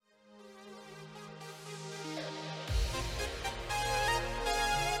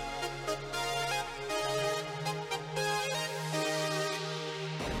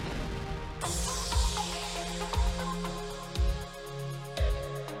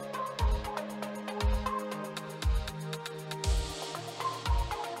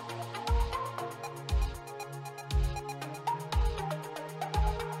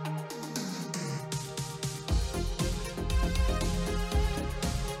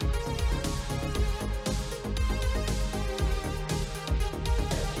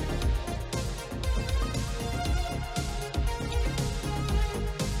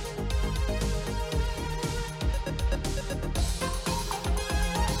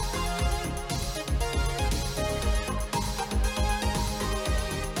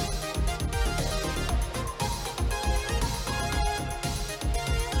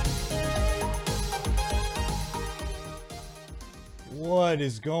What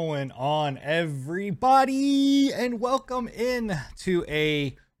is going on, everybody? And welcome in to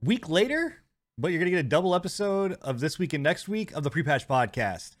a week later, but you're gonna get a double episode of this week and next week of the Pre-Patch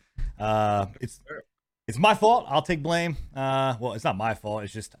Podcast. It's my fault. I'll take blame. Well, it's not my fault.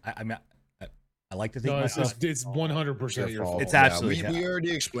 It's just I like to think myself. It's 100% your fault. It's absolutely. We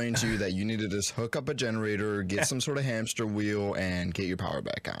already explained to you that you need to just hook up a generator, get some sort of hamster wheel, and get your power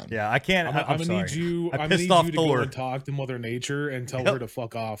back on. Yeah, I can't. I'm gonna sorry. need you. I I'm gonna pissed need off you to Thor. go and talk to Mother Nature and tell her to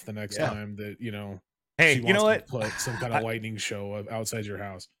fuck off the next time that Hey, she you know wants what? to put some kind of lightning show outside your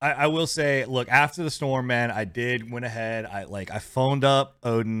house. I will say, look, after the storm, man, I went ahead. I phoned up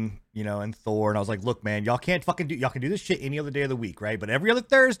Odin, and Thor, and I was like, look, man, y'all can do this shit any other day of the week, right? But every other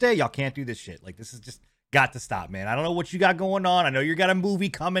Thursday, y'all can't do this shit. Like, this is just got to stop, man. I don't know what you got going on. I know you got a movie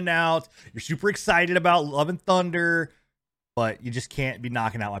coming out. You're super excited about Love and Thunder, but you just can't be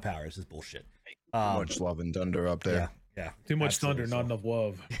knocking out my power. This is bullshit. Too much love and thunder up there. Yeah. Too much thunder, not enough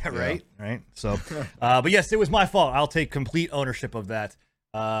love. Yeah, right. So, but yes, it was my fault. I'll take complete ownership of that.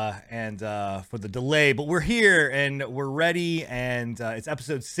 And for the delay, but we're here and we're ready, and it's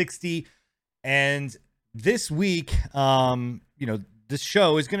episode 60. And this week, this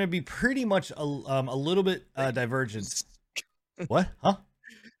show is going to be pretty much a little bit divergent. What? Huh?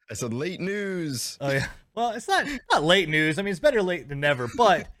 I said late news. Oh yeah. Well, it's not late news. I mean, it's better late than never,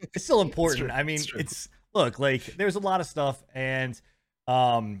 but it's still important. True. I mean, look, like, there's a lot of stuff, and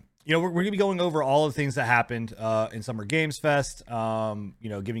we're gonna be going over all of the things that happened in Summer Games Fest.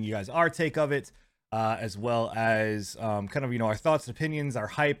 Giving you guys our take of it, as well as kind of our thoughts and opinions, our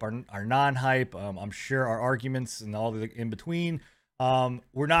hype, our non-hype. I'm sure our arguments and all the in between.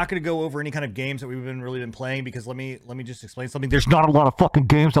 We're not going to go over any kind of games that we've been playing, because let me just explain something. There's not a lot of fucking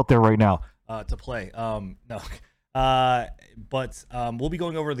games out there right now to play. No, but we'll be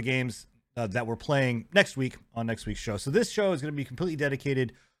going over the games that we're playing next week on next week's show. So this show is going to be completely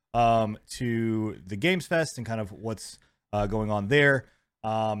dedicated to the Games Fest and kind of what's going on there.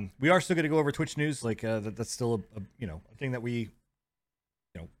 We are still going to go over Twitch news, like that's still a thing that we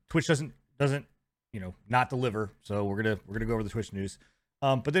Twitch doesn't not deliver. So we're gonna go over the Twitch news,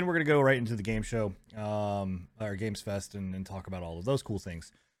 but then we're gonna go right into the game show, our Games Fest, and talk about all of those cool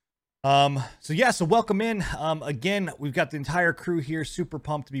things. So welcome in. Again, we've got the entire crew here, super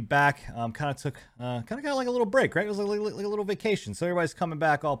pumped to be back. Kind of got like a little break, right? It was like a little vacation. So everybody's coming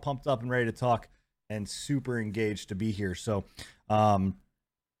back all pumped up and ready to talk and super engaged to be here. So, we're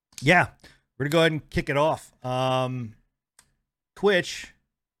gonna go ahead and kick it off. Twitch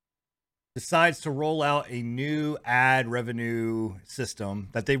decides to roll out a new ad revenue system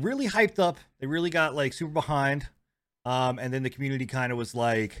that they really hyped up. They really got like super behind. And then the community kind of was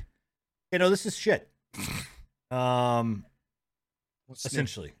like, this is shit.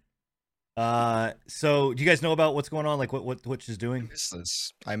 Essentially. So do you guys know about what's going on? Like what Twitch is doing? I missed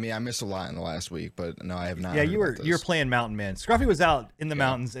this. I mean, I missed a lot in the last week, but no, I have not. Yeah, you were playing Mountain Man. Scruffy was out in the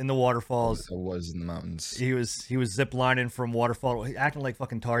mountains, in the waterfalls. I was in the mountains. He was zip lining from waterfall, acting like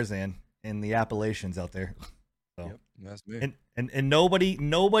fucking Tarzan in the Appalachians out there. So yep, that's me. And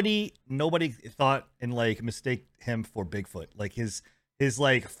nobody thought and like mistake him for Bigfoot. Like his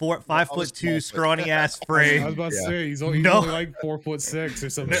like 5'2" scrawny ass frame. I was about to say he's only like 4'6" or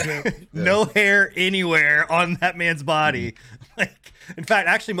some shit. No hair anywhere on that man's body. Like, in fact,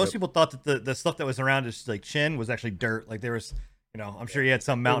 actually, most people thought that the stuff that was around his like chin was actually dirt. Like there was, I'm sure he had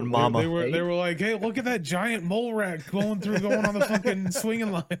some mountain mama. They were like, hey, look at that giant mole rat going on the fucking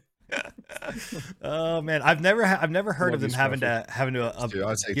swinging line. Oh man, I've never heard of them having to Dude,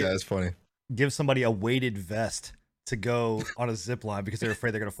 I'll take that. It's funny. Give somebody a weighted vest to go on a zip line because they're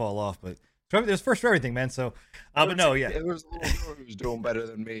afraid they're gonna fall off. But there's first for everything, man. So, but no, yeah, it was a little girl who was doing better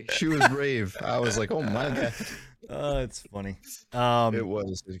than me. She was brave. I was like, oh my god. It's funny. It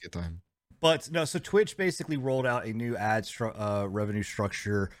was a good time. But no, so Twitch basically rolled out a new ad revenue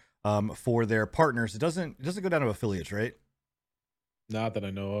structure for their partners. It doesn't go down to affiliates, right? Not that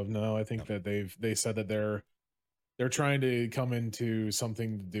I know of. No, I think that they said that they're trying to come into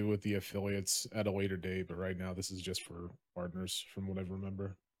something to do with the affiliates at a later date, but right now this is just for partners, from what I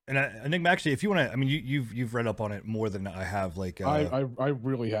remember. And Enigma, actually, if you want to, I mean, you've read up on it more than I have. Like, I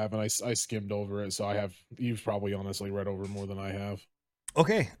really have, and I skimmed over it, so you've probably honestly read over more than I have.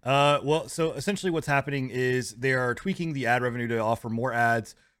 Okay. Well, so essentially, what's happening is they are tweaking the ad revenue to offer more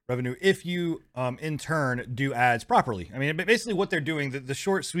ads revenue if you in turn do ads properly. I mean, basically what they're doing, the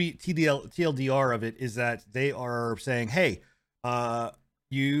short sweet TLDR of it is that they are saying, hey,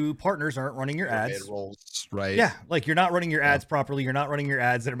 you partners aren't running your ads rolls, right? Yeah, like you're not running your ads properly, you're not running your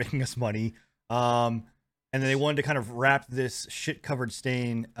ads that are making us money. And then they wanted to kind of wrap this shit covered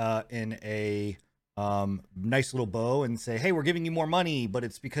stain in a nice little bow and say, hey, we're giving you more money, but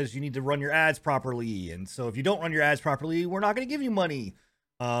it's because you need to run your ads properly. And so if you don't run your ads properly, we're not going to give you money.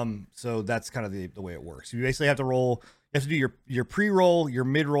 So that's kind of the way it works. You basically have to roll, you have to do your pre-roll, your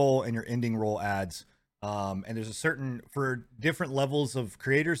mid-roll, and your ending roll ads. And there's a certain, for different levels of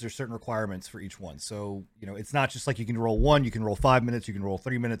creators, there's certain requirements for each one. So, you know, it's not just like you can roll 1, you can roll 5 minutes, you can roll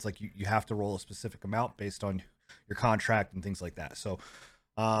 3 minutes. Like you have to roll a specific amount based on your contract and things like that. So,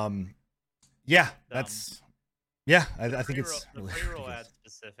 yeah, that's, yeah, I think it's the really pre-roll ridiculous. ads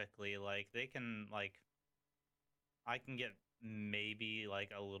specifically, like they can like, I can get maybe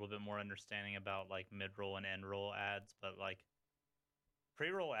like a little bit more understanding about like mid-roll and end-roll ads, but like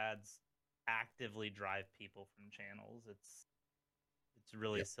pre-roll ads actively drive people from channels. It's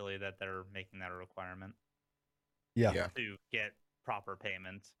really silly that they're making that a requirement Yeah. to get proper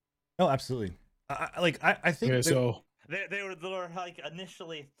payment. No, absolutely. I think Okay, so they were like,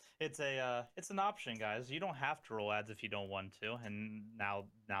 initially it's an option, guys. You don't have to roll ads if you don't want to, and now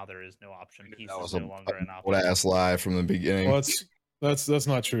there is no option. Peace That was is no longer an old option. ass lie from the beginning. well, that's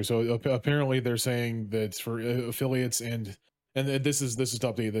not true. So apparently they're saying that for affiliates and this is to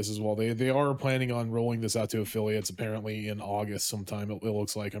update this as well. They are planning on rolling this out to affiliates apparently in August sometime. It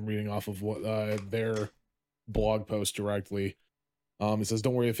looks like I'm reading off of what their blog post directly. It says,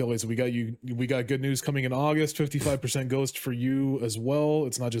 "Don't worry, affiliates. We got good news coming in August. 55% goes for you as well.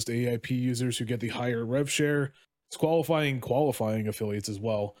 It's not just AIP users who get the higher rev share. It's qualifying affiliates as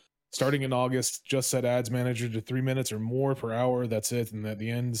well. Starting in August, just set ads manager to 3 minutes or more per hour. That's it. And at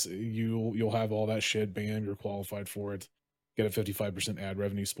the end, you'll have all that shit. Bam, you're qualified for it. Get a 55% ad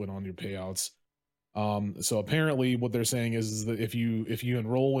revenue split on your payouts. So apparently, what they're saying is that if you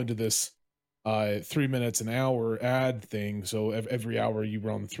enroll into this 3 minutes an hour ad thing, so every hour you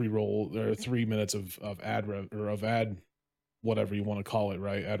run 3 minutes of ad of ad whatever you want to call it,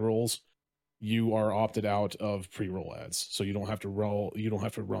 right? Ad rolls, you are opted out of pre-roll ads, so you don't have to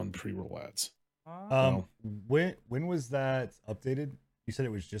run pre-roll ads. When was that updated? You said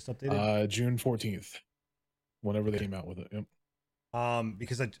it was just updated? June 14th, whenever they came out with it. Yep.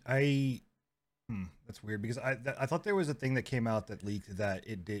 Because that's weird, because I thought there was a thing that came out that leaked that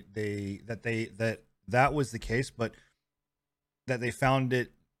it did that was the case, but that they found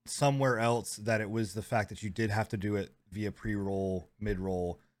it somewhere else, that it was the fact that you did have to do it via pre-roll,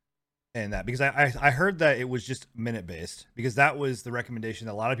 mid-roll, and that, because I heard that it was just minute based, because that was the recommendation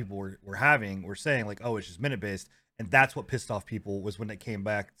that a lot of people were saying, like, oh, it's just minute based, and that's what pissed off people, was when it came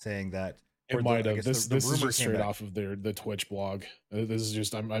back saying that. It might have. This is just straight off of the Twitch blog. This is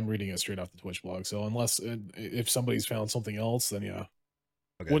just I'm reading it straight off the Twitch blog. So unless if somebody's found something else, then yeah,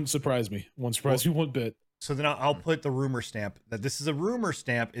 okay. Wouldn't surprise me. Wouldn't surprise me one bit. So then I'll put the rumor stamp that this is a rumor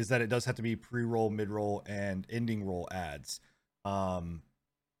stamp, is that it does have to be pre-roll, mid-roll, and ending roll ads. But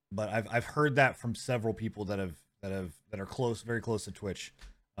I've heard that from several people that are close, very close to Twitch,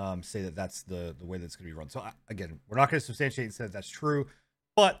 say that that's the way that's going to be run. So again, we're not going to substantiate and say that that's true,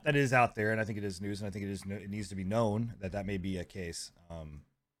 but that is out there, and I think it is news, and I think it needs to be known that may be a case.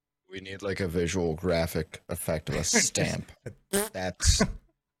 We need like a visual graphic effect of a stamp. That's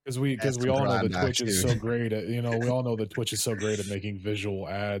because we all know that Twitch is so great at, we all know that Twitch is so great at making visual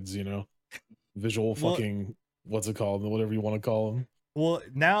ads, visual fucking, what's it called, whatever you want to call them. Well,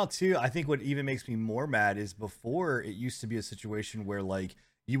 now too, I think what even makes me more mad is, before, it used to be a situation where like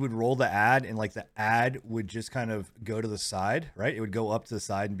you would roll the ad and like the ad would just kind of go to the side, right? It would go up to the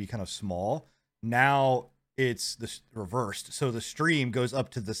side and be kind of small. Now it's the reversed. So the stream goes up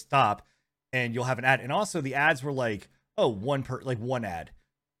to the top and you'll have an ad. And also the ads were like, oh, one ad,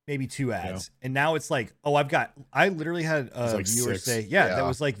 maybe 2 ads. Yeah. And now it's like, oh, I literally had a like viewer 6. say,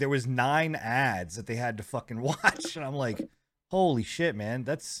 there was 9 ads that they had to fucking watch. And I'm like, holy shit, man.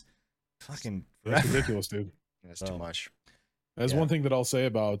 That's fucking That's ridiculous, dude. That's too much. That's one thing that I'll say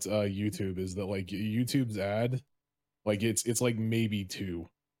about YouTube, is that like YouTube's ad, like it's like maybe 2,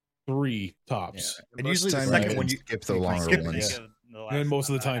 3 tops. Yeah. And usually the second one you skip the longer ones. And most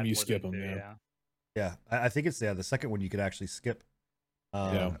of the time you skip them. Yeah. I think it's the second one you could actually skip.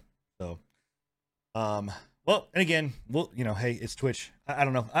 So, well, and again, hey, it's Twitch. I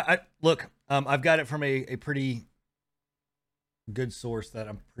don't know. I look, I've got it from a pretty good source that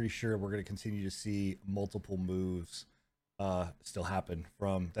I'm pretty sure we're going to continue to see multiple moves still happen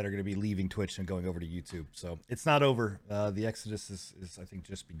that are going to be leaving Twitch and going over to YouTube. So it's not over. The exodus is I think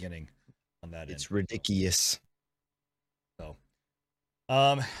just beginning on that end. It's ridiculous. So,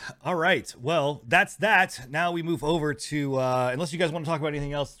 all right. Well, that's that. Now we move over to, unless you guys want to talk about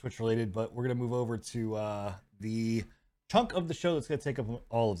anything else Twitch related, but we're going to move over to the chunk of the show that's going to take up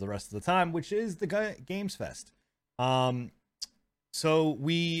all of the rest of the time, which is the Games Fest. So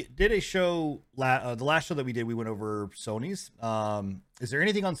we did a show. The last show that we did, we went over Sony's. Is there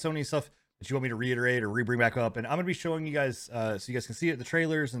anything on Sony stuff that you want me to reiterate or bring back up? And I'm gonna be showing you guys, so you guys can see it, the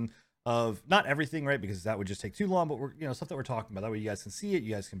trailers and of not everything, right? Because that would just take too long. But we're stuff that we're talking about. That way you guys can see it.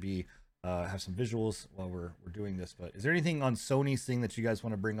 You guys can be have some visuals while we're doing this. But is there anything on Sony's thing that you guys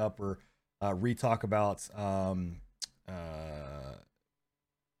want to bring up or re-talk about? I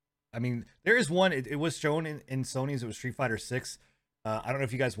mean, there is one. It was shown in Sony's. It was Street Fighter 6. I don't know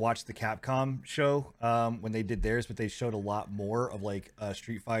if you guys watched the Capcom show when they did theirs, but they showed a lot more of like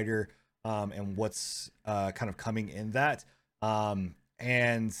Street Fighter and what's kind of coming in that.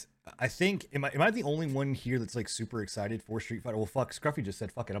 And I think, am I the only one here that's like super excited for Street Fighter? Well, fuck, Scruffy just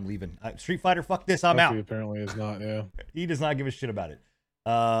said, fuck it, I'm leaving. Street Fighter, fuck this, I'm out. Apparently is not, yeah. He does not give a shit about it.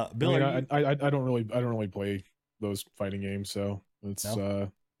 Bill, I don't really play those fighting games, so it's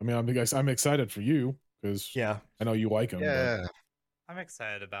No? I mean, I'm excited for you because yeah, I know you like them. Yeah. I'm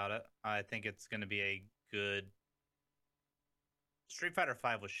excited about it. I think it's going to be a good. Street Fighter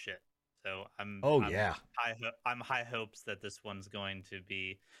 5 was shit, so I'm high hopes that this one's going to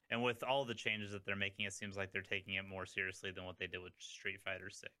be. And with all the changes that they're making, it seems like they're taking it more seriously than what they did with Street Fighter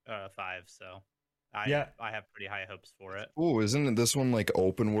 5. So I have pretty high hopes for it. Oh, isn't this one like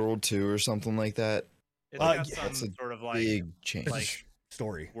open world too, or something like that? It's got yeah, some sort of like Big change. like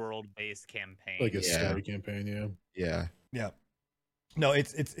story. world-based campaign. Like a Yeah. story campaign, yeah. Yeah. Yeah. No,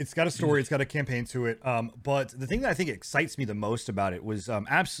 it's got a story, it's got a campaign to it. But the thing that I think excites me the most about it was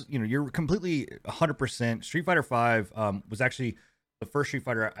absolutely, you're completely 100%. Street Fighter 5 was actually the first Street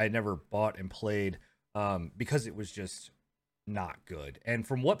Fighter I never bought and played because it was just not good. And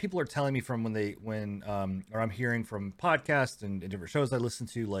from what people are telling me from or I'm hearing from podcasts and different shows I listen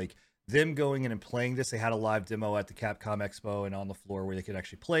to, like them going in and playing this, they had a live demo at the Capcom Expo and on the floor where they could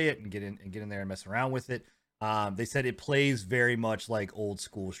actually play it and get in there and mess around with it. They said it plays very much like old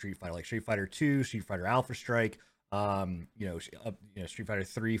school Street Fighter, like Street Fighter 2, Street Fighter Alpha Strike, Street Fighter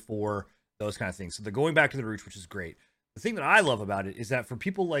 3, 4, those kind of things. So they're going back to the roots, which is great. The thing that I love about it is that for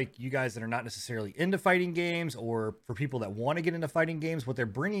people like you guys that are not necessarily into fighting games, or for people that want to get into fighting games, what they're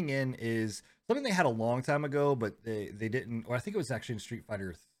bringing in is something they had a long time ago, but they didn't, or I think it was actually in Street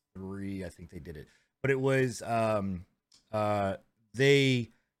Fighter 3, I think they did it, but it was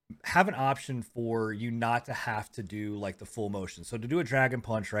they have an option for you not to have to do like the full motion. So to do a Dragon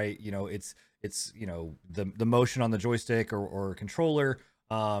Punch, right, it's the motion on the joystick or controller,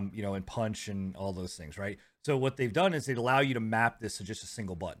 and punch and all those things, right? So what they've done is they'd allow you to map this to just a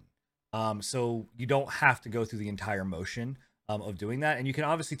single button, so you don't have to go through the entire motion of doing that, and you can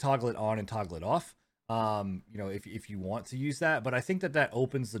obviously toggle it on and toggle it off, if you want to use that. But I think that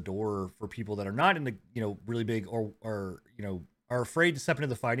opens the door for people that are not in the really big or are afraid to step into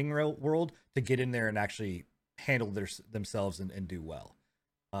the fighting world to get in there and actually handle themselves and do well.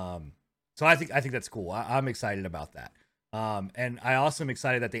 So I think that's cool. I'm excited about that. And I also am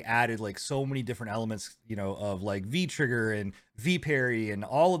excited that they added like so many different elements, of like V trigger and V parry and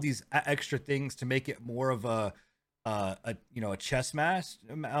all of these extra things to make it more of a chess match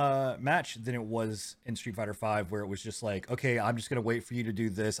than it was in Street Fighter 5, where it was just like, okay, I'm just gonna wait for you to do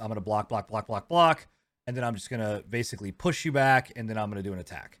this. I'm gonna block, and then I'm just gonna basically push you back, and then I'm gonna do an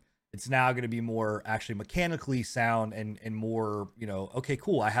attack. It's now gonna be more actually mechanically sound and more, okay,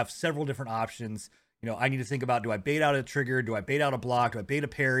 cool. I have several different options. I need to think about, do I bait out a trigger? Do I bait out a block? Do I bait a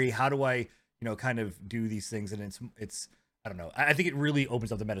parry? How do I, kind of do these things? And it's I don't know. I think it really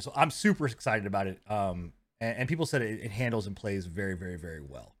opens up the meta. So I'm super excited about it. And people said it handles and plays very, very, very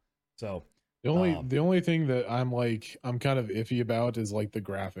well. So the only thing that I'm kind of iffy about is like the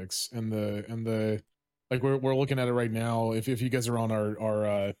graphics and the like we're looking at it right now. If you guys are on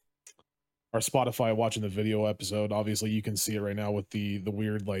our Spotify watching the video episode, obviously you can see it right now with the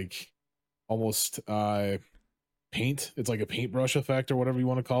weird like almost paint. It's like a paintbrush effect or whatever you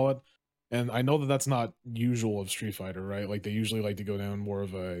want to call it. And I know that that's not usual of Street Fighter, right? Like they usually like to go down more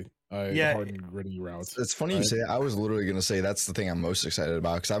of a hard and gritty route. It's funny you say that. I was literally going to say that's the thing I'm most excited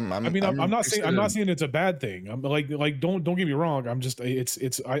about, because I'm not saying it's a bad thing. I'm like don't get me wrong. I'm just I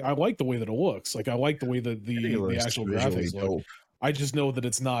like the way that it looks. Like I like the way that the actual graphics look. I just know that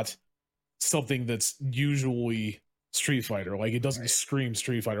it's not something that's usually Street Fighter. Like it doesn't scream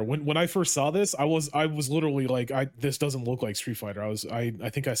Street Fighter. When I first saw this, I was literally like, this doesn't look like Street Fighter. I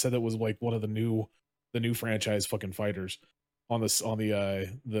think I said that was like one of the new franchise fucking fighters on the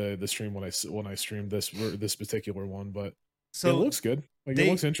stream when I streamed this particular one. But so it looks good. Like it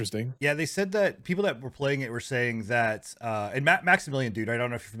looks interesting. Yeah, they said that people that were playing it were saying that and Maximilian Dude, I don't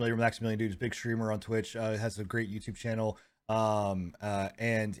know if you're familiar with Maximilian Dude, he's a big streamer on Twitch, has a great YouTube channel,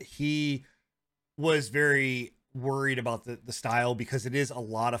 and he was very worried about the style because it is a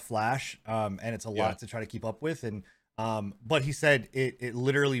lot of flash, and it's a lot to try to keep up with. And but he said it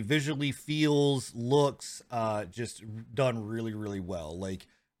literally visually feels, looks, just done really, really well. Like,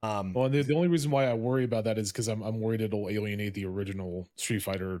 well, the only reason why I worry about that is because I'm worried it'll alienate the original Street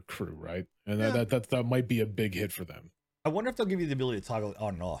Fighter crew, right? And that might be a big hit for them. I wonder if they'll give you the ability to toggle it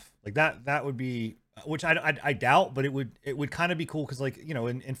on and off. Like that would be, which I doubt, but it would kind of be cool because, like, you know,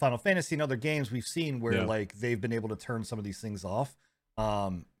 in Final Fantasy and other games we've seen where like they've been able to turn some of these things off.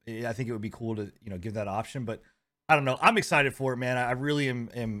 I think it would be cool to, you know, give that option, but I don't know. I'm excited for it, man. I really am.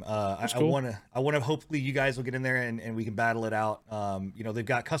 Cool. I want to. Hopefully, you guys will get in there and we can battle it out. You know, they've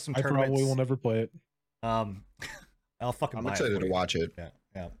got custom tournaments. I probably will never play it. I'm excited to watch it.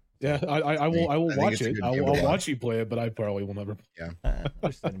 Yeah. I will watch it. I'll watch you play it, but I probably will never. Yeah,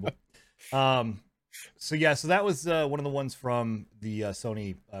 understandable. So that was one of the ones from the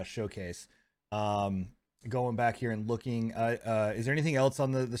Sony showcase. Going back here and looking, is there anything else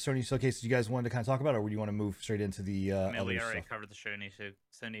on the Sony showcase you guys wanted to kind of talk about, or would you want to move straight into the I mean, we other already stuff? covered the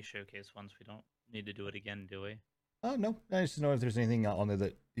Sony showcase once. We don't need to do it again, do we? Oh no, I just know if there's anything on there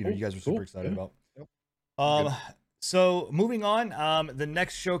that you know you guys are super excited about. Yep. So moving on, the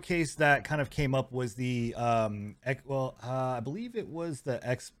next showcase that kind of came up was the I believe it was the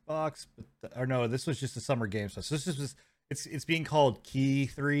Xbox, or no, this was just the Summer Games Fest. So this was it's being called Key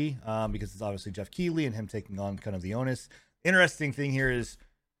 3 because it's obviously Jeff Keighley and him taking on kind of the onus. Interesting thing here is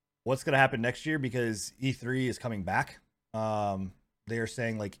what's going to happen next year because E3 is coming back. They are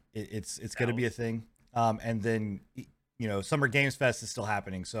saying like it's going to be a thing, and then you know Summer Games Fest is still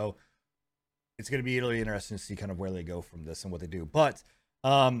happening, so it's going to be really interesting to see kind of where they go from this and what they do. But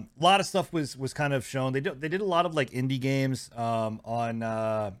a lot of stuff was kind of shown. They did a lot of like indie games on.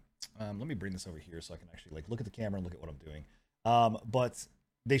 Let me bring this over here so I can actually like look at the camera and look at what I'm doing. But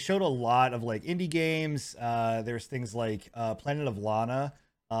they showed a lot of like indie games. There's things like Planet of Lana,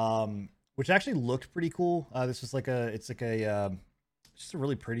 which actually looked pretty cool. This was like just a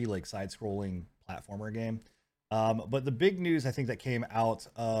really pretty like side-scrolling platformer game. But the big news I think that came out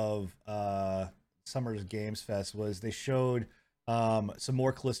of Summer's Games Fest was they showed some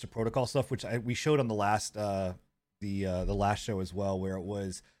more Callisto Protocol stuff, which we showed on the last the last show as well, where it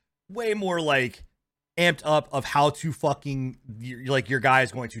was way more like amped up of how to fucking your guy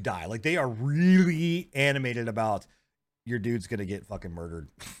is going to die. Like they are really animated about your dude's gonna get fucking murdered.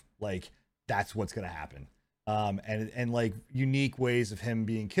 Like that's what's gonna happen. And like unique ways of him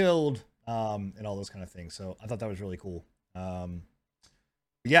being killed. And all those kind of things. So I thought that was really cool.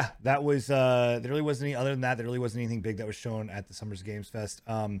 Yeah, that was there really wasn't any other than that. There really wasn't anything big that was shown at the Summer's Games Fest.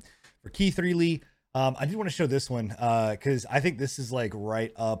 For Key 3 Lee, I did want to show this one because I think this is like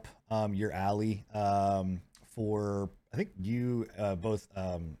right up your alley. For I think you both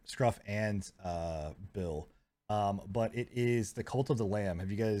Scruff and Bill. But it is the Cult of the Lamb.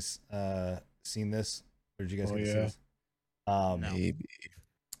 Have you guys seen this? Or did you guys get to see this? No. Maybe.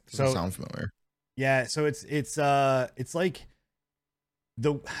 So Sound familiar? Yeah, so it's like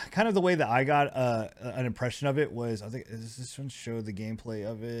the kind of the way that I got an impression of it was I think does this one show the gameplay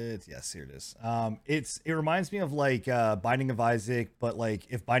of it? Yes, here it is. It reminds me of like Binding of Isaac, but like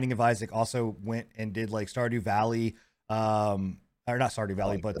if Binding of Isaac also went and did like Stardew Valley, or not Stardew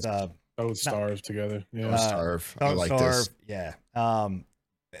Valley, but Starve together. Yeah, Starve. I like this. Yeah.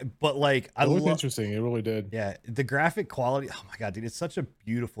 But like it looked interesting. It really did. Yeah, the graphic quality. Oh my god, dude, it's such a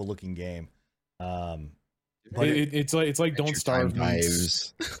beautiful looking game. But it's like Don't Starve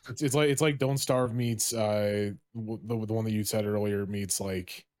meets. It's like Don't Starve meets the one that you said earlier meets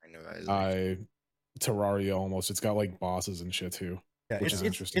like Terraria almost. It's got like bosses and shit too. Yeah, which is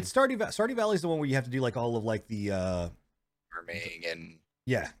interesting. It's Stardew Valley is the one where you have to do like all of like the farming and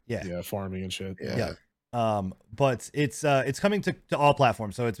farming and shit. Yeah. But it's coming to all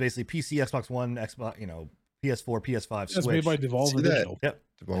platforms, so it's basically PC, Xbox One, Xbox, you know, PS4, PS5, Switch. It's made by Devolver Digital. Yep,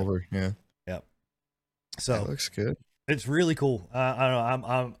 Devolver. Yeah. So that looks good. It's really cool. I don't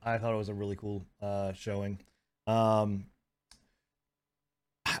know. I thought it was a really cool showing. I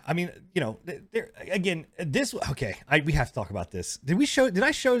mean, you know, again, this okay. We have to talk about this. Did we show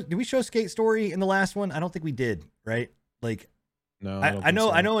Skate Story in the last one? I don't think we did, right? Like. No, I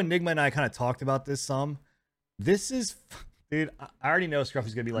know Enigma and I kind of talked about this some. This is, dude, I already know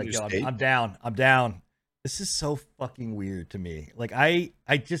Scruffy's gonna be like, yo, I'm down. This is so fucking weird to me. Like I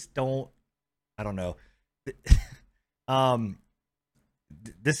just don't, I don't know.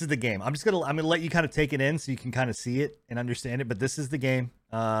 This is the game. I'm gonna let you kind of take it in so you can kind of see it and understand it. But this is the game.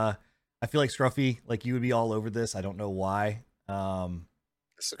 I feel like Scruffy, like you would be all over this. I don't know why.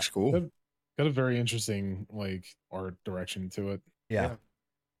 This looks cool. Got a very interesting like art direction to it. Yeah.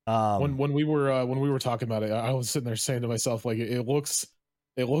 When we were talking about it, I was sitting there saying to myself, like, it looks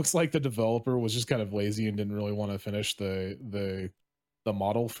like the developer was just kind of lazy and didn't really want to finish the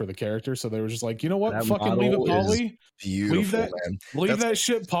model for the character, so they were just like, you know what, That fucking leave it model is poly, beautiful, man. leave That's that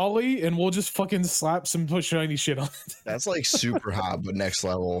shit poly, and we'll just fucking slap some shiny shit on it. That's like super hot, but next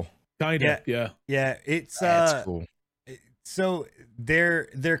level. Kinda, Yeah, it's That's cool. so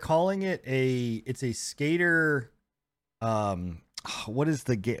they're calling it it's a skater, what is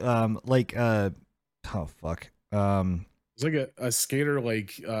the game, oh fuck, it's like a skater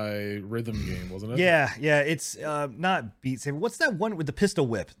like rhythm game, wasn't it? yeah, it's not Beat Saber. What's that one with the pistol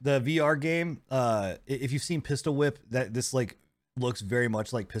whip, the VR game? If you've seen Pistol Whip, that this like looks very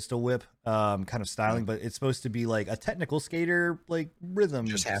much like Pistol Whip, kind of styling, but it's supposed to be like a technical skater like rhythm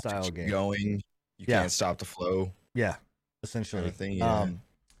Just have style to keep game. going. You can't stop the flow. Yeah, essentially. Kind of thing, yeah.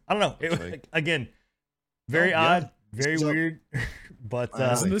 I don't know. It was like- again very yeah. odd, very This is weird. But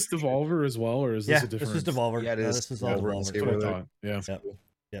Isn't this Devolver as well, or is yeah, this a different? this is Devolver. Yeah, it is. This is all Yeah, Devolver. That's what I thought. Yeah.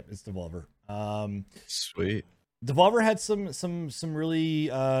 Yep, it's Devolver. Sweet. Devolver had some really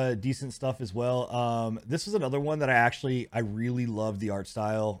decent stuff as well. This was another one that I really loved the art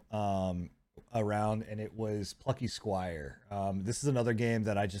style around, and it was Plucky Squire. This is another game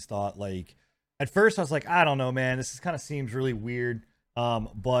that I just thought, like, at first I was like, I don't know, man, this kind of seems really weird.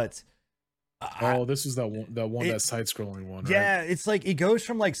 But This is that side scrolling one, right? yeah, it's like it goes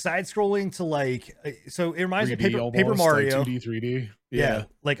from like side scrolling to like, so it reminds me of 3D Paper almost, Mario. like 2D, 3D. Yeah,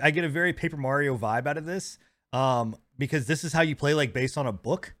 like I get a very Paper Mario vibe out of this, because this is how you play, like based on a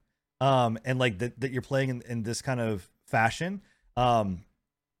book, and like that you're playing in this kind of fashion.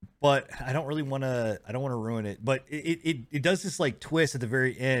 But I don't want to ruin it. But it does this like twist at the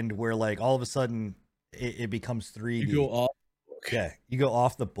very end where like all of a sudden it becomes 3D. You go off. Yeah, you go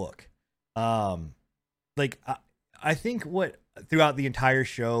off the book. Like I think what throughout the entire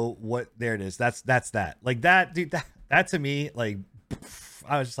show, there it is. That's that. Like that, dude. That to me, like,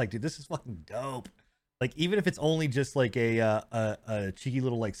 I was just like, dude, this is fucking dope. Like, even if it's only just like a cheeky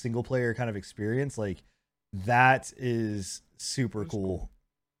little like single player kind of experience, like that is super cool.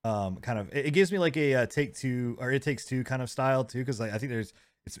 Kind of, it gives me like a Take Two or It Takes Two kind of style too, because like I think it's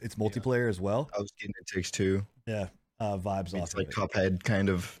multiplayer as well. I was getting It Takes Two. Yeah, vibes off. It's like of it. Cuphead, kind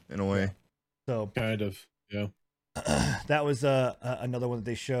of in a way. So Kind of, yeah. that was another one that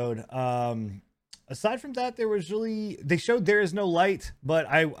they showed. Aside from that, they showed There Is No Light, but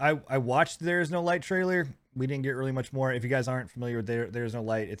I watched There Is No Light trailer. We didn't get really much more. If you guys aren't familiar with There Is No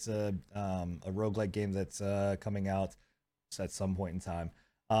Light, it's a roguelike game that's coming out at some point in time.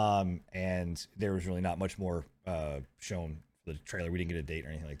 And there was really not much more shown for the trailer. We didn't get a date or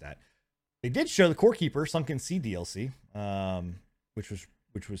anything like that. They did show the Core Keeper Sunken Sea DLC, which was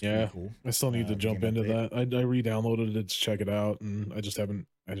pretty cool. I still need to jump into that. I re-downloaded it to check it out, and I just haven't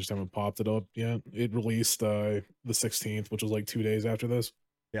popped it up yet. It released the 16th, which was like 2 days after this.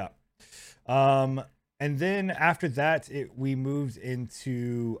 Yeah. And then after that, we moved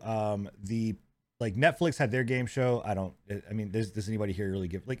into the like Netflix had their game show. I mean, does anybody here really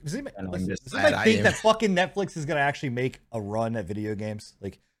give like does anybody think that fucking Netflix is gonna actually make a run at video games?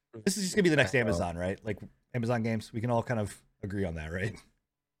 Like this is just gonna be the next Amazon, right? Like Amazon games. We can all kind of agree on that, right?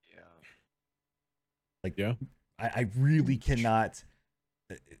 Like, yeah, I really cannot.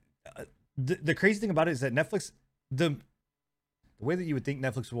 The crazy thing about it is that Netflix, the way that you would think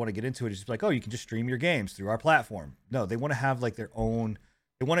Netflix would want to get into it is just like, oh, you can just stream your games through our platform. No, they want to have like their own.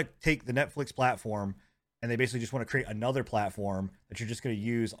 They want to take the Netflix platform and they basically just want to create another platform that you're just going to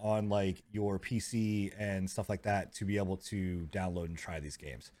use on like your PC and stuff like that to be able to download and try these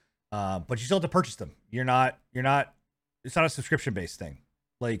games. But you still have to purchase them. You're not. It's not a subscription based thing.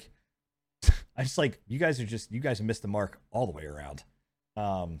 Like. I just like you guys have missed the mark all the way around.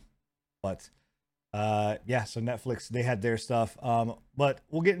 But yeah, so Netflix, they had their stuff. But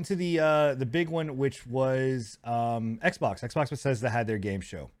we'll get into the big one, which was Xbox. Xbox Bethesda had their game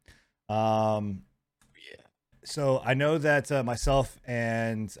show. So I know that myself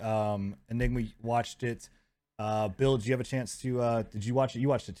and Enigma watched it. Bill, did you have a chance to did you watch it? You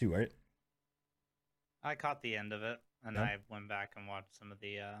watched it too, right? I caught the end of it, and I went back and watched some of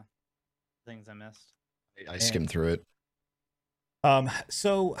the things I missed. I skimmed through it.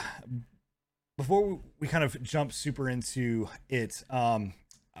 So before we kind of jump super into it,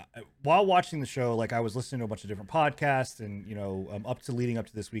 while watching the show, like I was listening to a bunch of different podcasts, and leading up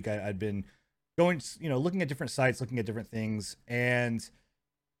to this week, I'd been going, looking at different sites, looking at different things, and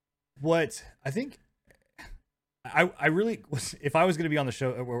what I think I really was, if I was going to be on the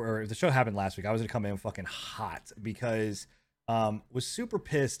show, or if the show happened last week, I was going to come in fucking hot because was super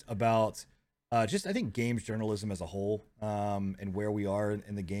pissed about just I think games journalism as a whole, and where we are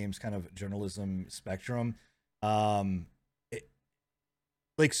in the games kind of journalism spectrum. It,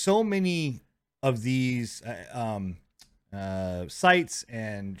 like so many of these sites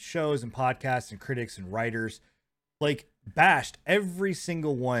and shows and podcasts and critics and writers like bashed every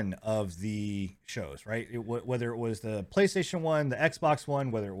single one of the shows, right? Whether it was the PlayStation one, the Xbox one,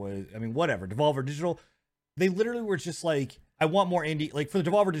 whether it was, I mean, whatever, Devolver Digital, they literally were just like, I want more indie. Like for the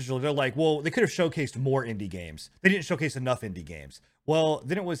Devolver Digital, they're like, well, they could have showcased more indie games. They didn't showcase enough indie games. Well,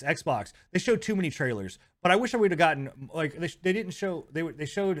 then it was Xbox. They showed too many trailers, but I wish I would have gotten like they didn't show. They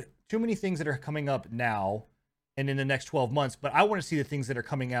showed too many things that are coming up now and in the next 12 months. But I want to see the things that are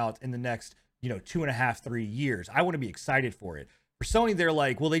coming out in the next 2.5, 3 years. I want to be excited for it. For Sony, they're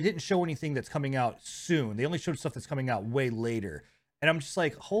like, well, they didn't show anything that's coming out soon. They only showed stuff that's coming out way later. And I'm just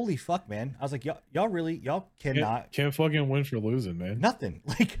like, holy fuck, man. I was like, y'all cannot. Can't fucking win for losing, man. Nothing.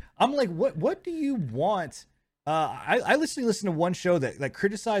 Like, I'm like, what do you want? I listened to one show that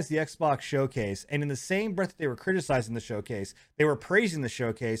criticized the Xbox showcase, and in the same breath that they were criticizing the showcase, they were praising the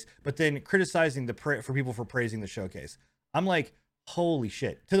showcase, but then criticizing for people for praising the showcase. I'm like, holy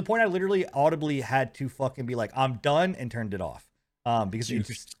shit. To the point I literally audibly had to fucking be like, I'm done, and turned it off. Because it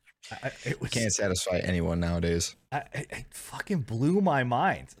just it was, Can't satisfy anyone nowadays. it fucking blew my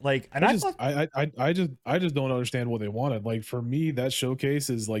mind. Like, and I just don't understand what they wanted. Like for me, that showcase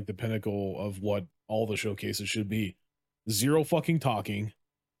is like the pinnacle of what all the showcases should be. Zero fucking talking,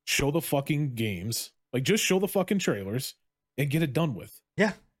 show the fucking games, like just show the fucking trailers and get it done with.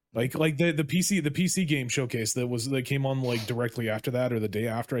 Yeah. Like the PC game showcase that came on like directly after that or the day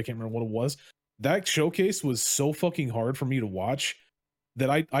after, I can't remember what it was. That showcase was so fucking hard for me to watch that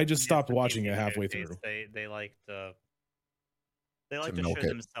I just stopped watching it halfway through. They like to show milk it.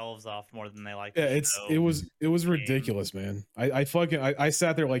 themselves off more than they like. Yeah, to it was games. ridiculous, man. I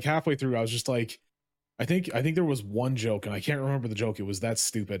sat there like halfway through. I was just like, I think there was one joke, and I can't remember the joke. It was that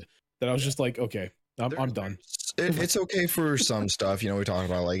stupid that I was just like, okay, I'm done. It's okay for some stuff, we talk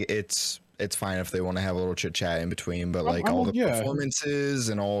about like it's fine if they want to have a little chit chat in between, but like all the performances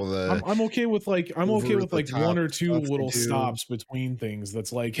and all the I'm okay with like one or two little do. stops between things.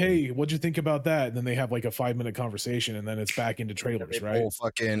 That's like, hey, what'd you think about that? And then they have like a 5-minute conversation, and then it's back into trailers, right? Pull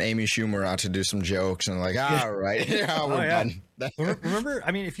fucking Amy Schumer out to do some jokes and like, all right, yeah, we're done. Remember,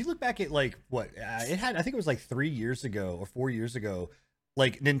 I mean, if you look back at like what it had, I think it was like 3 years ago or 4 years ago,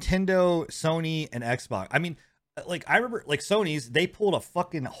 like Nintendo, Sony, and Xbox. I mean, like I remember like Sony's, they pulled a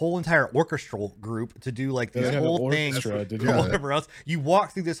fucking whole entire orchestral group to do like these whole things or whatever else. You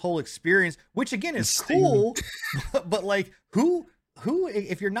walk through this whole experience, which again is cool, but like who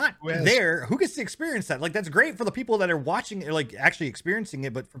if you're not there, who gets to experience that? Like that's great for the people that are watching it, like actually experiencing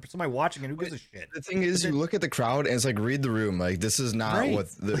it, but for somebody watching it, who gives a shit? The thing is, you look at the crowd and it's like, read the room. Like this is not what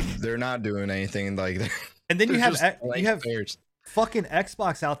they're not doing anything like. And then you have players. Fucking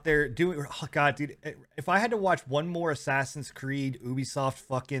Xbox out there doing, oh god, dude, if I had to watch one more Assassin's Creed Ubisoft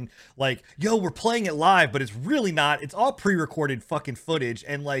fucking like, yo, we're playing it live, but it's really not, it's all pre-recorded fucking footage,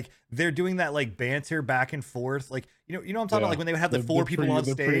 and like they're doing that like banter back and forth, like you know what I'm talking about, like when they would have the four people on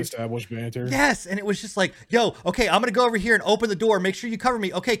stage, pre-established banter. Yes, and it was just like, yo, okay, I'm gonna go over here and open the door, make sure you cover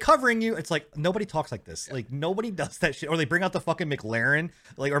me. Okay, covering you. It's like nobody talks like this. Like nobody does that shit. Or they bring out the fucking McLaren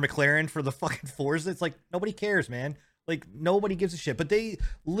for the fucking Forza. It's like nobody cares, man. Like nobody gives a shit, but they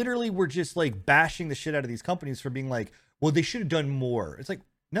literally were just like bashing the shit out of these companies for being like, well, they should have done more. It's like,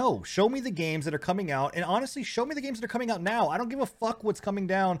 no, show me the games that are coming out, and honestly, show me the games that are coming out now. I don't give a fuck what's coming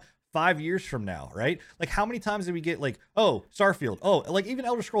down 5 years from now, right? Like how many times did we get like, oh, Starfield, oh, like even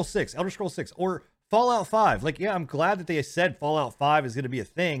Elder Scrolls 6, or Fallout 5. Like, yeah, I'm glad that they said Fallout 5 is going to be a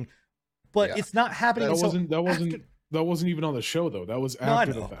thing, but it's not happening. That wasn't even on the show though. That was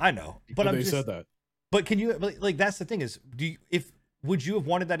after the fact. I know, but they said that. But can you like that's the thing is, would you have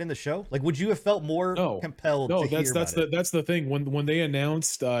wanted that in the show? Like, would you have felt more compelled? No, to hear that's the thing. When they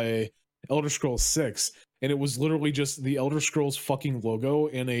announced Elder Scrolls 6, and it was literally just the Elder Scrolls fucking logo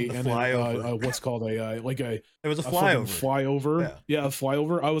and what's called it was a flyover. Yeah, a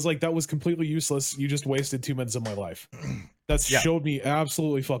flyover. I was like, that was completely useless. You just wasted 2 minutes of my life. That showed me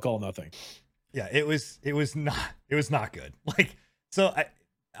absolutely fuck all nothing. Yeah, it was not good. Like, so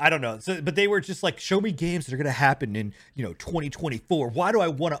I don't know. So, but they were just like, show me games that are going to happen in, 2024. Why do I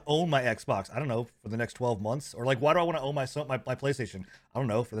want to own my Xbox? I don't know, for the next 12 months. Or like, why do I want to own my PlayStation? I don't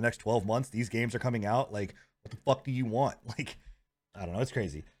know, for the next 12 months. These games are coming out. Like, what the fuck do you want? Like, I don't know. It's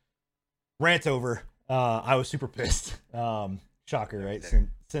crazy. Rant over. I was super pissed. Shocker, right?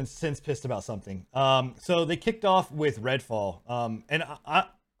 Since pissed about something. So they kicked off with Redfall. And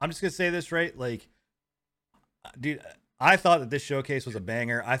I'm just going to say this, right? Like, dude, I thought that this showcase was a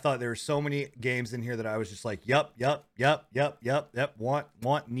banger. I thought there were so many games in here that I was just like, yep,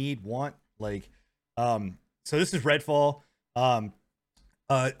 want, need, want. Like, so this is Redfall.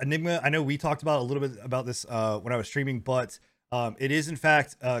 Enigma, I know we talked about a little bit about this when I was streaming, but it is in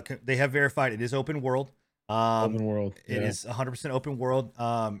fact they have verified it is open world. Open world. It is 100% open world.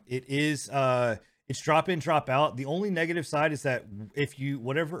 It is it's drop in, drop out. The only negative side is that if you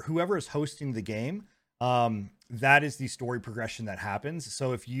whoever is hosting the game, that is the story progression that happens.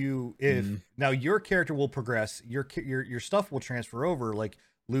 So if now your character will progress, your stuff will transfer over, like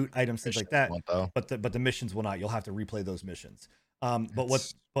loot items, things like that. But the missions will not. You'll have to replay those missions.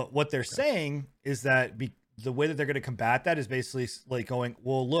 But what they're saying is that the way that they're going to combat that is basically like going,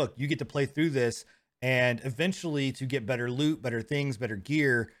 well, look, you get to play through this, and eventually to get better loot, better things, better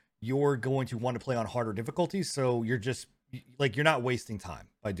gear, you're going to want to play on harder difficulties. So you're just like, you're not wasting time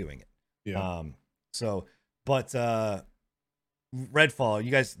by doing it. Yeah. But Redfall,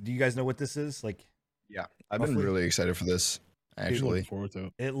 do you guys know what this is? Like, yeah, I've been really excited for this. Actually, looking forward to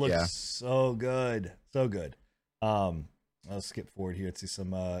it. It looks so good, so good. I'll skip forward here to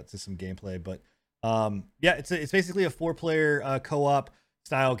some gameplay, but yeah, it's basically a 4-player co-op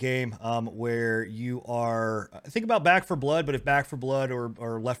style game where you are, think about Back 4 Blood, but if Back 4 Blood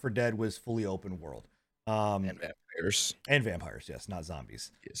or Left 4 Dead was fully open world. And vampires, yes, not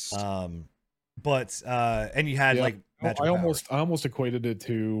zombies. Yes. But and you had like I almost equated it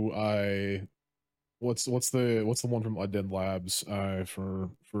to what's the one from Undead Labs for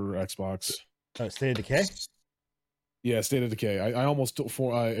Xbox? State of Decay. Yeah, State of Decay. I almost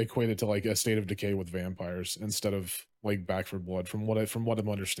equated to like a State of Decay with vampires instead of like Back 4 Blood. From what I'm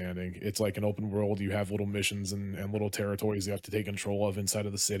understanding, it's like an open world. You have little missions and little territories you have to take control of inside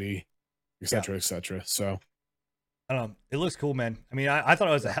of the city, etc., etc. So I don't know. It looks cool, man. I mean, I thought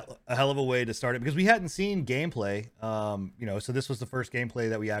it was a hell of a way to start it because we hadn't seen gameplay. So this was the first gameplay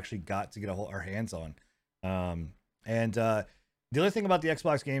that we actually got to get our hands on. And the other thing about the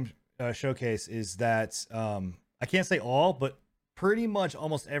Xbox game showcase is that I can't say all, but pretty much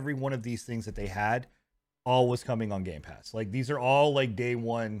almost every one of these things that they had, all was coming on Game Pass. Like these are all like day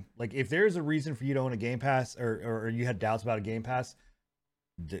one. Like if there's a reason for you to own a Game Pass or you had doubts about a Game Pass,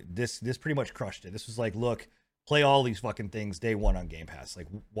 this pretty much crushed it. This was like, look, play all these fucking things day one on Game Pass. Like,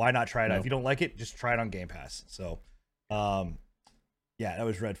 why not try it out? If you don't like it, just try it on Game Pass. So, yeah, that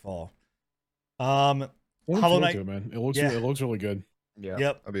was Redfall. Hollow Knight, man. It looks really good. Yeah.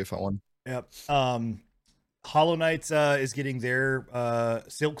 Yep. That'll be a fun one. Yep. Hollow Knight is getting their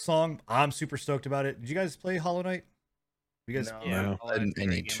Silk Song. I'm super stoked about it. Did you guys play Hollow Knight? You guys? No. I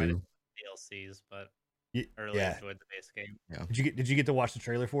need to. DLCs, but I really enjoyed the base game. Yeah. Did you get to watch the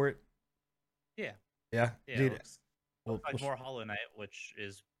trailer for it? Yeah. Yeah. Dude. It looks like more Hollow Knight, which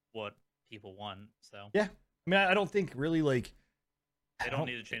is what people want. So yeah. I mean, I don't think really like they don't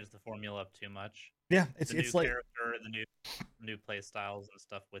need to change the formula up too much. Yeah, it's like character, the new play styles and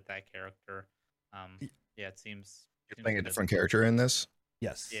stuff with that character. Yeah, it seems you're playing a different character in this.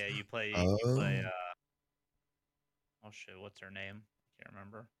 Yes. Yeah, you play. Oh shit, what's her name? I can't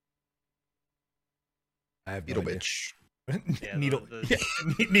remember. I have Needle Bitch. Yeah, Needle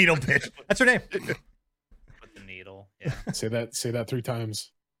Needle Bitch. That's her name. With the needle. Yeah. Say that 3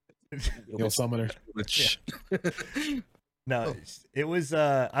 times. You'll summon her. Yeah. No, it was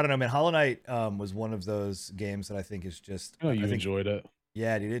I don't know, man. Hollow Knight was one of those games that I think is just. I think enjoyed it.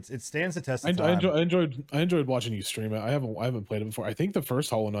 Yeah, dude, it stands the test of time. I enjoyed watching you stream it. I haven't played it before. I think the first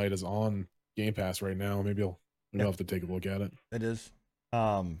Hollow Knight is on Game Pass right now. Maybe I'll have to take a look at it. It is.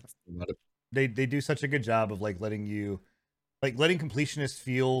 They do such a good job of like letting completionists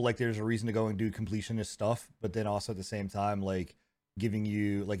feel like there's a reason to go and do completionist stuff, but then also at the same time like giving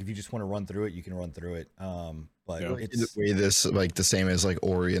you like if you just want to run through it, you can run through it. But it's the way this like the same as like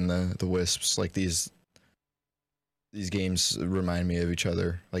Ori and the Wisps, like these games remind me of each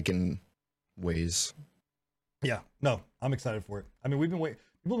other like in ways. Yeah, no, I'm excited for it. I mean, people have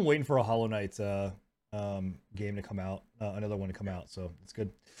been waiting for a Hollow Knight game to come out, another one to come out, so it's good.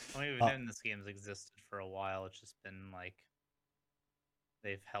 I mean, we've known this game's existed for a while. It's just been like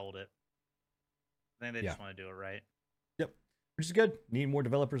they've held it. I think they just want to do it right. Yep, which is good. Need more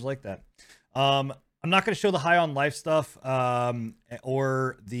developers like that. I'm not going to show the High on Life stuff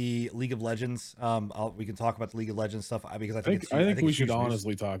or the League of Legends. We can talk about the League of Legends stuff because I think we should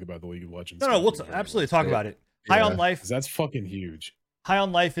honestly talk about the League of Legends. No, we'll absolutely talk about it. Yeah. High on Life. That's fucking huge. High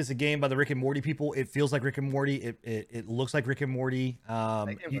on Life is a game by the Rick and Morty people. It feels like Rick and Morty. It looks like Rick and Morty.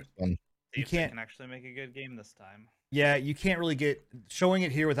 You can't actually make a good game this time. Yeah, you can't really showing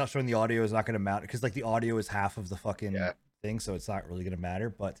it here without showing the audio is not going to matter because like the audio is half of the fucking thing, so it's not really going to matter.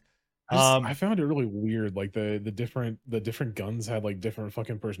 But I found it really weird. Like the different guns had like different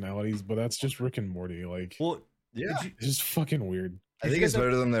fucking personalities, but that's just Rick and Morty. Like, Well, Yeah. it's just fucking weird. I think it's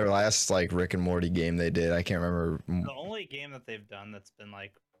better than their last like Rick and Morty game they did. I can't remember. The only game that they've done that's been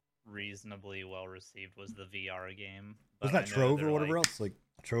like reasonably well received was the VR game. Wasn't that Trove or whatever else? Like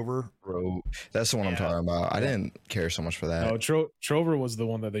Trover? Bro, that's the one I'm talking about. I didn't care so much for that. No, Trover was the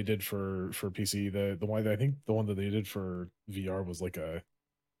one that they did for PC. The one I think the one that they did for VR was like It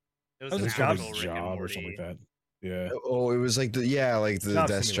was a an job actual Rick and or Morty. something like that. Yeah. Oh, it was like the Job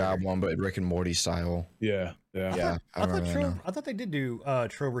Desk Job Simulator. one, but Rick and Morty style. Yeah. Yeah, I thought they did do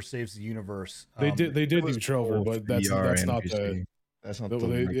Trover Saves the Universe. They did do was Trover, both but that's VR and not PC. That's not the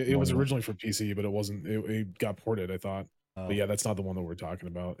it was one. originally for PC, but it wasn't. It got ported, I thought. But yeah, that's not the one that we're talking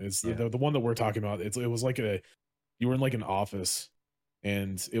about. It's the one that we're talking about. It was like you were in like an office,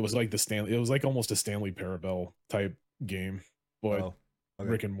 and it was like it was like almost a Stanley Parable type game, but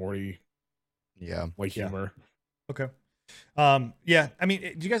Rick and Morty, like humor. Okay. Yeah. I mean,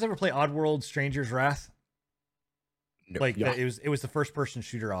 do you guys ever play Oddworld: Stranger's Wrath? No. Like it was the first person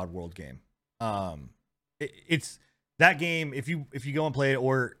shooter Oddworld game. It's that game. If you go and play it,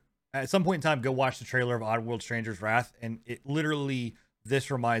 or at some point in time, go watch the trailer of Oddworld: Stranger's Wrath, and it literally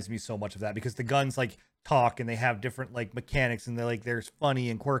this reminds me so much of that because the guns like talk and they have different like mechanics and they're like there's funny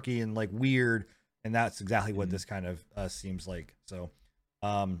and quirky and like weird, and that's exactly what this kind of seems like. So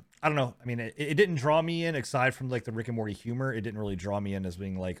I don't know. I mean, it didn't draw me in aside from like the Rick and Morty humor. It didn't really draw me in as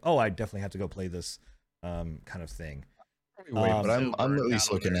being like, oh, I definitely have to go play this kind of thing. Wait, but I'm at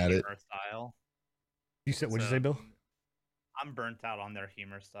least looking at it. Style. You said, what'd you say, Bill? I'm burnt out on their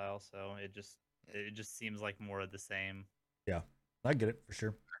humor style, so it just seems like more of the same. Yeah, I get it for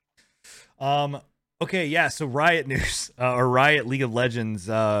sure. Okay, yeah. So Riot news or Riot League of Legends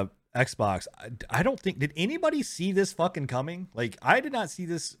Xbox. I don't think did anybody see this fucking coming? Like I did not see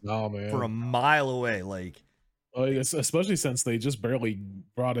this for a mile away. Like especially since they just barely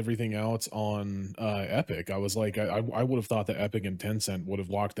brought everything out on Epic. I was like, I would have thought that Epic and Tencent would have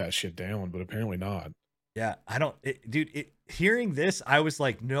locked that shit down, but apparently not. Yeah, I don't, dude. Hearing this, I was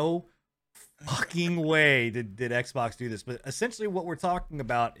like, no fucking way did Xbox do this. But essentially, what we're talking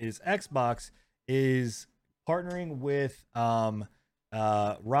about is Xbox is partnering with Riot.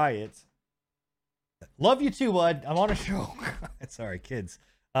 Love you too, bud. I'm on a show. Sorry, kids.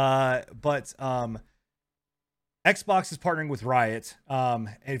 But Xbox is partnering with Riot. And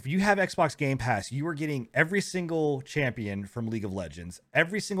if you have Xbox Game Pass, you are getting every single champion from League of Legends,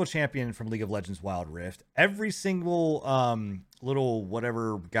 every single champion from League of Legends Wild Rift, every single little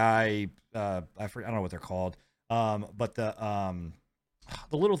whatever guy. I don't know what they're called. But the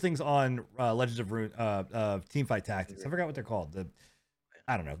little things on Legends of Rune, Teamfight Tactics. I forgot what they're called.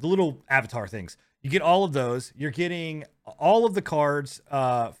 I don't know, the little avatar things. You get all of those. You're getting all of the cards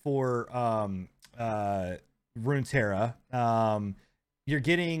for Runeterra. You're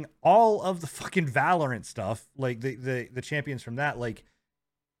getting all of the fucking Valorant stuff, like the champions from that. Like,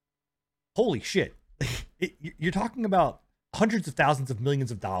 holy shit! You're talking about hundreds of thousands of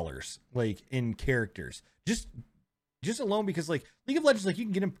millions of dollars, like in characters, just alone because like League of Legends, like you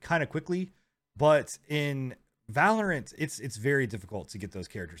can get them kind of quickly, but in Valorant, it's very difficult to get those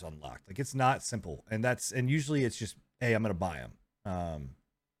characters unlocked. Like it's not simple, and usually it's just, hey, I'm gonna buy them.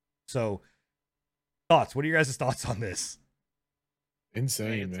 So. Thoughts? What are your guys' thoughts on this?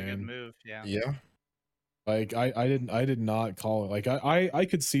 Insane, it's man. a good move. Yeah. Like I did not call it. Like I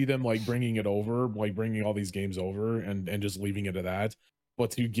could see them like bringing it over, like bringing all these games over and just leaving it at that.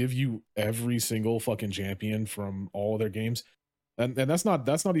 But to give you every single fucking champion from all of their games, and that's not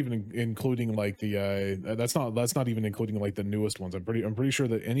even including like the that's not even including like the newest ones. I'm pretty sure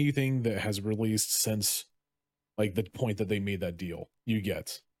that anything that has released since like the point that they made that deal, you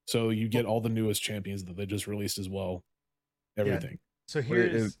get. So you get all the newest champions that they just released as well. Everything. Yeah. So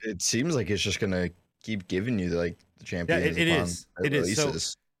here it seems like it's just gonna keep giving you like the champions. Yeah, it is. It is. So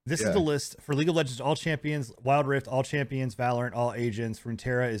this is the list for League of Legends: all champions, Wild Rift, all champions, Valorant, all agents.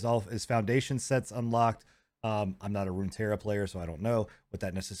 Runeterra is foundation sets unlocked. I'm not a Runeterra player, so I don't know what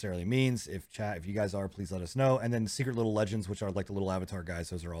that necessarily means. If you guys are, please let us know. And then secret little legends, which are like the little avatar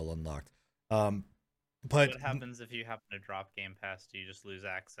guys, those are all unlocked. But what happens if you happen to drop Game Pass? Do you just lose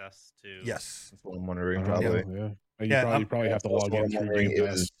access to? Yes, that's what I'm wondering. Probably. You probably have to log in through Game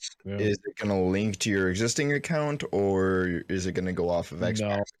Pass. Is it going to link to your existing account, or is it going to go off of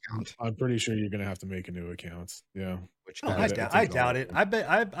Xbox account? I'm pretty sure you're going to have to make a new account. Yeah. I doubt it.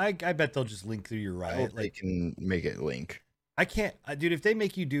 I bet they'll just link through your Riot. I hope they can make it link. I can't, dude. If they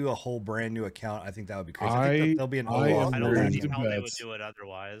make you do a whole brand new account, I think that would be crazy. I think there'll be an I don't see how they would do it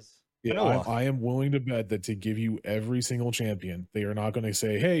otherwise. Yeah, I am willing to bet that to give you every single champion, they are not going to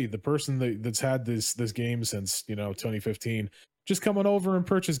say, "Hey, the person that's had this game since 2015, just come on over and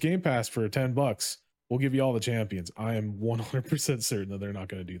purchase Game Pass for $10. We'll give you all the champions." I am 100% certain that they're not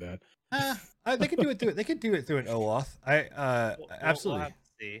going to do that. They could do it through. They could do it through an OAuth. Absolutely. We'll have to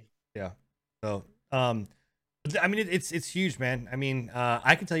see. Yeah. So, I mean, it's huge, man. I mean,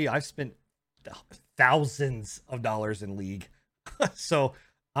 I can tell you, I've spent thousands of dollars in League, so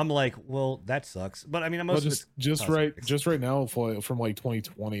I'm like, well, that sucks. But I mean, just right now from like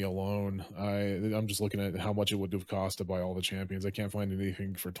 2020 alone, I'm just looking at how much it would have cost to buy all the champions. I can't find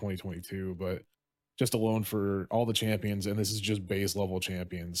anything for 2022, but just alone for all the champions, and this is just base level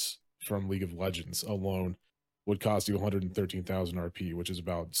champions from League of Legends alone, would cost you 113,000 RP, which is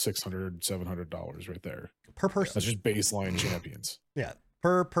about $600-$700 right there per person. That's just baseline champions. Yeah,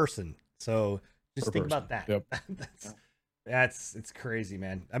 per person. So just think about that. Yep. It's crazy,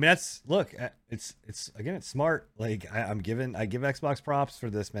 man. I mean, it's again, it's smart. Like I give Xbox props for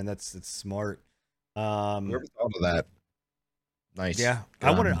this, man. It's smart. Never thought of that. Nice. Yeah,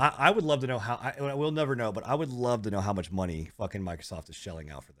 I would love to know how. We'll never know, but I would love to know how much money fucking Microsoft is shelling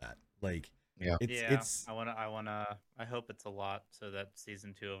out for that. Like, yeah, it's. I hope it's a lot, so that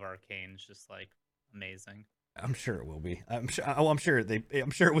season 2 of Arcane's just like amazing. I'm sure it will be. I'm sure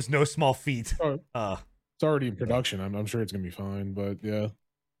it was no small feat. It's already in production. I'm sure it's gonna be fine, but yeah,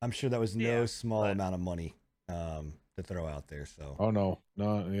 I'm sure that was no small amount of money to throw out there. So no,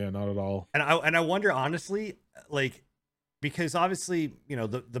 not at all. And I wonder honestly, like, because obviously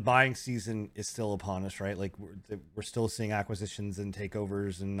the buying season is still upon us, right? Like we're still seeing acquisitions and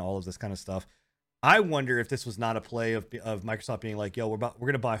takeovers and all of this kind of stuff. I wonder if this was not a play of Microsoft being like, yo, we're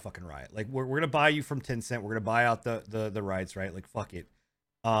gonna buy fucking Riot. Like we're gonna buy you from Tencent. We're gonna buy out the rights, right? Like fuck it.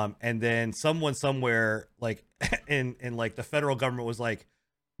 And then someone somewhere like in like the federal government was like,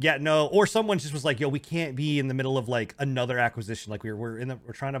 yeah, no, or someone just was like, yo, we can't be in the middle of like another acquisition. Like we're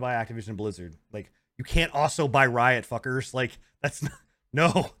trying to buy Activision Blizzard. Like you can't also buy Riot, fuckers. Like that's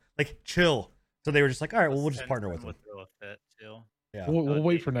no, like chill. So they were just like, all right, well, we'll just partner with them. Yeah, we'll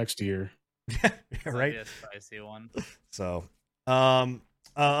wait for next year. Yeah, right. A spicy one. So,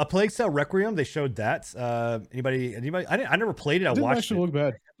 a Plague Tale Requiem. They showed that. Anybody? I never played it. I watched actually it. Look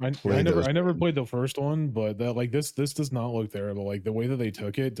bad. I never played the first one, but this does not look terrible. Like the way that they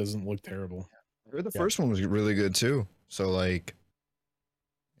took it doesn't look terrible. I heard the first one was really good too. So like,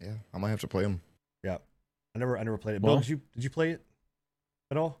 yeah, I might have to play them. Yeah, I never played it. Bill, did you play it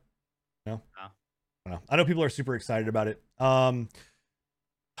at all? No. No. I know people are super excited about it. Forza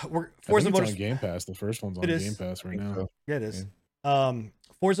Motorsport on Game Pass. The first one's on Game Pass right now. So. Yeah, it is. Yeah.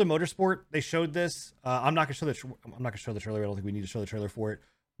 Forza Motorsport. They showed this. I'm not gonna show the trailer. I don't think we need to show the trailer for it.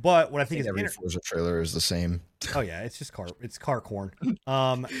 But what I think is every Forza trailer is the same. Oh yeah, it's just car corn.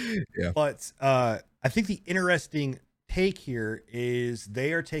 Yeah. But I think the interesting take here is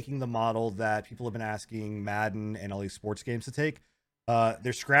they are taking the model that people have been asking Madden and all these sports games to take.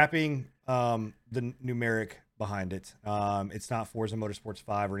 They're scrapping the numeric behind it. It's not Forza Motorsports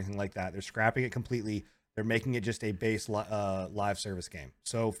 5 or anything like that. They're scrapping it completely. They're making it just a base live service game.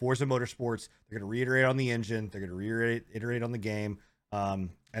 So Forza Motorsports, they're going to reiterate on the engine. They're going to iterate on the game.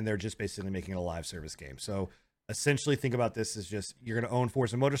 And they're just basically making it a live service game. So essentially think about this as just, you're going to own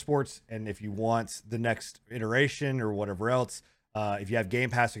Forza Motorsports. And if you want the next iteration or whatever else, if you have Game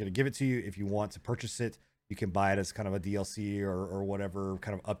Pass, they're going to give it to you. If you want to purchase it, you can buy it as kind of a DLC or whatever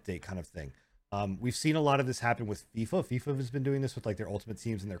kind of update kind of thing. We've seen a lot of this happen with FIFA. FIFA has been doing this with like their ultimate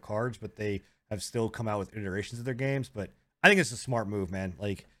teams and their cards, but they have still come out with iterations of their games. But I think it's a smart move, man.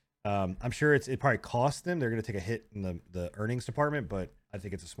 Like, I'm sure it probably cost them. They're going to take a hit in the earnings department, but I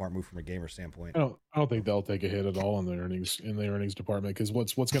think it's a smart move from a gamer standpoint. I don't think they'll take a hit at all in the earnings department, because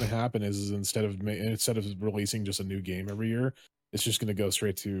what's going to happen is instead of releasing just a new game every year, it's just going to go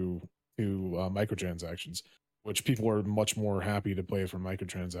straight to microtransactions, which people are much more happy to play for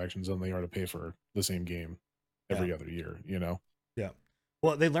microtransactions than they are to pay for the same game every other year, Yeah.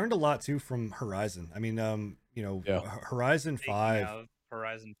 Well, they learned a lot too from Horizon. I mean, Horizon 5.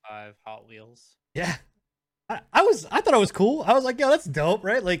 Horizon 5 Hot Wheels. Yeah. I thought it was cool. I was like, yo, that's dope,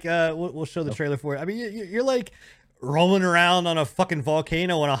 right? Like, we'll show the trailer for it. I mean, you're like rolling around on a fucking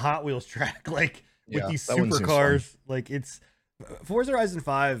volcano on a Hot Wheels track, like with these supercars. Like, it's Forza Horizon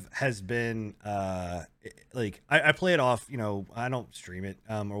 5 has been like I play it off. I don't stream it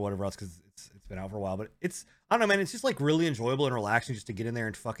or whatever else because it's been out for a while. But I don't know, man. It's just like really enjoyable and relaxing just to get in there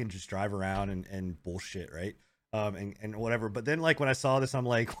and fucking just drive around and bullshit, right? And whatever. But then like when I saw this, I'm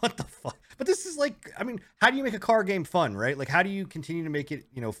like, what the fuck? But this is like, I mean, how do you make a car game fun, right? Like, how do you continue to make it,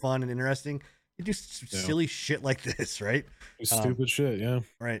 fun and interesting? You do silly shit like this, right? Stupid shit, yeah.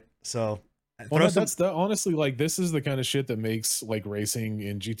 Right. So, well, that's honestly, like, this is the kind of shit that makes like racing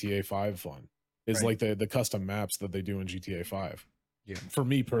in GTA 5 fun. Is like the custom maps that they do in GTA 5. Yeah. For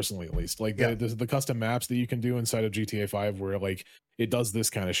me personally, at least, like the custom maps that you can do inside of GTA 5, where like it does this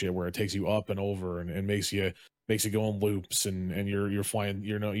kind of shit, where it takes you up and over and makes you go in loops, and you're flying,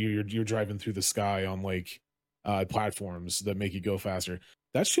 you're driving through the sky on like platforms that make you go faster.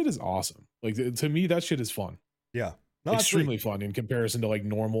 That shit is awesome. Like, to me, that shit is fun. Yeah. No, extremely fun in comparison to like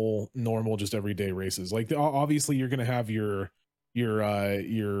normal just everyday races. Like, obviously you're gonna have your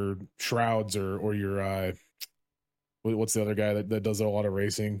shrouds or your what's the other guy that does a lot of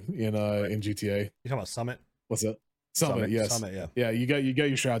racing in GTA? You're talking about Summit? What's that? Summit, yes. Summit, yeah. You got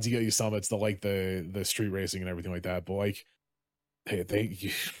your shrouds, you got your summits, the street racing and everything like that. But like, hey,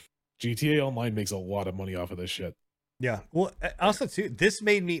 GTA Online makes a lot of money off of this shit. Yeah. Well, also too, this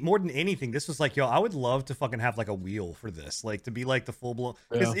made me, more than anything, this was like, yo, I would love to fucking have like a wheel for this, like to be like the full blown,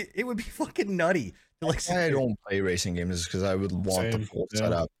 because it would be fucking nutty to like. I don't play racing games because I would want the full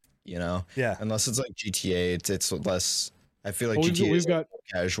setup, you know. Yeah. Unless it's like GTA, it's less. I feel like GTA is like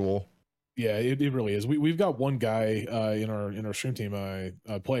casual. Yeah, it really is. We've got one guy in our stream team,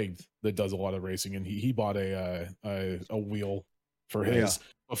 Plagued, that does a lot of racing, and he bought a wheel for his,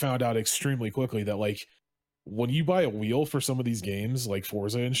 but found out extremely quickly that like, when you buy a wheel for some of these games like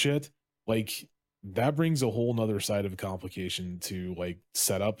Forza and shit, like that brings a whole nother side of complication to like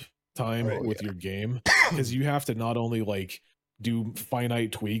setup time with your game, because you have to not only like do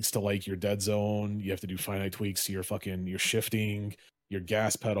finite tweaks to like your dead zone, you have to do finite tweaks to your shifting, your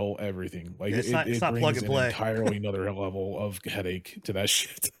gas pedal, everything. Like it brings an entirely another level of headache to that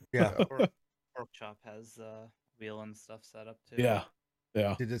shit. Yeah. Porkchop has wheel and stuff set up too. Yeah.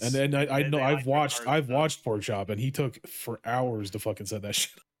 Yeah, and then I know I've watched Porkchop, and he took for hours to fucking set that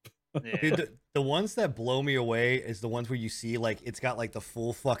shit up. Yeah. Dude, the ones that blow me away is the ones where you see like it's got like the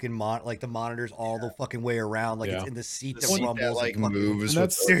full fucking like the monitors all the fucking way around, like it's in the seat that rumbles, that, like moves.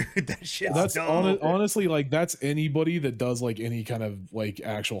 Dude, that shit's that's honestly like that's anybody that does like any kind of like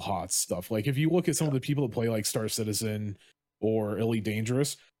actual hot stuff. Like if you look at some of the people that play like Star Citizen or Elite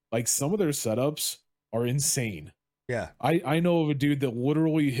Dangerous, like some of their setups are insane. Yeah, I know of a dude that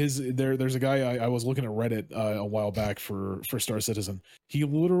literally there's a guy I was looking at Reddit a while back for Star Citizen. He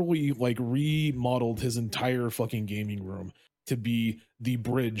literally like remodeled his entire fucking gaming room to be the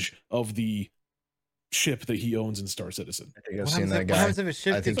bridge of the ship that he owns in Star Citizen. I think I've seen that guy. What happens if his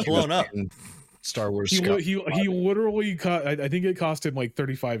ship gets blown up? Star Wars. He literally I think it cost him like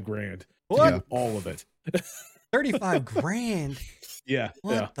 $35,000 to do all of it. 35 grand. Yeah.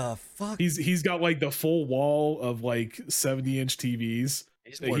 What the fuck? He's got like the full wall of like 70-inch TVs.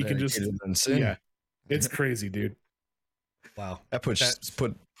 He can just it's crazy, dude. Wow. That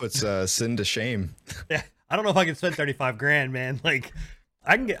puts Sin to shame. Yeah. I don't know if I can spend 35 grand, man. Like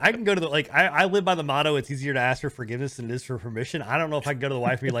I can go to the like I live by the motto, it's easier to ask for forgiveness than it is for permission. I don't know if I can go to the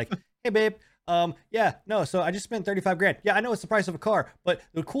wife and be like, hey babe, so I just spent 35 grand. Yeah, I know it's the price of a car, but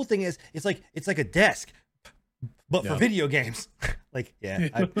the cool thing is it's like a desk. But for video games, like,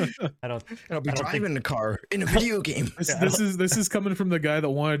 I don't. I'll be driving the car in a video game. This is coming from the guy that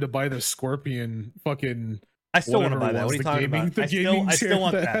wanted to buy the Scorpion fucking. I still want to buy that. What are you talking about? I still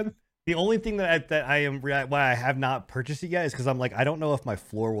want that. The only thing that I am why I have not purchased it yet is because I'm like, I don't know if my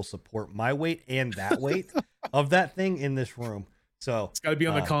floor will support my weight and that weight of that thing in this room. So it's got to be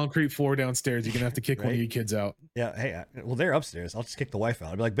on the concrete floor downstairs. You're gonna have to kick one of you kids out. Yeah. Hey, well, they're upstairs. I'll just kick the wife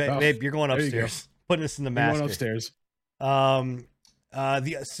out. I'll be like, babe, you're going upstairs. Putting us in the master. Going upstairs.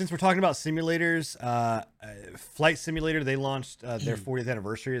 Since we're talking about simulators, Flight Simulator, they launched their 40th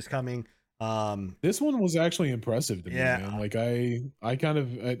anniversary is coming. This one was actually impressive to me, man. Like I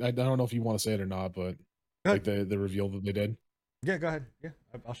don't know if you want to say it or not, but like the reveal that they did. Yeah, go ahead. Yeah,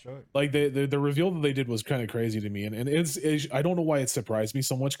 I'll show it. Like the reveal that they did was kind of crazy to me, and it's I don't know why it surprised me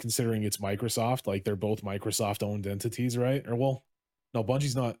so much, considering it's Microsoft. Like they're both Microsoft owned entities, right? Or well, no,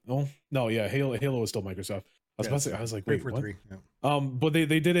 Bungie's not. No, yeah, Halo is still Microsoft. I was about to say, I was like, wait, what? 3. But they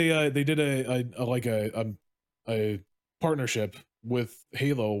did a partnership with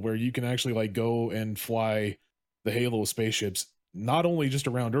Halo where you can actually like go and fly the Halo spaceships not only just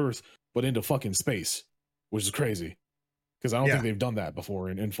around Earth but into fucking space, which is crazy because I don't think they've done that before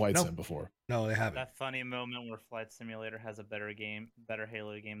in Flight Sim before. No, they haven't. That funny moment where Flight Simulator has a better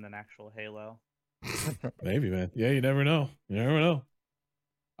Halo game than actual Halo. Maybe, man. Yeah, you never know.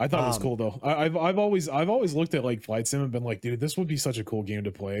 I thought it was cool though. I've always looked at like Flight Sim and been like, dude, this would be such a cool game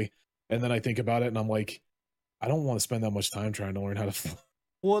to play. And then I think about it and I'm like, I don't want to spend that much time trying to learn how to fly.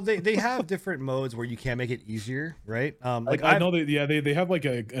 Well, they have different modes where you can make it easier, right? Like I know they have like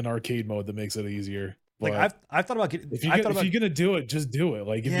an arcade mode that makes it easier. Like I've thought about getting. If you're gonna do it, just do it.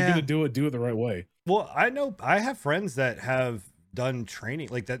 Like if you're gonna do it the right way. Well, I know I have friends that have done training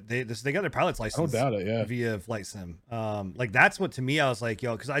like that. They got their pilot's license. I don't doubt it. Yeah, via Flight Sim. Like that's what to me I was like,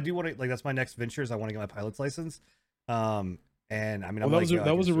 yo, because I do want to like that's my next venture is I want to get my pilot's license. And I mean,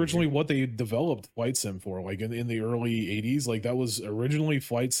 that was originally what they developed Flight Sim for. Like in the early 80s, like that was originally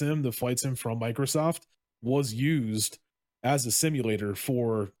Flight Sim. The Flight Sim from Microsoft was used as a simulator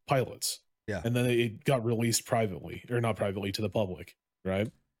for pilots. Yeah, and then it got released privately, or not privately, to the public, right?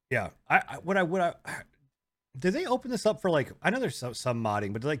 Yeah. Did they open this up for like? I know there's some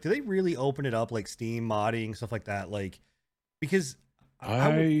modding, but like, do they really open it up like Steam modding stuff like that? Like, because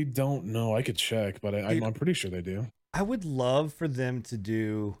I don't know. I could check, but I'm pretty sure they do. I would love for them to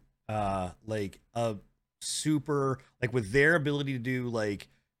do like a super like with their ability to do like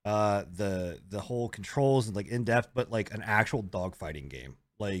the whole controls and like in depth, but like an actual dogfighting game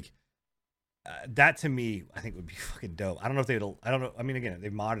like. That to me, I think would be fucking dope. I don't know if they'd. I don't know. I mean, again,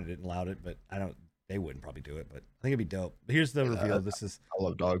 they've modded it and allowed it, but I don't. They wouldn't probably do it, but I think it'd be dope. But here's the reveal. This is. I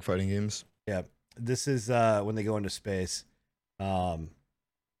love dogfighting games. Yeah, this is when they go into space.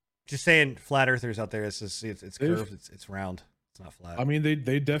 Just saying, flat earthers out there. It's curved. It's round. It's not flat. I mean,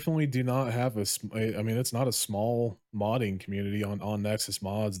 they definitely do not have I mean, it's not a small modding community on Nexus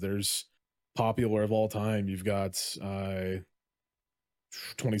Mods. There's popular of all time. You've got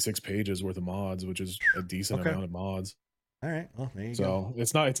 26 pages worth of mods, which is a decent amount of mods. All right, well, there you go.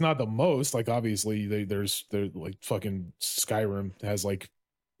 It's not the most, like obviously there's like fucking Skyrim has like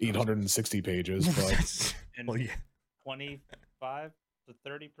 860 pages, but well, yeah. 25 to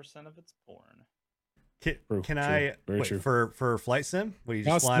 30% of it's porn. Can I wait, for Flight Sim? What are you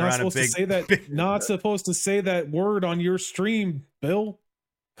just flying around a big, not supposed to say that word on your stream, Bill?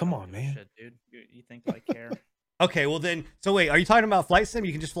 Come on, man. Shit, dude. You think I care? Okay, well then, so wait, are you talking about Flight Sim?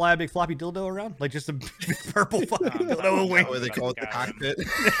 You can just fly a big floppy dildo around? Like just a big purple floppy dildo with wings? What they call it, the cockpit?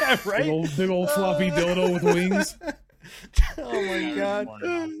 Yeah, right? Big old floppy dildo with wings. Oh my god.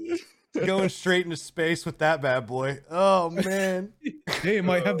 Going straight into space with that bad boy. Oh man. Hey, it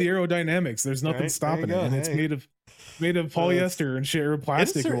might have the aerodynamics. There's nothing stopping it. And it's made of polyester and shit or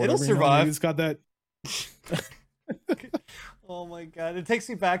plastic or whatever. It'll survive. It's got that. Oh my god, it takes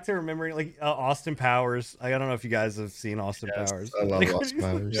me back to remembering like Austin Powers. I don't know if you guys have seen Austin Powers. I love Austin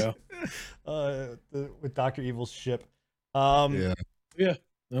Powers. Yeah, with Dr. Evil's ship. Yeah. It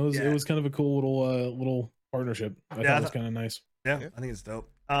was kind of a cool little partnership. I thought it was kind of nice. Yeah, I think it's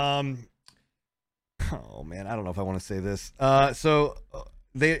dope. Oh man, I don't know if I want to say this. So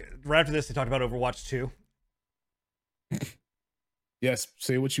they right after this they talked about Overwatch 2. Yes,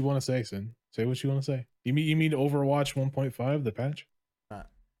 say what you want to say, Sin. Say what you want to say. You mean Overwatch 1.5, the patch?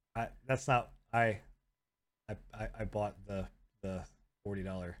 That's not. I bought the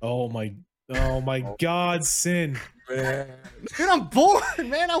 $40. Oh my God, Sin. Man. Dude, I'm bored,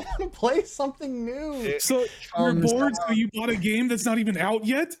 man. I want to play something new. So you're bored, so you bought a game that's not even out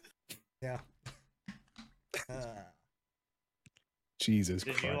yet? Yeah. Jesus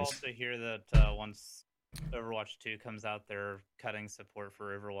Christ. Did you also hear that once Overwatch 2 comes out, they're cutting support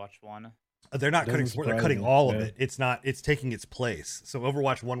for Overwatch 1? They're not cutting support. They're cutting all of it. It's not. It's taking its place. So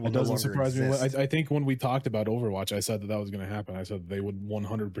Overwatch 1 will no longer surprise exist. me. I think when we talked about Overwatch, I said that was going to happen. I said they would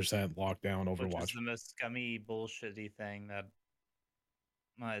 100% lock down Overwatch. Which is the most scummy, bullshitty thing that.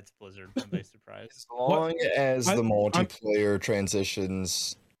 It's Blizzard. I'm surprised. As long as the multiplayer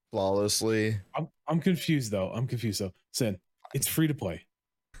transitions flawlessly. I'm confused though. Sin, it's free to play.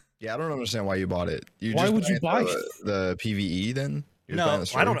 Yeah, I don't understand why you bought it. Why would you buy the PvE then? No,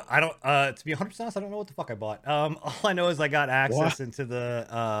 I don't. To be 100% honest, I don't know what the fuck I bought. All I know is I got access into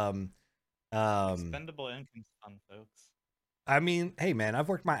the expendable income's fun, folks. I mean, hey man, I've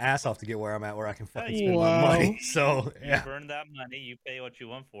worked my ass off to get where I'm at, where I can fucking spend my money. So yeah, you earn that money, you pay what you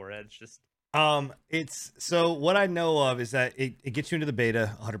want for it. It's just it's so what I know of is that it gets you into the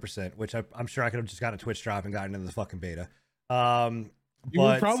beta 100%, which I'm sure I could have just gotten a Twitch drop and gotten into the fucking beta. You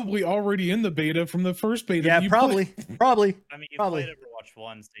were probably already in the beta from the first beta. Yeah, probably. I mean, you played Overwatch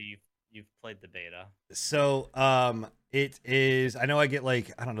 1, so you've played the beta. So, it is. I know I get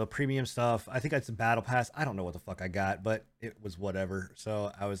like I don't know premium stuff. I think it's a battle pass. I don't know what the fuck I got, but it was whatever.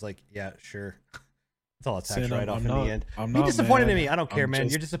 So I was like, yeah, sure. That's all it's tax right off in the end. You're disappointed in me. I don't care, man.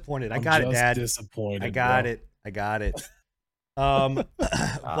 You're disappointed. I got it, Dad. Disappointed. I got it.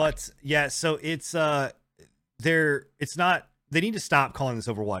 But yeah, so it's it's not. They need to stop calling this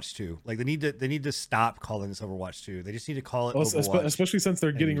Overwatch 2. Like they need to stop calling this Overwatch 2. They just need to call it Overwatch. Especially since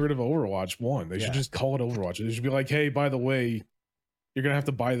they're getting rid of Overwatch 1. They should just call it Overwatch. They should be like, hey, by the way, you're gonna have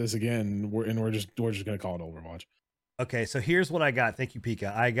to buy this again. We're just gonna call it Overwatch. Okay, so here's what I got. Thank you,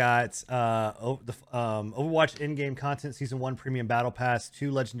 Pika. I got Overwatch in-game content, Season 1 Premium Battle Pass,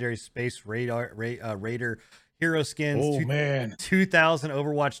 2 Legendary Space Raider hero skins. Oh, man. 2,000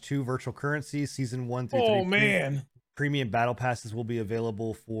 Overwatch 2 virtual currencies, Season 1 through 3. Oh, man. Premium Battle Passes will be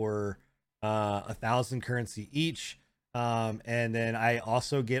available for 1,000 currency each. And then I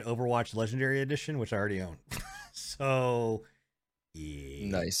also get Overwatch Legendary Edition, which I already own. So, yeah.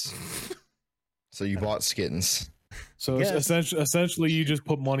 Nice. So you bought skins. So essentially, you just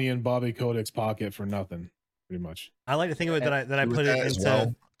put money in Bobby Kodak's pocket for nothing, pretty much. I like to think of it that I put it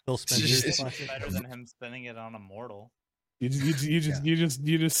into Phil Spencer's pocket. Better than him spending it on Immortal. You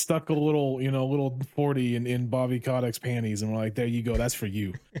just stuck a little 40 in Bobby Kodak's panties, and we're like, there you go, that's for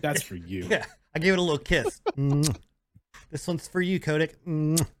you. That's for you. Yeah, I gave it a little kiss. This one's for you, Kodak.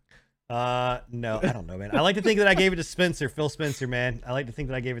 No, I don't know, man. I like to think that I gave it to Phil Spencer, man. I like to think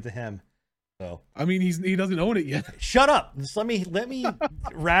that I gave it to him. So I mean, he doesn't own it yet. Shut up. Just let me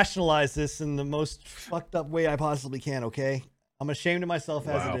rationalize this in the most fucked up way I possibly can. Okay, I'm ashamed of myself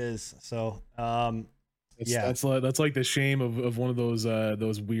as it is. So that's like the shame of one of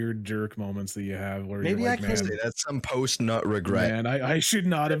those weird jerk moments that you have where maybe you're like, I can say that's some post nut regret. Man, I should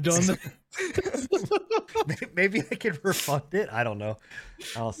not have done that. Maybe I can refund it. I don't know.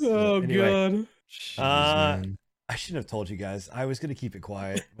 God. Jeez, I shouldn't have told you guys. I was gonna keep it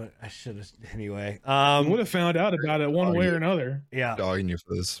quiet, but I should have anyway. Would have found out about it one way or another. Yeah. Dogging you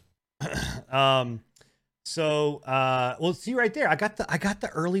for this. So well, see right there. I got the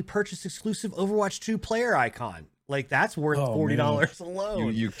early purchase exclusive Overwatch 2 player icon. Like that's worth $40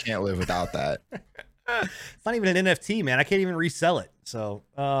 alone. You can't live without that. It's not even an NFT, man. I can't even resell it. So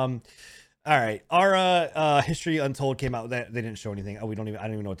all right, our History Untold came out. That they didn't show anything. I don't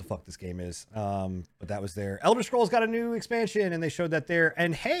even know what the fuck this game is. But that was there. Elder Scrolls got a new expansion, and they showed that there.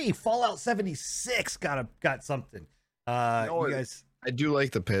 And hey, Fallout 76 got something. You guys, I do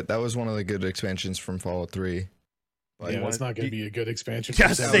like the pit. That was one of the good expansions from Fallout 3. But yeah, it's not going to be a good expansion. Yeah,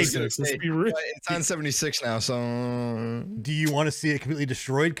 let's be real. It's on 76 now, so do you want to see it completely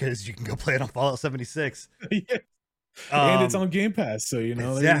destroyed? Because you can go play it on Fallout 76. Yeah. And it's on Game Pass, so you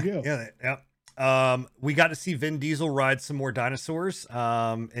know there you go. Yeah. We got to see Vin Diesel ride some more dinosaurs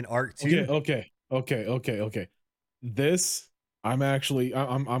in Arc 2. Okay. This I'm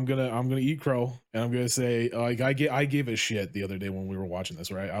gonna eat crow, and I'm gonna say like I gave a shit the other day when we were watching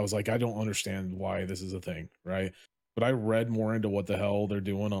this, right? I was like, I don't understand why this is a thing, right? But I read more into what the hell they're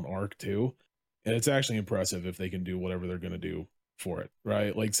doing on Arc 2, and it's actually impressive if they can do whatever they're gonna do for it,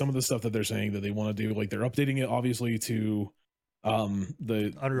 right? Like some of the stuff that they're saying that they want to do, like they're updating it obviously to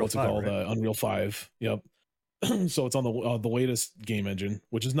the Unreal 5, the Unreal 5. Yep. So it's on the latest game engine,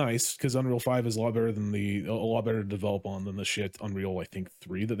 which is nice because Unreal 5 is a lot better to develop on than the shit Unreal, I think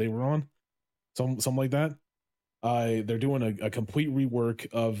 3 that they were on. Something like that. They're doing a complete rework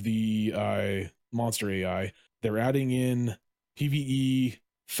of the monster AI. They're adding in PvE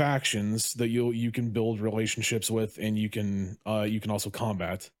factions that you can build relationships with, and you can also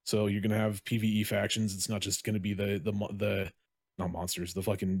combat. So you're gonna have PvE factions. It's not just gonna be the not monsters, the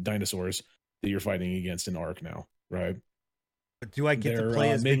fucking dinosaurs that you're fighting against in Arc now, right? But do I get to play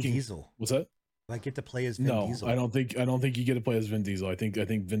as Vin Diesel? What's that? Do I get to play as Vin Diesel? I don't think you get to play as Vin Diesel. I think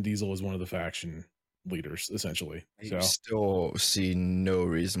Vin Diesel is one of the faction leaders, essentially. So I still see no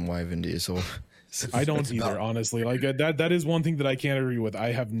reason why Vin Diesel. I don't either, honestly. Like that is one thing that I can't agree with.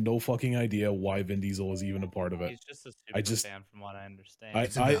 I have no fucking idea why Vin Diesel is even a part of it. He's just a super fan, from what I understand.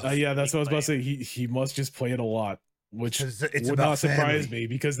 Yeah, that's what I was about to say. He must just play it a lot, which would not surprise me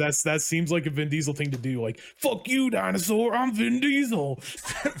because that seems like a Vin Diesel thing to do. Like, fuck you, dinosaur, I'm Vin Diesel.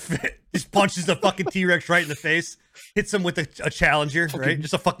 Just punches the fucking T-Rex right in the face, hits him with a Challenger, right?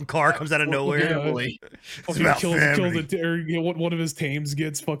 Just a fucking car comes out of nowhere. One of his tames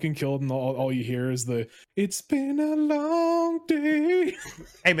gets fucking killed, and all you hear is "It's been a long day."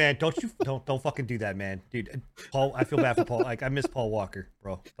 Hey man, don't fucking do that, man, dude. Paul, I feel bad for Paul. Like I miss Paul Walker,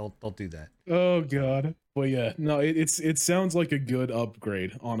 bro. Don't do that. Oh god. But yeah, no, it sounds like a good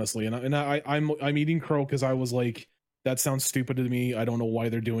upgrade, honestly. And I'm eating crow because I was like, that sounds stupid to me. I don't know why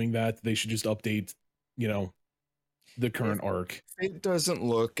they're doing that. They should just update, the current Arc. It doesn't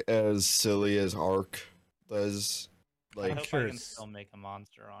look as silly as Arc does. Like, I hope I can still make a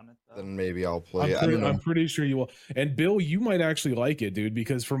monster on it, though. Then maybe I'll play it. I'm pretty sure you will. And Bill, you might actually like it, dude,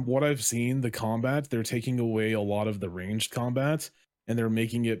 because from what I've seen, the combat, they're taking away a lot of the ranged combat, and they're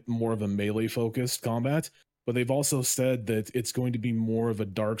making it more of a melee focused combat. But they've also said that it's going to be more of a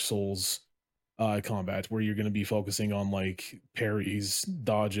Dark Souls combat, where you're going to be focusing on like parries,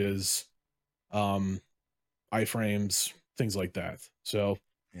 dodges, iframes, things like that. So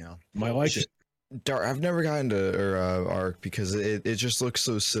yeah, I like it. Dark. I've never gotten to Arc because it just looks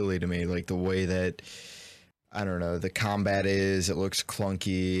so silly to me. Like the way that, I don't know, the combat is. It looks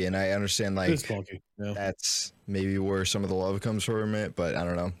clunky, and I understand like clunky. Yeah. That's maybe where some of the love comes from it, but I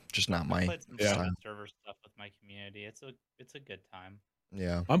don't know, just not my style. Server stuff with my community. It's a good time.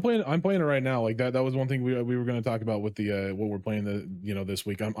 Yeah, I'm playing it right now. Like that was one thing we were going to talk about with the what we're playing this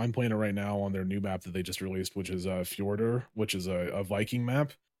week. I'm playing it right now on their new map that they just released, which is Fjordur, which is a Viking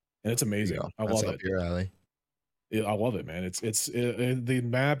map, and it's amazing. I love it. Your alley. I love it, man. The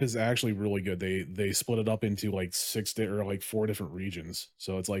map is actually really good. They split it up into like 4 different regions,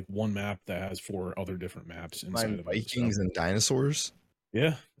 so it's like one map that has 4 other different maps inside of Vikings and dinosaurs.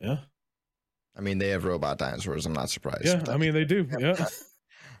 Yeah. I mean, they have robot dinosaurs. I'm not surprised. Yeah, I mean they do. Yeah,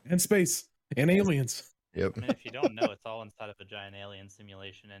 and space and aliens. Yep. I mean, if you don't know, it's all inside of a giant alien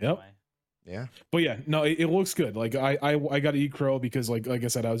simulation anyway. Yep. Yeah. But yeah, no, it looks good. Like I got to eat crow because like I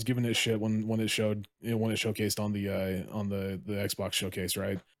said, I was giving it shit when it showed, when it showcased on the Xbox showcase,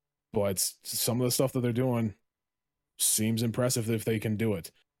 right? But some of the stuff that they're doing seems impressive if they can do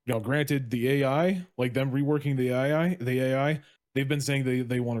it. Now, granted, the AI, like them reworking the AI, they've been saying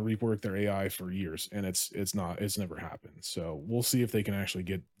they want to rework their AI for years, and it's never happened. So we'll see if they can actually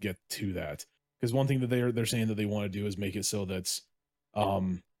get to that. Because one thing that they're saying that they want to do is make it so that's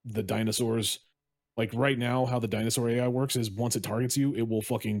the dinosaurs, like right now, how the dinosaur AI works is once it targets you, it will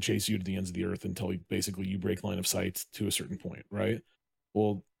fucking chase you to the ends of the earth until basically you break line of sight to a certain point, right?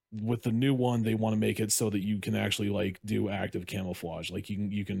 Well, with the new one, they want to make it so that you can actually like do active camouflage. Like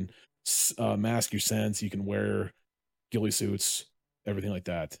you can mask your sense, you can wear ghillie suits, everything like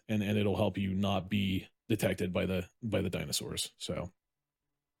that, and it'll help you not be detected by the dinosaurs. So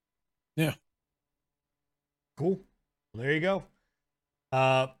yeah, cool. Well, there you go.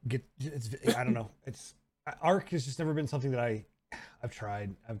 I don't know. It's Arc has just never been something that I've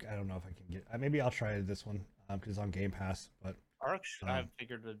tried. I don't know if I can get. Maybe I'll try this one because it's on Game Pass. But Arc, I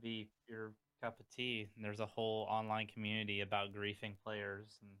figured would be your cup of tea. And there's a whole online community about griefing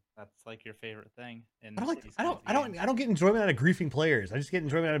players, and that's like your favorite thing. And I don't get enjoyment out of griefing players. I just get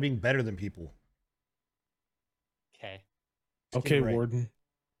enjoyment out of being better than people. Okay, Warden.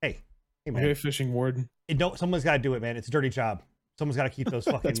 Hey, man. Okay, fishing warden. Someone's got to do it, man. It's a dirty job. Someone's got to keep those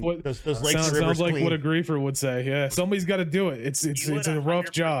fucking those lakes and rivers sounds like clean. What a griefer would say. Yeah, somebody's got to do it. It's a rough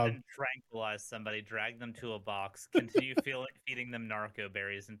job. Tranquilize somebody, drag them to a box, continue feeding them narco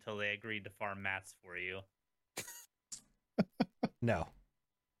berries until they agreed to farm mats for you. No,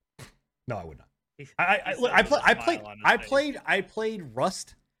 I would not. I played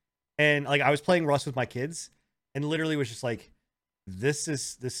Rust, and like I was playing Rust with my kids, and literally was just like, this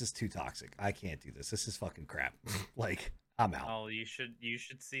is too toxic. I can't do this. This is fucking crap. Like. I'm out. Oh, you should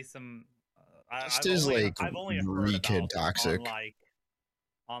see some. I've only heard about toxic.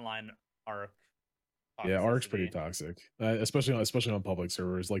 Online Arc. Yeah, Arc's pretty toxic, especially on public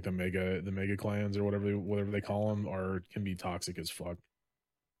servers like the mega clans or whatever they call them can be toxic as fuck.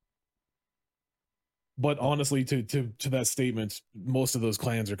 But honestly, to that statement, most of those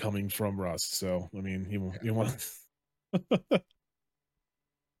clans are coming from Rust. So I mean, you want.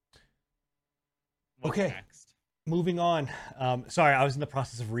 Okay. Next? Moving on. Sorry, I was in the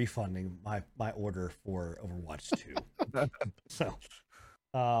process of refunding my order for Overwatch 2. So,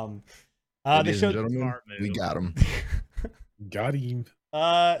 they showed we got him. Got him.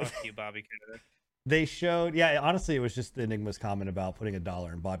 Fuck you, Bobby Kotick. They showed, honestly, it was just the Enigma's comment about putting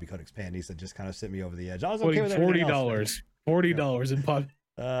 $1 in Bobby Kotick's panties that just kind of sent me over the edge. I was okay with $40. $40 in pot.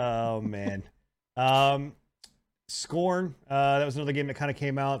 Oh man. Scorn, that was another game that kind of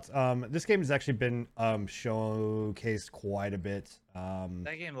came out. This game has actually been showcased quite a bit.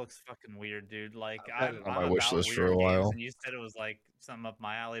 That game looks fucking weird, dude. Like I'm on my wish list for a while. And you said it was like something up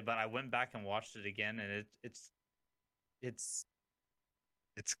my alley, but I went back and watched it again, and it's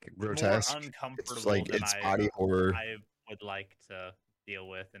grotesque. More uncomfortable. It's like it's body horror. I would like to deal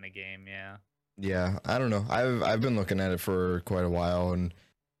with in a game. Yeah. Yeah, I don't know. I've been looking at it for quite a while, and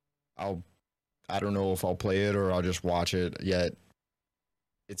I don't know if I'll play it or I'll just watch it yet.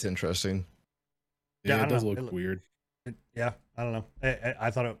 It's interesting. Yeah, it does look weird. I don't know.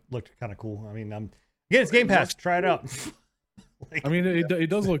 I thought it looked kind of cool. I mean, again, it's Game Pass. Try it out. I mean, it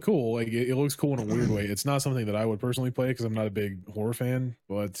does look cool. Like it looks cool in a weird way. It's not something that I would personally play because I'm not a big horror fan.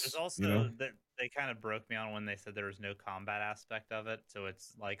 But there's also that they kind of broke me on when they said there was no combat aspect of it. So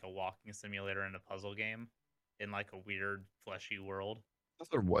it's like a walking simulator and a puzzle game in like a weird fleshy world.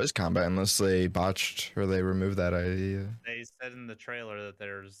 There was combat unless they botched or they removed that idea. They said in the trailer that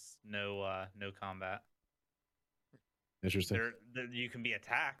there's no combat. Interesting. You can be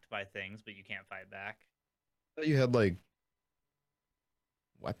attacked by things, but you can't fight back. You had like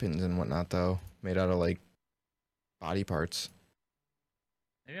weapons and whatnot though, made out of like body parts.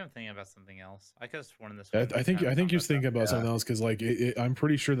 Maybe I'm thinking about something else. I could have sworn this. I think he was thinking about something else because like I'm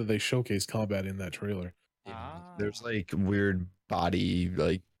pretty sure that they showcased combat in that trailer. There's like weird body,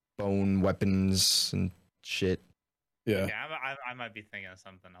 like bone weapons and shit. Yeah. Okay, I might be thinking of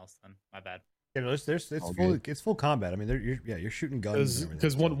something else then. My bad. Yeah, no, it's All full good. it's full combat. I mean, you're shooting guns.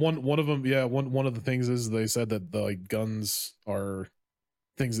 Because one of them, yeah, one of the things is they said that the like guns are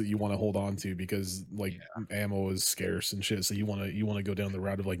things that you want to hold on to because like ammo is scarce and shit. So you want to go down the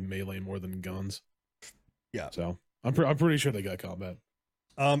route of like melee more than guns. Yeah. So I'm pretty sure they got combat.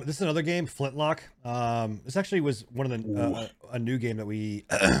 This is another game, Flintlock. This actually was one of the a new game that we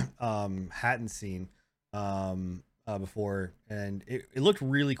hadn't seen before, and it looked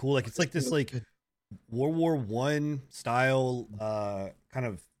really cool. Like it's like this like World War I style kind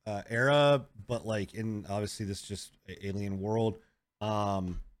of era, but like in obviously this just alien world.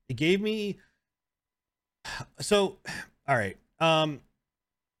 It gave me so all right.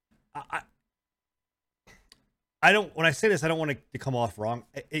 I don't, when I say this, I don't want to come off wrong.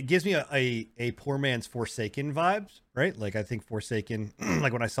 It gives me a poor man's Forsaken vibes, right? Like I think Forsaken,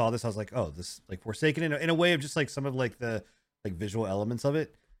 like when I saw this, I was like, oh, this like Forsaken in a way of just like some of like the like visual elements of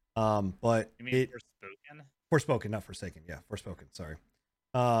it. But You mean Forspoken, not Forsaken. Yeah, Forspoken. Sorry.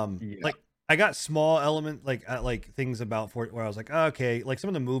 Like I got small element like things about where I was like, oh, okay, like some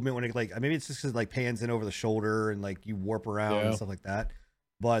of the movement when it like maybe it's just 'cause it like pans in over the shoulder and like you warp around and stuff like that.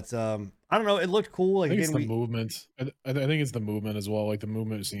 But I don't know. It looked cool. Like I think it's the movement. I think it's the movement as well. Like the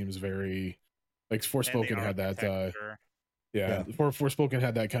movement seems very like Forspoken had that. Yeah, Forspoken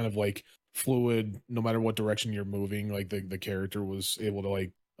had that kind of like fluid. No matter what direction you're moving, like the character was able to like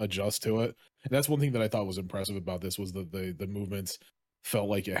adjust to it. And that's one thing that I thought was impressive about this was the movements felt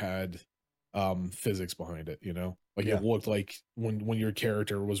like it had physics behind it. You know, like it looked like when your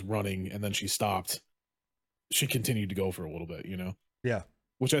character was running and then she stopped, she continued to go for a little bit. You know. Yeah.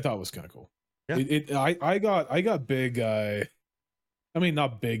 Which I thought was kind of cool. Yeah. I got big. I mean,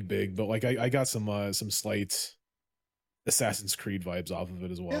 not big, but like I got some slight Assassin's Creed vibes off of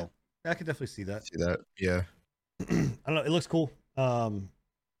it as well. Yeah, I could definitely see that. Yeah. I don't know. It looks cool. I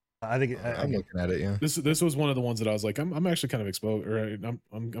think I'm looking at it. Yeah. This was one of the ones that I was like, I'm actually kind of exposed, or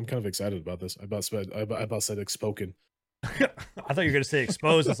I'm kind of excited about this. I about said expoken. I thought you were gonna say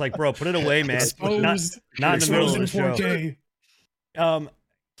exposed. It's like, bro, put it away, man. Exposed, not in the middle of the show. 4K.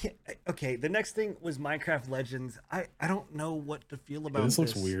 Okay, the next thing was Minecraft Legends. I don't know what to feel about this.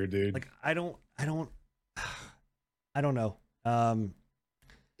 Looks weird, dude. Like I don't know.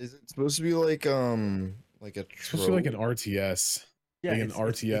 Is it supposed to be like a it's supposed to be like an RTS? Yeah, like an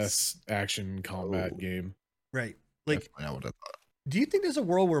RTS action combat game. Right. Like not what I thought. Do you think there's a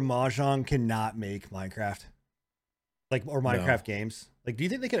world where Mahjong cannot make Minecraft? Like or Minecraft games? Like do you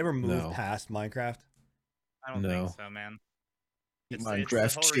think they could ever move past Minecraft? I don't think so, man.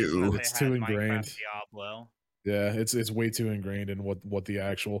 Minecraft 2. It's too ingrained. Diablo. Yeah, it's way too ingrained in what the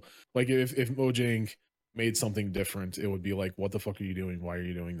actual like if Mojang made something different, it would be like, what the fuck are you doing? Why are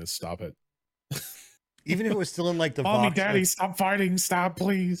you doing this? Stop it. Even if it was still in like the Mommy, Vox, Daddy, like, stop fighting, stop,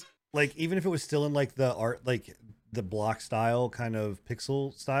 please. Like even if it was still in like the art, like the block style kind of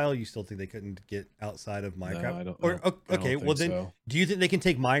pixel style, you still think they couldn't get outside of Minecraft? No, okay, well then, so. Do you think they can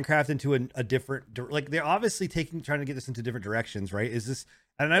take Minecraft into a different like they're obviously trying to get this into different directions, right? Is this?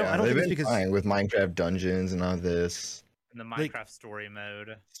 And I don't think it's because fine with Minecraft dungeons and all this. And the Minecraft story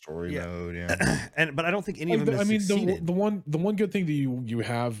mode. Mode, yeah. But I don't think any of them. I mean, the one good thing that you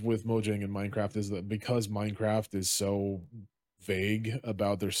have with Mojang and Minecraft is that because Minecraft is so vague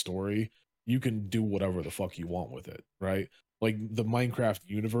about their story, you can do whatever the fuck you want with it, right? Like the Minecraft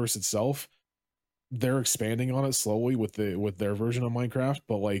universe itself, they're expanding on it slowly with their version of Minecraft,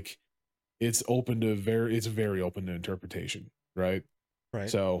 but like it's very open to interpretation, right? Right.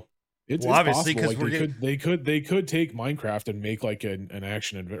 So it's obviously possible. Like they could take Minecraft and make like an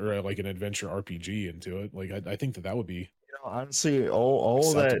action or like an adventure RPG into it. Like I think that would be. Honestly,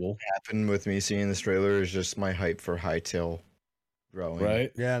 all that happened with me seeing this trailer is just my hype for Hytale growing.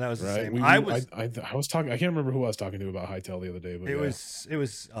 Right. Yeah, that was the same. I was talking. I can't remember who I was talking to about Hytale the other day, but it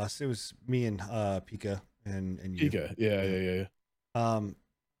was us. It was me and Pika and you. Pika. Yeah.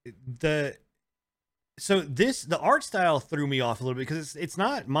 So the art style threw me off a little bit because it's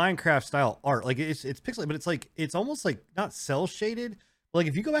not Minecraft style art. Like it's pixelated, but it's almost like not cell shaded. Like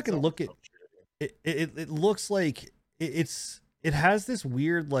if you go back and look at it, it looks like it has this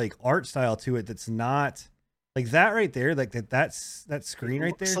weird like art style to it that's not like that right there. Like that screen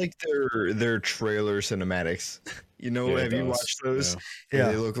right there. It's like their trailer cinematics. You know, have you watched those? Yeah.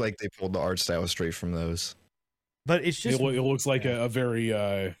 They look like they pulled the art style straight from those. But it's just it looks like yeah. a very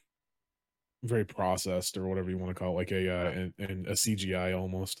very processed or whatever you want to call it, like a CGI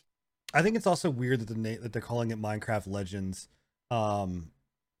almost. I think it's also weird that that they're calling it Minecraft Legends. When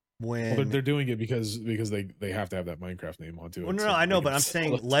Well, they're doing it because they have to have that Minecraft name onto it. well, no, so I they know, can but I'm sell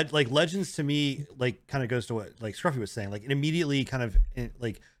saying it. like Legends to me like kind of goes to what like Scruffy was saying. Like it immediately kind of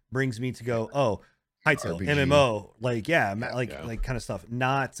like brings me to go, oh, Hytale, RPG. MMO, like yeah, Yeah. like kind of stuff.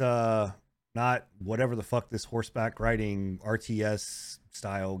 Not whatever the fuck this horseback riding RTS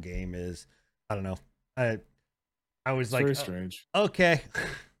style game is. I don't know. I was It's like, very strange. okay,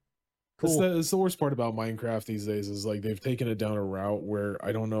 cool. It's the worst part about Minecraft these days is like they've taken it down a route where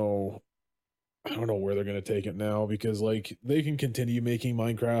I don't know where they're gonna take it now, because like they can continue making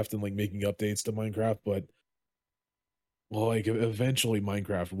Minecraft and like making updates to Minecraft, but well, like eventually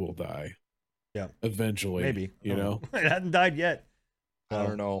Minecraft will die. Yeah, Eventually, maybe you know. it hadn't died yet. I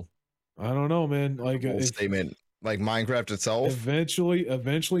don't know. I don't know, man. Like Bold if statement. Like Minecraft itself. eventually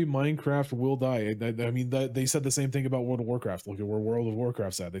Minecraft will die. I mean that they said the same thing about World of Warcraft. Look at where World of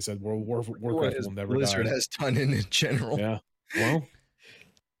Warcraft's at. They said What Warcraft has will never Blizzard die. has done in general. Yeah. Well,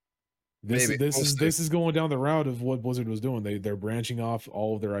 Maybe. We'll see. this is going down the route of what Blizzard was doing. They're branching off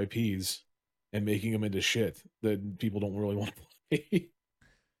all of their IPs and making them into shit that people don't really want to play.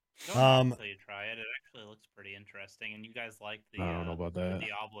 Don't knock until you try it. It actually looks pretty interesting, and you guys like the I don't know about that.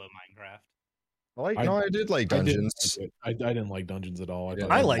 Diablo Minecraft. I did like Dungeons. I didn't like Dungeons at all.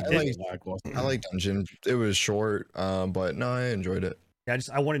 I liked it. I like Dungeon. It was short, but no, I enjoyed it. Yeah,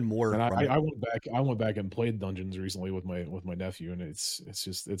 I wanted more. And from it. I went back and played Dungeons recently with my nephew, and it's an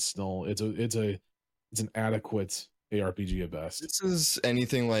adequate ARPG at best. This is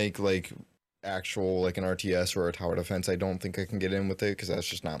anything like actual like an RTS or a tower defense. I don't think I can get in with it because that's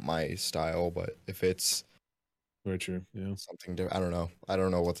just not my style. But if it's Very true. Yeah. something different, I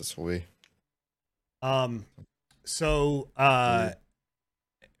don't know what this will be. So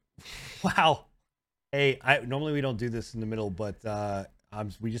wow. Hey, normally we don't do this in the middle, but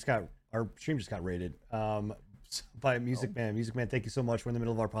we just got our stream just got rated by Music Man. Music Man, thank you so much. We're in the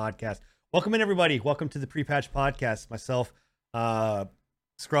middle of our podcast. Welcome in, everybody. Welcome to the Pre-Patch Podcast. Myself,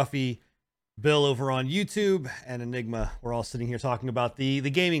 Scruffy, Bill over on YouTube, and Enigma. We're all sitting here talking about the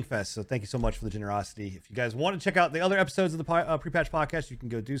Gaming Fest. So thank you so much for the generosity. If you guys want to check out the other episodes of the Pre-Patch Podcast, you can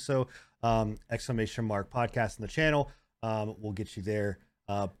go do so. ! Podcast in the channel. We'll get you there.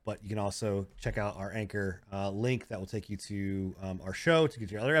 But you can also check out our Anchor link that will take you to our show to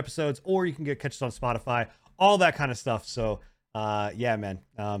get your other episodes, or you can catch us on Spotify, all that kind of stuff. So yeah, man,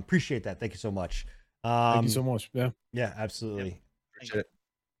 appreciate that. Thank you so much. Thank you so much. Yeah, absolutely. Yep. Appreciate it.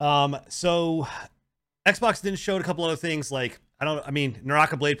 So Xbox didn't show a couple other things like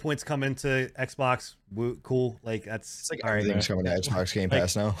Naraka Blade points come into Xbox. Cool. Like that's It's like all right. everything's coming to Xbox Game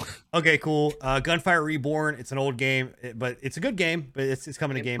Pass now. Okay, cool. Gunfire Reborn. It's an old game, but it's a good game. But it's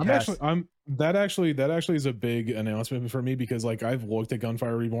coming to Game Pass. That actually is a big announcement for me, because like I've looked at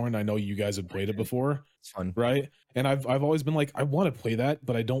Gunfire Reborn. I know you guys have played it before. It's fun. Right? And I've always been like, I want to play that,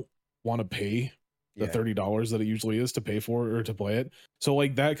 but I don't want to pay the $30 that it usually is to pay for or to play it. So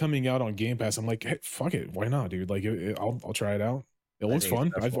like that coming out on Game Pass, I'm like, hey, fuck it, why not, dude? Like I'll try it out. It looks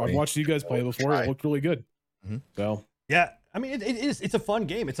fun. I've watched you guys play it before. It looked really good. Mm-hmm. So yeah, I mean it is. It's a fun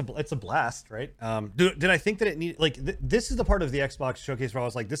game. It's a blast, right? Did I think that it need like this is the part of the Xbox showcase where I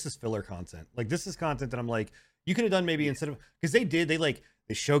was like, this is filler content. Like this is content that I'm like, you could have done maybe instead of, because they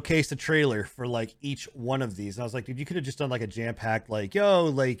showcased a trailer for like each one of these, and I was like, dude, you could have just done like a jam packed like, yo,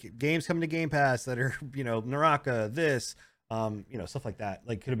 like games coming to Game Pass that are Naraka, this, stuff like that.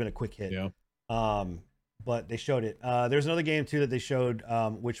 Like could have been a quick hit. Yeah. But they showed it. There's another game too that they showed,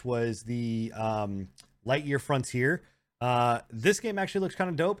 which was the Lightyear Frontier. This game actually looks kind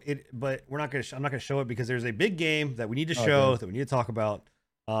of dope. But I'm not gonna show it because there's a big game that we need to show that we need to talk about.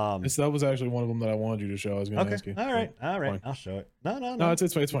 That was actually one of them that I wanted you to show. I was going to ask you. All right. Fine. I'll show it. No.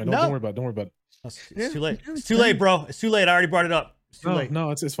 It's fine. No. Don't worry about it. It's too late. It's too late, bro. It's too late. I already brought it up. It's too late.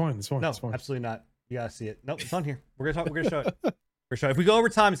 No, it's fine. It's fine. No, it's fine. absolutely not. You gotta see it. Nope, it's on here. We're gonna show it. We're gonna show it. If we go over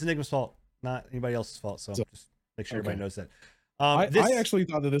time, it's Enigma's fault, not anybody else's fault. So just make sure everybody knows that. I actually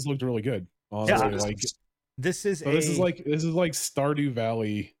thought that this looked really good. Honestly, this is like Stardew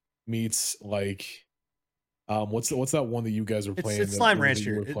Valley meets like what's that one that you guys were playing? It's Slime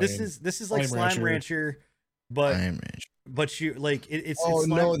Rancher. This is like Slime Rancher, but you like it's. Oh it's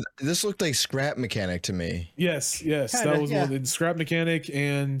no, this looked like Scrap Mechanic to me. Yes, Kinda, that was one. Scrap Mechanic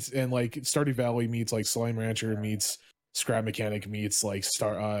and like Stardew Valley meets like Slime Rancher meets Scrap Mechanic meets like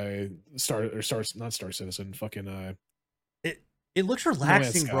not Star Citizen, fucking It looks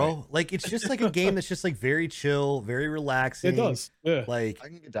relaxing, bro. Like it's just like a game that's just like very chill, very relaxing. It does. Yeah. Like I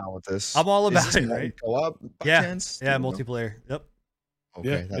can get down with this. I'm all Is about this it, right? Co-op by Yeah, chance? yeah, Do you know? multiplayer. Yep. Okay,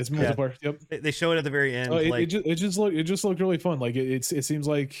 Yeah, that's it's good. multiplayer. Yep. They show it at the very end. It just looked really fun. Like it seems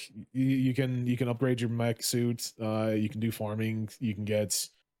like you can upgrade your mech suit. You can do farming. You can get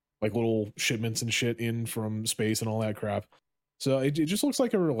like little shipments and shit in from space and all that crap. So it just looks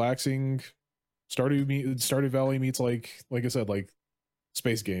like a relaxing Stardew Valley meets like I said, like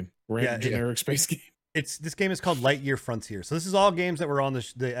space game, generic space game. This game is called Lightyear Frontier. So this is all games that were on the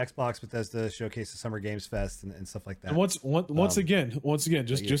Xbox Bethesda Showcase, the Summer Games Fest, and stuff like that. And once again,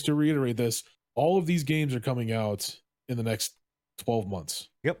 just to reiterate this, all of these games are coming out in the next 12 months.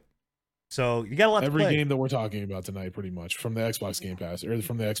 Yep. So you got a lot to play. Every game that we're talking about tonight, pretty much from the Xbox Game Pass or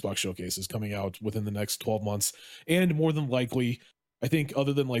from the Xbox Showcase, is coming out within the next 12 months, and more than likely, I think,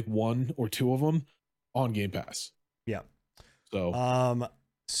 other than like 1 or 2 of them, on Game Pass. Yeah.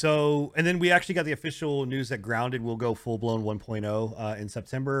 So, and then we actually got the official news that Grounded will go full blown 1.0 in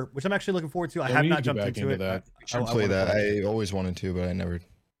September, which I'm actually looking forward to. I have not jumped into it. That. I should play that. I always wanted to, but I never.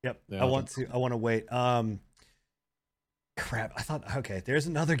 Yep. Yeah, I want to wait. Crap. I thought, okay, there's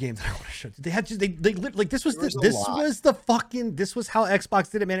another game that I want to show. They had just, they like this was this was how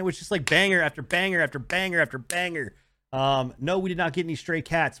Xbox did it, man. It was just like banger after banger after banger after banger. No, we did not get any stray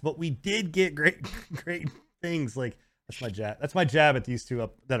cats, but we did get great things. Like that's my jab. That's my jab at these two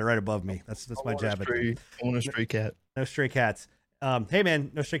up that are right above me. That's my jab at them. I want a stray cat. No stray cats. Hey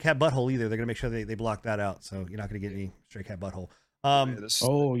man, no stray cat butthole either. They're gonna make sure they block that out, so you're not gonna get any stray cat butthole.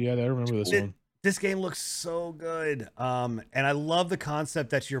 Oh yeah, I remember this one. This game looks so good. And I love the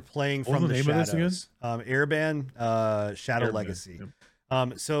concept that you're playing from the name shadows. of this again? Airban, Shadow Airban, Legacy.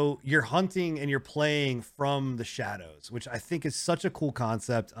 yep. So you're hunting and you're playing from the shadows, which I think is such a cool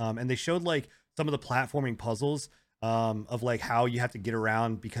concept. And they showed like some of the platforming puzzles of like how you have to get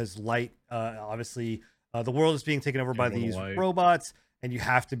around because light, obviously, the world is being taken over by these robots, and you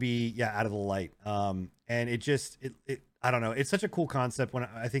have to be out of the light. And it I don't know. It's such a cool concept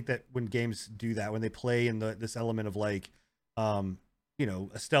I think that when games do that, when they play in this element of like, a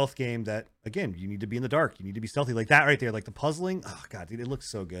stealth game that, again, you need to be in the dark. You need to be stealthy like that right there. Like the puzzling. Oh God, dude, it looks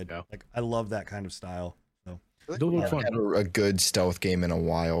so good. Yeah. Like I love that kind of style. So it'll look fun. Had a good stealth game in a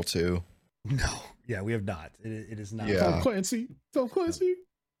while too. No. Yeah, we have not. It is not. Yeah. Tom Clancy.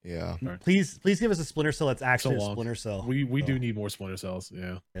 Yeah. Please give us a Splinter Cell that's actually a Splinter Cell. We do need more Splinter Cells.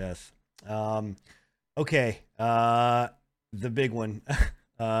 Yeah. Yes. Okay. The big one.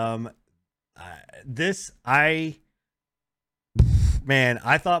 I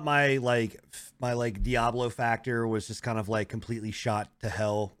thought my Diablo factor was just kind of like completely shot to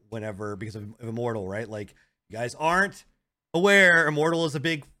hell because of Immortal, right? Like you guys aren't aware Immortal is a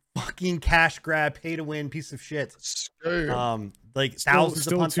big fucking cash grab, pay to win piece of shit. Like thousands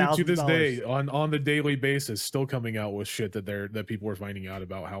upon thousands to this of dollars. day on the daily basis, still coming out with shit that people are finding out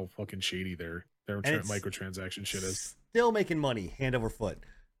about how fucking shady their microtransaction shit is. Still making money hand over foot,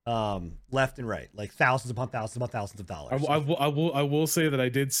 left and right, like thousands upon thousands of dollars. I will say that I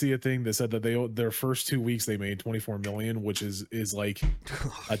did see a thing that said that their first 2 weeks they made 24 million, which is like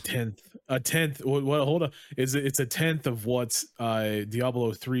a tenth. Well, hold on, it's a tenth of what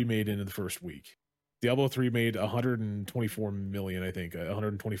Diablo 3 made in the first week. Diablo 3 made 124 million, I think,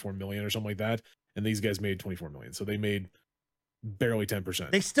 124 million or something like that, and these guys made 24 million. So they made barely 10%.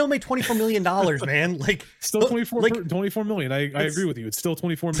 They still made $24 million, man. Like still 24 million. I agree with you. It's still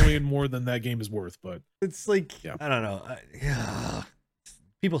 24 million more than that game is worth, but it's like, I don't know.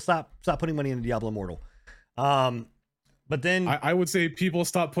 People stop putting money into Diablo Immortal. But then I would say people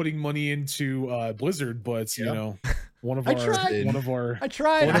stop putting money into Blizzard, but you know, one of our hosts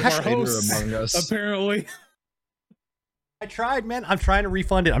Among Us. Apparently. I tried, man. I'm trying to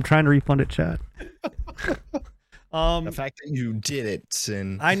refund it, Chad. The fact that you did it,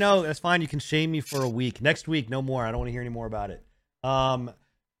 Sin. I know, that's fine. You can shame me for a week. Next week, no more. I don't want to hear any more about it.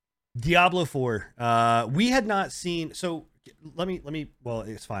 Diablo 4. We had not seen. So let me. Well,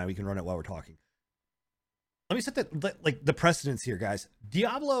 it's fine. We can run it while we're talking. Let me set the precedence here, guys.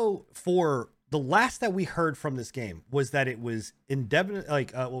 Diablo 4. The last that we heard from this game was that it was indefinite.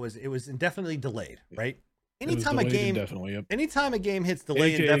 It was indefinitely delayed, right? Anytime a game hits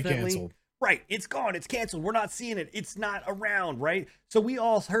delay indefinitely. Canceled. Right, it's gone, it's canceled, we're not seeing it, it's not around, right? So we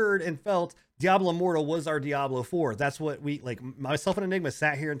all heard and felt Diablo Immortal was our Diablo 4. That's what we, like, myself and Enigma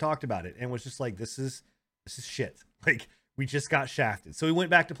sat here and talked about it and was just like, this is shit. Like, we just got shafted. So we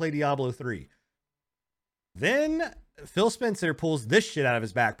went back to play Diablo 3. Then Phil Spencer pulls this shit out of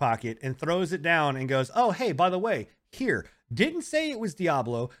his back pocket and throws it down and goes, oh, hey, by the way, here, didn't say it was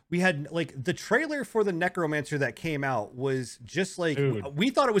Diablo. We had like the trailer for the Necromancer that came out was just like Dude. we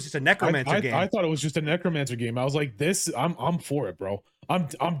thought it was just a Necromancer game. I thought it was just a Necromancer game. I was like, this, I'm for it, bro.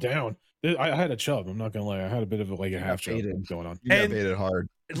 I'm down. I had a chub. I'm not gonna lie. I had a bit of a half chub going on. You got And- baited hard.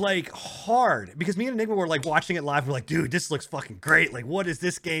 Like hard, because me and Enigma were like watching it live. We're like, dude, this looks fucking great. Like, what is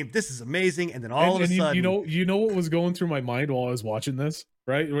this game? This is amazing. And then all of a sudden, you know what was going through my mind while I was watching this,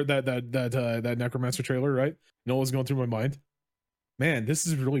 right? Or that Necromancer trailer, right? You know what was going through my mind? Man, this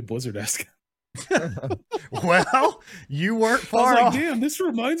is really Blizzard-esque. well, you weren't I far was like, off. damn, this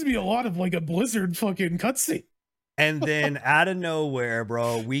reminds me a lot of like a Blizzard fucking cutscene. And then out of nowhere,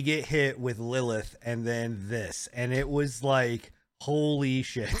 bro, we get hit with Lilith, and then this, and it was like, holy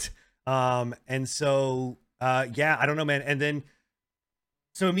shit. And so yeah, I don't know, man. And then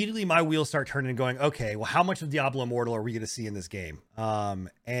so immediately my wheels start turning and going, okay, well, how much of Diablo Immortal are we going to see in this game?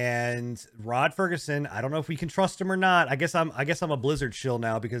 And Rod Ferguson, I don't know if we can trust him or not. I guess I'm a Blizzard shill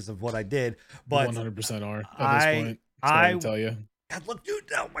now because of what I did, but 100% are at this point. I tell you. God, look, dude,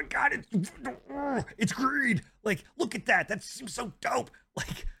 oh my God, it's greed. Like, look at that. That seems so dope.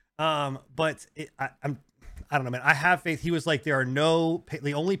 Like, but I don't know, man. I have faith. He was like, there are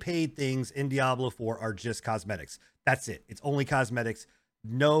the only paid things in Diablo 4 are just cosmetics. That's it. It's only cosmetics.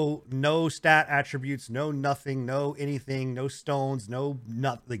 No stat attributes, no nothing, no anything, no stones, no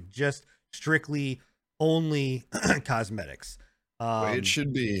nothing. Like, just strictly only cosmetics. It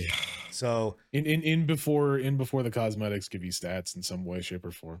should be. So in before the cosmetics give you stats in some way, shape,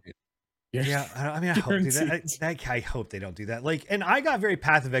 or form. yeah, I mean, I hope I hope they don't do that. Like, and I got very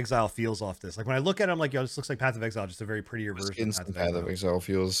Path of Exile feels off this. Like when I look at it, I'm like, yo, this looks like Path of Exile, just a very prettier version of Path of Exile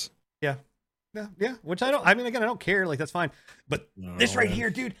feels. Yeah. Which I don't care. Like, that's fine. But this right here,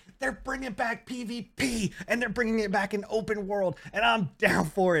 dude, they're bringing back PvP and they're bringing it back in open world, and I'm down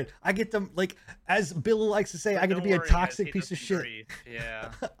for it. I get them, like, as Bill likes to say, I get to be a toxic piece of shit.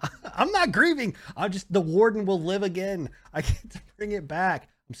 Yeah. I'm not grieving. The warden will live again. I get to bring it back.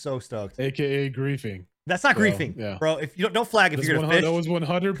 I'm so stoked. AKA griefing. That's not griefing, yeah. Bro. If you don't flag if you're gonna fish. That was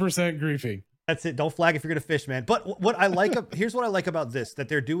 100% griefing. That's it. Don't flag if you're gonna fish, man. But what I like, here's what I like about this that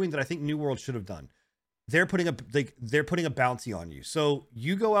they're doing that I think New World should have done. They're putting a bounty on you. So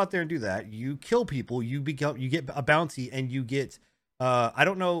you go out there and do that. You kill people. You get a bounty, and you get. I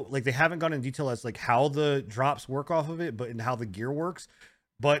don't know. Like, they haven't gone in detail as like how the drops work off of it, but and how the gear works.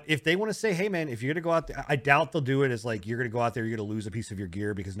 But if they want to say, hey man, if you're gonna go out there, I doubt they'll do it as like you're gonna go out there, you're gonna lose a piece of your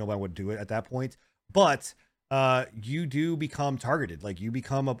gear because nobody would do it at that point. But you do become targeted. Like, you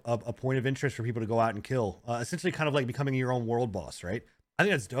become a point of interest for people to go out and kill. Essentially, kind of like becoming your own world boss, right? I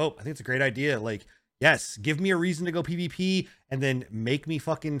think that's dope. I think it's a great idea. Like, yes, give me a reason to go PvP, and then make me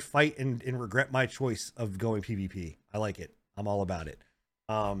fucking fight and regret my choice of going PvP. I like it. I'm all about it.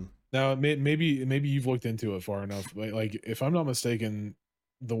 Now, maybe you've looked into it far enough. Like if I'm not mistaken,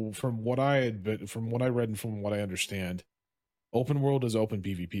 from what I read and from what I understand, open world is open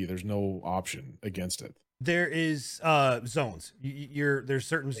PvP. There's no option against it. There is zones. There's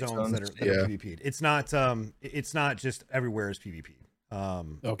certain zones that are PvP'd. It's not just everywhere is PvP.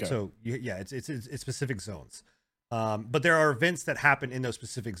 Okay. So it's specific zones. But there are events that happen in those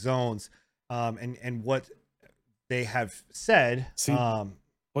specific zones. And what they have said.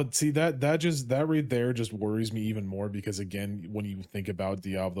 But see that right there just worries me even more, because again, when you think about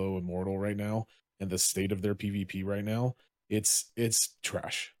Diablo Immortal right now and the state of their PvP right now, it's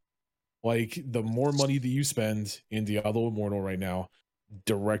trash. Like, the more money that you spend in Diablo Immortal right now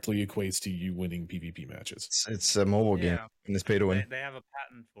directly equates to you winning PvP matches. It's a mobile game, and it's pay to win. They have a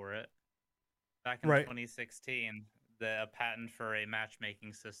patent for it. Back in 2016, a patent for a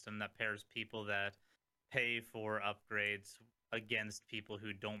matchmaking system that pairs people that pay for upgrades against people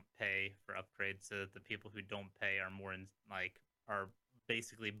who don't pay for upgrades, so that the people who don't pay are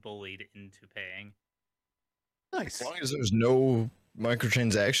basically bullied into paying. Nice. As long as there's no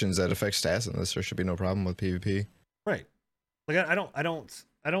microtransactions that affect stats in this, there should be no problem with PvP. Right. Like,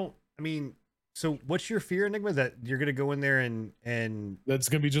 I mean, so what's your fear, Enigma, that you're gonna go in there and that's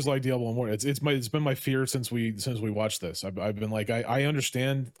gonna be just like Diablo Immortal? It's been my fear since we watched this. I've been like, I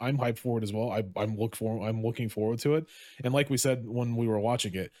understand. I'm hyped for it as well. I'm looking forward to it. And like we said when we were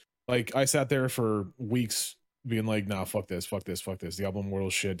watching it, like, I sat there for weeks being like, nah, fuck this. Diablo Immortal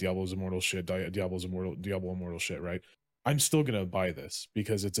shit. Diablo's Immortal shit. Diablo Immortal shit. Right. I'm still gonna buy this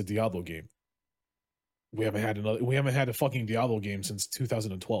because it's a Diablo game. We haven't had a fucking Diablo game since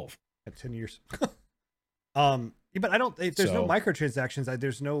 2012. At 10 years. But I don't. If there's no microtransactions,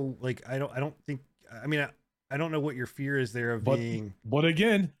 there's no, like, I don't think. I mean, I don't know what your fear is there of being. But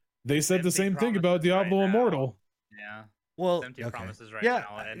again, they said the same thing about Diablo Immortal. Yeah. Well, empty okay. promises right Yeah,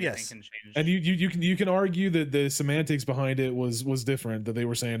 now. Anything yes. can change. And you can argue that the semantics behind it was different. That they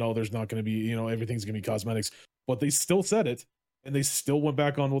were saying, oh, there's not going to be, you know, everything's going to be cosmetics, but they still said it, and they still went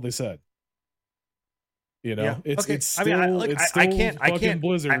back on what they said. You know, Yeah. it's Okay. it's I still mean, look, it's I still can't. fucking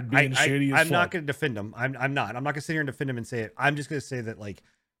Blizzard being shady as I'm fuck. not going to defend them. I'm not. I'm not going to sit here and defend them and say it. I'm just going to say that like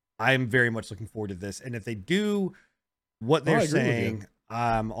I'm very much looking forward to this, and if they do what I they're agree with you. saying,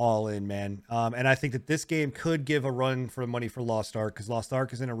 I'm all in, man. And I think that this game could give a run for money for Lost Ark, because Lost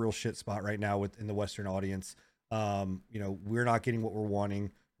Ark is in a real shit spot right now within the Western audience. You know, we're not getting what we're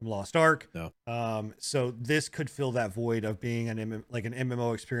wanting from Lost Ark. No. So this could fill that void of being an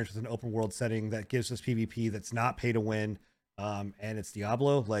MMO experience with an open world setting that gives us PvP that's not pay to win. And it's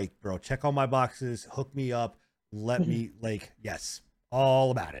Diablo. Like, bro, check all my boxes, hook me up, let me yes,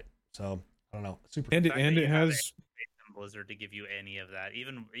 all about it. So I don't know, super. And The fact it that you have has Blizzard to give you any of that,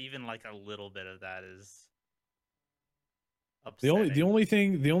 even like a little bit of that, is upsetting. the only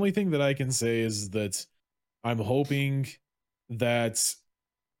thing that I can say is that I'm hoping that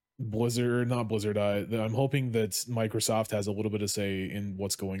I'm hoping that Microsoft has a little bit of say in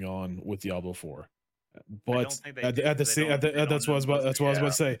what's going on with Diablo 4. But think they at do, the 'cause same they don't that's what I was own about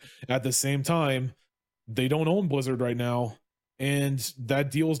to say. At the same time, they don't own Blizzard right now, and that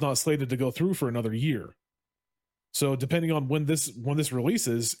deal's not slated to go through for another year. So depending on when this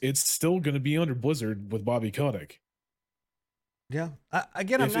releases, it's still going to be under Blizzard with Bobby Kotick. Yeah.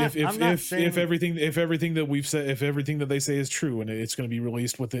 Again, If everything that we've said, if everything that they say is true, and it's going to be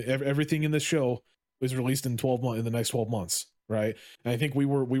released with everything in this show is released in the next 12 months, right? And I think we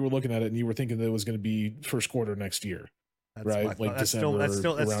were looking at it, and you were thinking that it was going to be first quarter next year, right? Like December. That's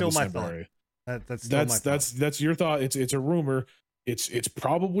still my thought. That's your thought. It's a rumor. It's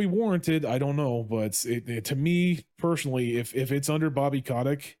probably warranted. I don't know, but to me personally, if it's under Bobby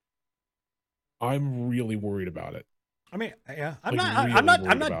Kotick, I'm really worried about it. I mean, yeah, I'm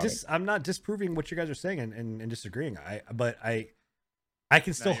Like, I'm not disproving what you guys are saying and disagreeing. I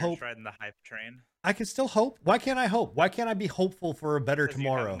can still hope. You're riding the hype train. I can still hope. Why can't I hope? Why can't I be hopeful for a better 'Cause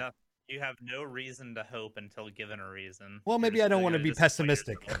tomorrow? You have no reason to hope until given a reason. Well, maybe I don't want to be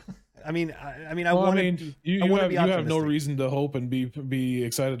pessimistic. I mean, I Well, want I mean, to. you be have no optimistic. reason to hope and be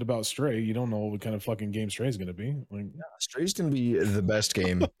excited about Stray. You don't know what kind of fucking game Stray is going to be. Like, Stray's gonna be the best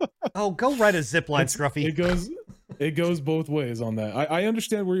game. Oh, go ride a zipline, Scruffy. it goes both ways on that. I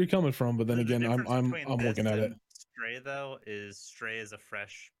understand where you're coming from, but then The again, difference I'm between looking this at it. and Stray, though, is Stray is a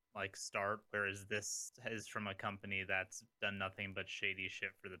fresh start, whereas this is from a company that's done nothing but shady shit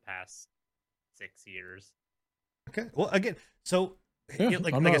for the past 6 years. Okay. Well, again, so Yeah,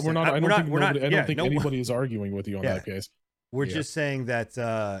 I I'm not, said, we're not. I don't think we're not. nobody, I Yeah, don't think no, anybody is arguing with you on Yeah. that case. We're Yeah. just saying that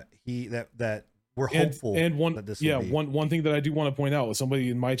that we're And hopeful. one that this yeah, will be. one thing that I do want to point out was somebody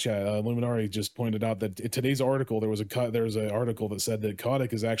in my chat, Luminari, just pointed out that in today's article there was an article that said that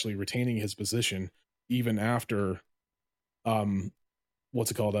Kotick is actually retaining his position even after what's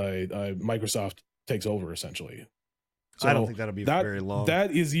it called, Microsoft takes over essentially. So I don't think that'll be very long.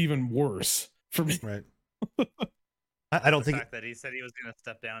 That is even worse for me. Right. I don't The think. fact that he said he was going to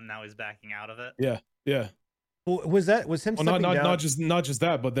step down, now he's backing out of it. Yeah. Was him Well, stepping down? not just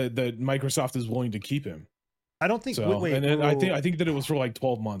that, but that Microsoft is willing to keep him. I don't think. So, wait, and I think that it was for like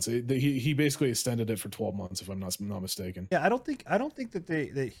 12 months. He basically extended it for 12 months, if I'm not mistaken. Yeah, I don't think that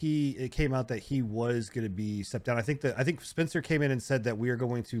it came out that he was going to be stepped down. I think Spencer came in and said that we are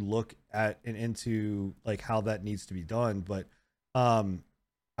going to look at and into like how that needs to be done. But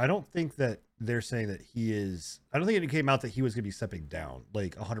I don't think that they're saying that he is. I don't think it came out that he was going to be stepping down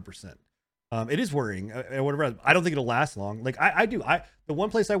like 100%. It is worrying. Whatever. I don't think it'll last long. Like I do. The one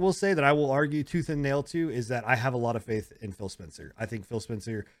place I will say that I will argue tooth and nail to is that I have a lot of faith in Phil Spencer. I think Phil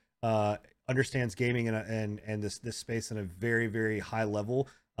Spencer understands gaming and this space in a very, very high level.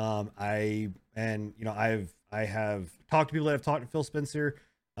 I have talked to people that have talked to Phil Spencer.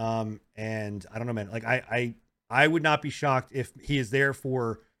 And I don't know, man. Like I would not be shocked if he is there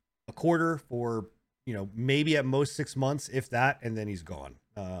for a quarter, for maybe at most 6 months, if that, and then he's gone.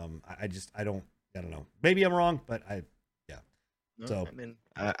 I don't know. Maybe I'm wrong, but No, So- I mean,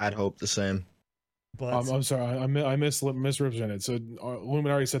 I'd hope the same. but I'm sorry, I misrepresented. So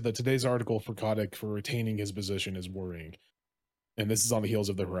Luminari said that today's article for Kotick for retaining his position is worrying, and this is on the heels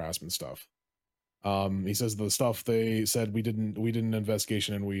of the harassment stuff. He says the stuff they said we did an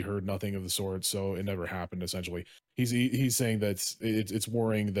investigation and we heard nothing of the sort, so it never happened. Essentially, he's saying that it's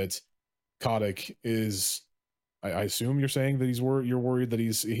worrying that Kotick is. I assume you're saying that you're worried that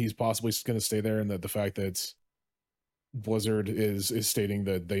he's possibly going to stay there, and that the fact that Blizzard is stating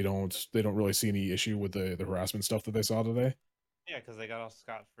that they don't really see any issue with the harassment stuff that they saw today. Yeah, because they got off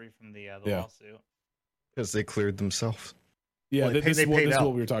scot-free from the Yeah. lawsuit. Because they cleared themselves. Yeah, Well, they this is paid what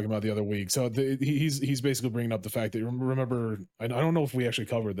out. we were talking about the other week. So he's basically bringing up the fact that remember, I don't know if we actually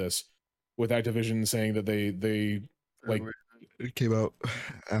covered this with Activision saying that they like It came out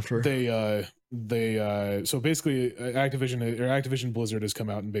after. so basically Activision Blizzard has come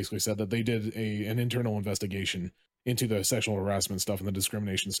out and basically said that they did an internal investigation into the sexual harassment stuff and the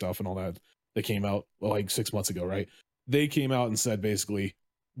discrimination stuff and all that came out like 6 months ago, right? They came out and said basically,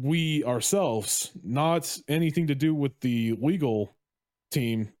 we ourselves, not anything to do with the legal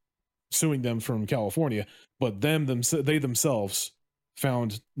team suing them from California, but they themselves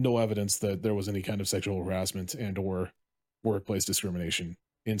found no evidence that there was any kind of sexual harassment and or workplace discrimination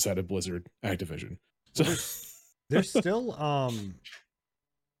inside of Blizzard Activision. So There's still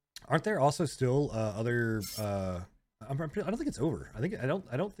aren't there also still other I don't think it's over. I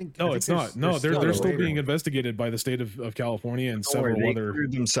don't think no, I think it's not. No, they're other still ways. being investigated by the state of California and Don't worry, several they other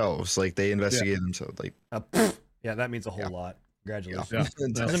cleared themselves. Like they investigated themselves. Like Yeah, that means a whole lot. Congratulations. Yeah.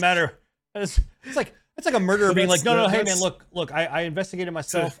 Doesn't matter. It's like a murderer But being like, no, hey man, that's- look, I investigated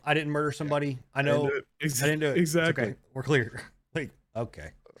myself. I didn't murder somebody. I know I didn't do it. It's Exactly. okay. We're clear. Like, okay.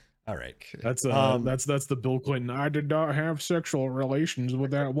 All right. That's Um, that's the Bill Clinton. I did not have sexual relations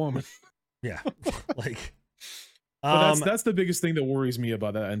with that woman. Yeah. Like But that's the biggest thing that worries me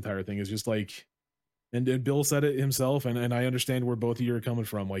about that entire thing is just like, and Bill said it himself, and I understand where both of you are coming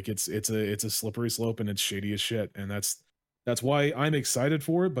from. Like it's a slippery slope and it's shady as shit, and that's why I'm excited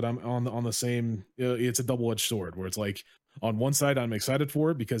for it. But I'm on the same. It's a double-edged sword where it's like on one side I'm excited for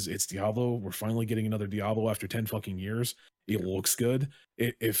it because it's Diablo. We're finally getting another Diablo after 10 fucking years. It looks good.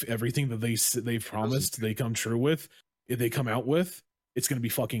 If everything that they've promised they come true with, if they come out with, it's going to be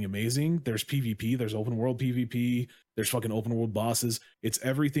fucking amazing. There's PvP, there's open world PvP, there's fucking open world bosses. It's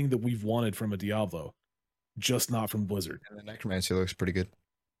everything that we've wanted from a Diablo, just not from Blizzard. and the Necromancy looks pretty good.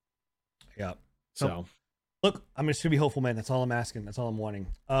 yeah. So Look, I'm just gonna be hopeful, man. That's all I'm asking. That's all I'm wanting.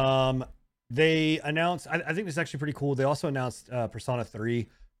 They announced. I think this is actually pretty cool. They also announced Persona 3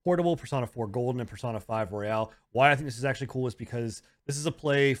 Portable, Persona 4 Golden, and Persona 5 Royale. Why I think this is actually cool is because this is a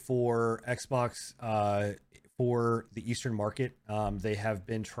play for Xbox for the Eastern market. They have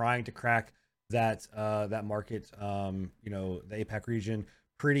been trying to crack that market, the APAC region,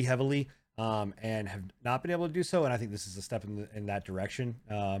 pretty heavily. And have not been able to do so. And I think this is a step in that direction.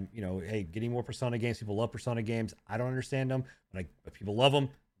 Hey, getting more Persona games. People love Persona games. I don't understand them, but people love them.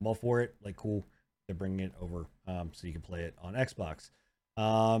 I'm all for it. Like, cool. They're bringing it over so you can play it on Xbox.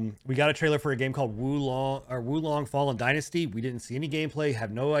 We got a trailer for a game called Wulong Fallen Dynasty. We didn't see any gameplay. Have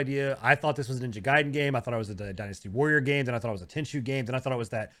no idea. I thought this was a Ninja Gaiden game. I thought it was a Dynasty Warrior game. Then I thought it was a Tenchu game. Then I thought it was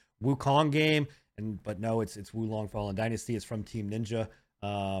that Wukong game. But no, it's Wulong Fallen Dynasty. It's from Team Ninja.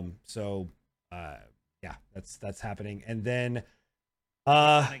 Yeah, that's happening. And then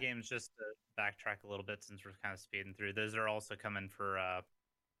The games, just to backtrack a little bit since we're kind of speeding through, those are also coming for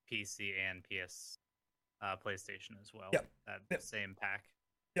PC and PS PlayStation as well. Yep. That same pack.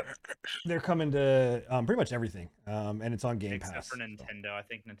 Yep. They're coming to pretty much everything. And it's on Game Except Pass. for Nintendo. I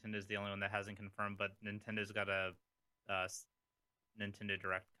think Nintendo's the only one that hasn't confirmed, but Nintendo's got a Nintendo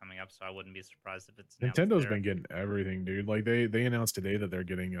Direct coming up, so I wouldldn't be surprised if it's announced Nintendo's there. been getting everything, dude. Like they announced today that they're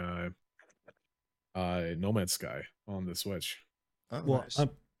getting No Man's Sky on the Switch. Oh, Well, nice.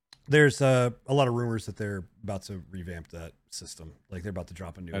 there's a lot of rumors that they're about to revamp that system. Like they're about to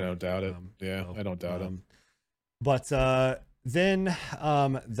drop a new I one. don't doubt it. Yeah, so, I don't doubt it. But then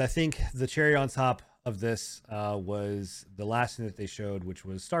I think the cherry on top of this was the last thing that they showed, which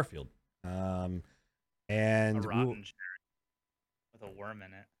was Starfield. A And rotten cherry with a worm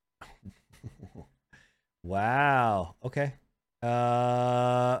in it. wow. Okay.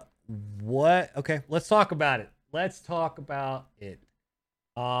 What? Okay, let's talk about it. Let's talk about it.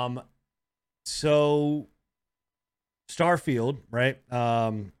 So Starfield, right?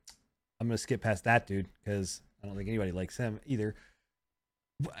 I'm gonna skip past that dude because I don't think anybody likes him either.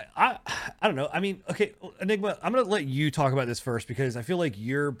 I don't know. I mean, okay, Enigma, I'm gonna let you talk about this first because I feel like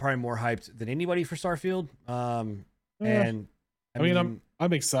you're probably more hyped than anybody for Starfield. And I mean,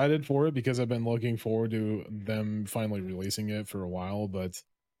 I'm excited for it because I've been looking forward to them finally releasing it for a while, but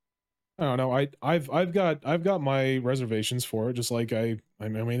I don't know. I've got my reservations for it. Just like I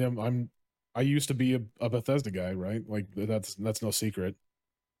used to be a Bethesda guy, right? Like that's no secret.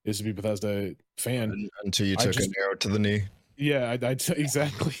 Used to be a Bethesda fan. Until you I took just- an arrow to the knee. Yeah,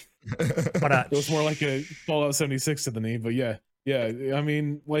 exactly. But It was more like a Fallout 76 to the knee, but yeah. I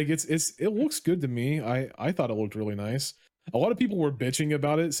mean, like it looks good to me. I thought it looked really nice. A lot of people were bitching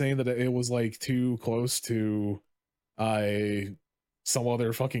about it, saying that it was like too close to some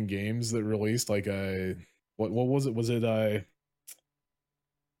other fucking games that released. Like what was it? Was it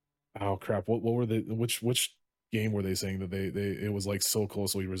oh crap? What were the which game were they saying that they it was like so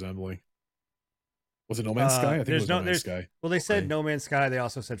closely resembling? Was it No Man's Sky? I think it was No Man's Sky. Well, they said Right. No Man's Sky. They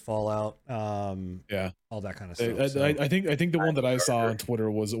also said Fallout. Yeah, all that kind of I, stuff. I think the one that I saw on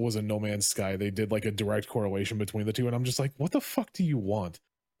Twitter was a No Man's Sky. They did like a direct correlation between the two, and I'm just like, what the fuck do you want?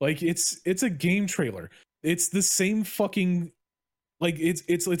 Like, it's a game trailer. It's the same fucking, like,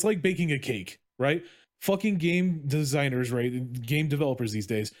 it's like baking a cake, right? Fucking game designers, right? Game developers these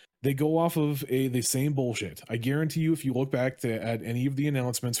days, they go off of the same bullshit. I guarantee you, if you look back at any of the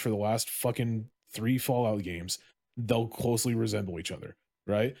announcements for the last fucking 3 Fallout games, they'll closely resemble each other,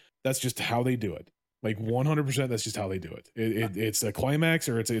 right? That's just how they do it. Like 100%, that's just how they do it. It's a climax,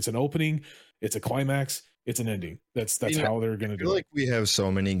 or it's an opening, it's a climax, it's an ending. That's how they're gonna I do feel it. like we have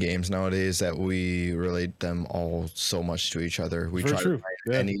so many games nowadays that we relate them all so much to each other. We Very try true. to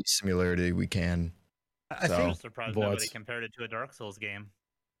find any similarity we can. I So- think I'm surprised but- nobody compared it to a Dark Souls game.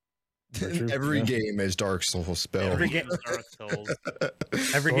 Very true, Every yeah. game is Dark Souls spell. Every Every game- game is Dark Souls.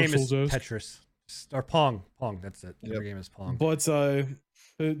 every Dark game is Souls-esque. Tetris or Pong. Pong. That's it. Yep. Every game is Pong. But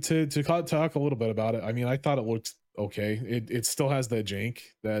to talk a little bit about it, I mean, I thought it looked okay. It still has that jank,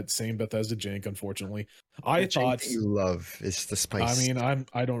 that same Bethesda jank, unfortunately. I The jank thought, that you love is the spice. I mean,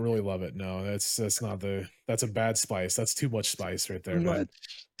 I don't really love it. No, that's not that's a bad spice. That's too much spice right there, Too man. much.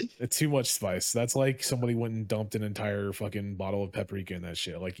 It's too much spice. That's like somebody went and dumped an entire fucking bottle of paprika in that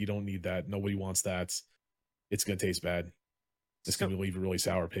shit. Like, you don't need that. Nobody wants that. It's gonna taste bad. It's So- gonna leave a really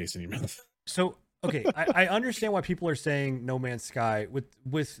sour taste in your mouth. So okay, I understand why people are saying No Man's Sky with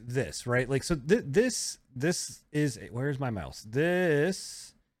this, right? Like, so this is, where's my mouse?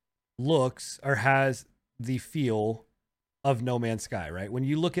 This looks or has the feel of No Man's Sky, right? When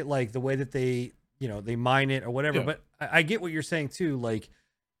you look at like the way that they mine it or whatever. Yeah. But I get what you're saying too. Like,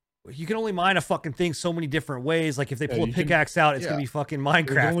 you can only mine a fucking thing so many different ways. Like, if they Yeah, pull a you can- pickaxe out, it's gonna yeah. be fucking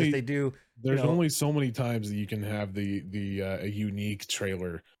Minecraft. only- if they do, There's know- only so many times that you can have a unique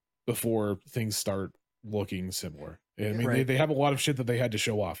trailer before things start looking similar. I mean, Right. they have a lot of shit that they had to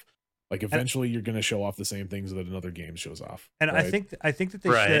show off. Like, eventually, you're going to show off the same things that another game shows off. and I right? think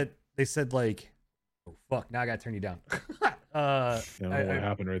that they said like, oh fuck, now I gotta turn you down. I don't know what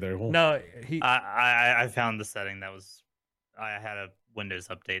happened right there. Oh, No, he. I found the setting that was. I had a Windows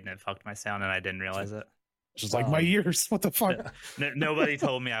update and it fucked my sound and I didn't realize it. it's just like my ears. What the fuck? Nobody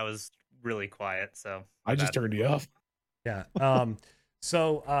told me I was really quiet, so I just bad. turned you off. Yeah.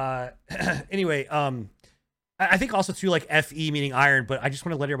 So anyway, I think also too, like, FE meaning iron, but I just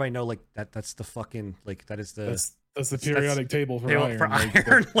want to let everybody know, like, that's the fucking, like, that is the. That's the that's- periodic table for table iron. for Like,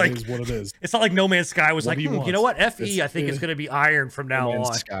 iron, that like- is what it is. It's not like No Man's Sky was What like, he you know wants. what, FE, It's- I think it's gonna be iron from now No Man's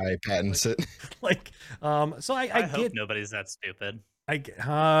on. Sky patents it. Like, so I I hope get, nobody's that stupid. I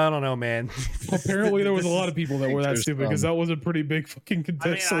don't know, man. Apparently, there was a This lot is- of people that were that There's stupid because that was a pretty big fucking I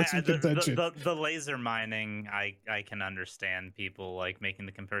mean, contest, the contention. the laser mining, I can understand people like making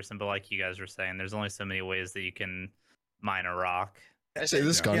the comparison, but like you guys were saying, there's only so many ways that you can mine a rock. I say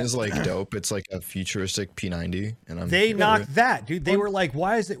this gun Yeah. is like dope. It's like a futuristic P90, and I'm They here for knocked it. that, dude. They were like,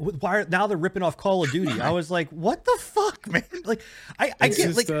 "Why is it? Why now they're ripping off Call of Duty?" I was like, "What the fuck, man?" Like, I It's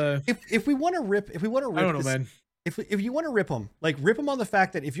get just, like if we want to rip, I don't know, this- man. if you want to rip them, like, rip them on the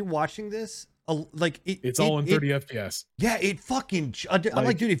fact that if you're watching this, It's all in 30 FPS. Yeah, it fucking. I'm like,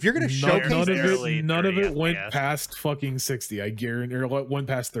 Like, dude, if you're gonna none- showcase None of this, Barely none of 30 it went FPS. past fucking 60. I guarantee, or went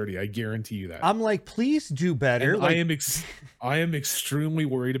past 30. I guarantee you that. I'm like, please do better. And Like, I am extremely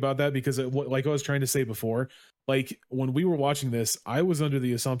worried about that because, like I was trying to say before, like when we were watching this, I was under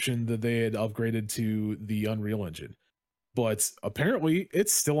the assumption that they had upgraded to the Unreal Engine, but apparently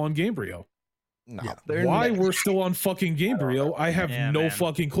it's still on Gamebryo. No, Yeah. they're Why not- we're still on fucking Gamebryo, I have Yeah, no man.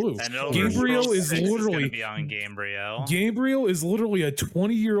 fucking clue. And Gamebryo Overwatch is 6 gonna literally be on Gamebryo. Gamebryo is literally a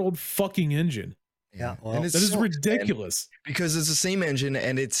 20-year-old fucking engine. Yeah, well, and it's That is so sad ridiculous. because it's the same engine,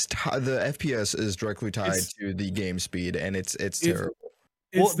 and it's the FPS is directly tied It's- to the game speed, and it's It's- terrible.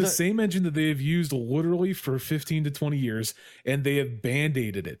 It's Well, the the- same engine that they have used literally for 15 to 20 years, and they have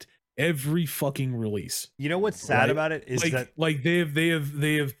band-aided it every fucking release. you know what's sad Right? about it is Like, that like they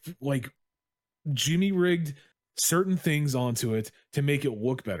have like Jimmy rigged certain things onto it to make it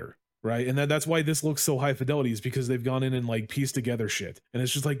look better, right? And that's why this looks so high fidelity, is because they've gone in and like pieced together shit. And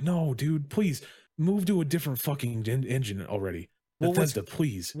it's just like, no, dude, please move to a different fucking engine already. Well, what's- Bethesda,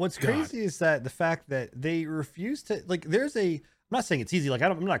 please. what's God. crazy is that the fact that they refuse to, like, there's a, I'm not saying it's easy, like,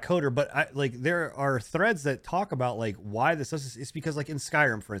 I'm not a coder, but there are threads that talk about like why this does this. It's because, like, in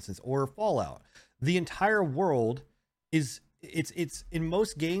Skyrim, for instance, or Fallout, the entire world is it's in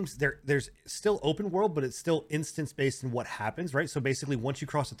most games there's still open world, but it's still instance based in what happens, right? So basically, once you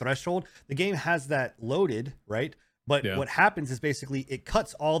cross the threshold, the game has that loaded, right? But Yeah. what happens is basically it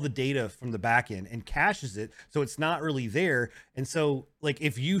cuts all the data from the back end and caches it, so it's not really there. And so, like,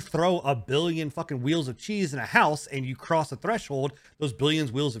 if you throw a billion fucking wheels of cheese in a house and you cross a threshold, those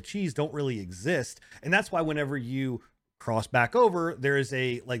billions wheels of cheese don't really exist. And that's why whenever you cross back over, there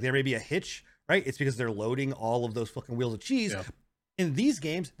may be a hitch, right? It's because they're loading all of those fucking wheels of cheese. Yeah. In these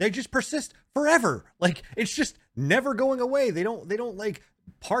games, they just persist forever. Like, it's just never going away. They don't like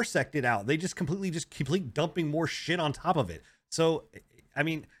parsect it out. They just complete dumping more shit on top of it. So, I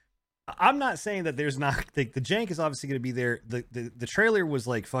mean, I'm not saying that there's not the jank is obviously going to be there. The trailer was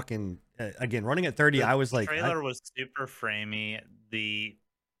like fucking again running at 30. I was like, trailer was super framey. The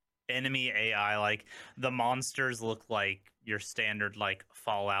enemy AI, like the monsters look like your standard like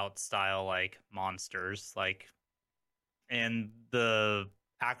Fallout style like monsters, like, and the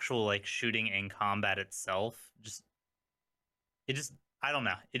actual like shooting and combat itself I don't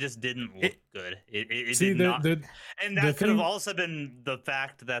know. It just didn't look good. It See, did not. And that could have thing- also been the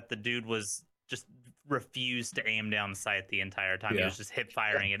fact that the dude was just refused to aim down sight the entire time. He Yeah. was just hip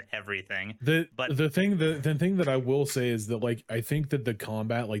firing at everything. But the thing that I will say is that, like, I think that the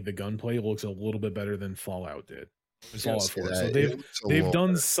combat, like the gunplay, looks a little bit better than Fallout did. Fallout 4. So they've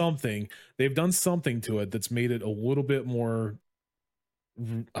done something. They've done something to it that's made it a little bit more.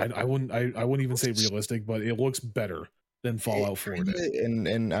 I wouldn't even say realistic, but it looks better than Fallout 4 did.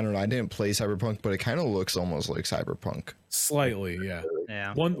 And I don't know, I didn't play Cyberpunk, but it kind of looks almost like Cyberpunk. Slightly, yeah.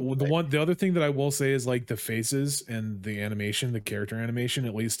 Yeah. The other thing that I will say is, like, the faces and the animation, the character animation,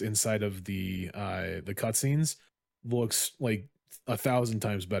 at least inside of the cutscenes, looks like 1,000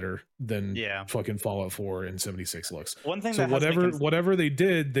 times better than fucking Fallout 4 and 76 looks. One thing So that whatever they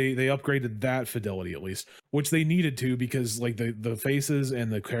did, they upgraded that fidelity at least, which they needed to, because like the faces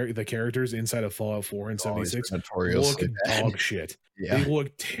and the characters inside of Fallout 4 and 76 look dog shit. Yeah. They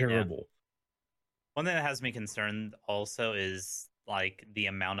look terrible. One thing that has me concerned also is like the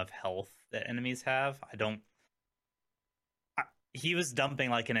amount of health that enemies have. He was dumping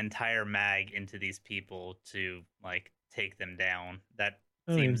like an entire mag into these people to like take them down. That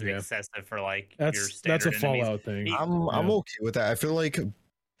seems excessive for like your standard that's a enemies. Fallout thing. I'm okay with that. I feel like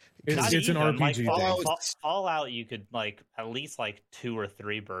it's an RPG like, thing. Fallout, you could like at least like 2 or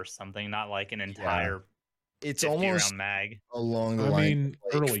 3 burst something, not like an entire. It's almost mag along the I line. mean,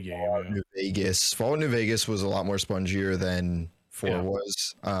 like early game. Fallout New Vegas. Fallout New Vegas was a lot more spongier than 4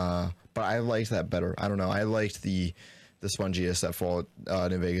 was. But I liked that better. I don't know. I liked the spongiest that Fallout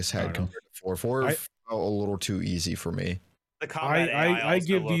New Vegas had compared to 4. 4 felt a little too easy for me. The combat AI I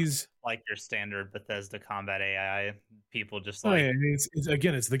give these like your standard Bethesda combat AI. People just oh, like yeah,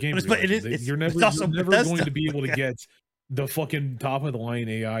 it's the game. But it is. You're never going to be able to get the fucking top of the line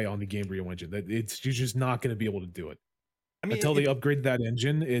AI on the Gamebryo engine. That you're just not going to be able to do it. I mean, until they upgrade that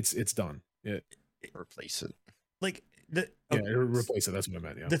engine, it's done. Replace it. Like replace it. That's what I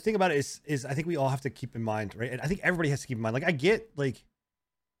meant. Yeah. The thing about it is I think we all have to keep in mind, right? And I think everybody has to keep in mind. Like, I get like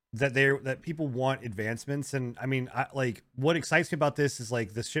that people want advancements, and I mean, what excites me about this is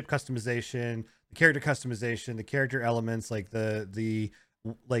like the ship customization, the character customization, the character elements, like the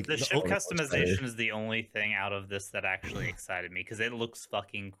ship customization is the only thing out of this that actually excited me because it looks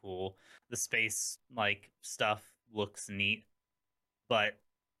fucking cool. The space like stuff looks neat, but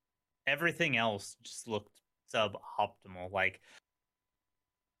everything else just looked suboptimal. Like,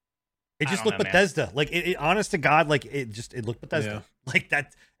 it just looked Bethesda. Man. Like it honest to God, like it looked Bethesda. Like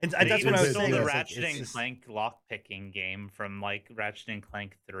that. And that's what I was saying. The Ratchet and Clank lockpicking game from like Ratchet and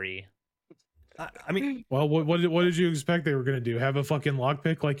Clank 3. I mean, well, what did you expect they were gonna do? Have a fucking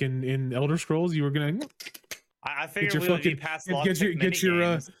lockpick like in Elder Scrolls? You were gonna. I figured we would be past lockpick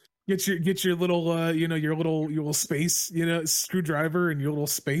get your little your little space screwdriver and your little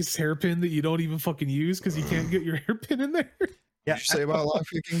space hairpin that you don't even fucking use because you can't get your hairpin in there. Yeah. What did you say about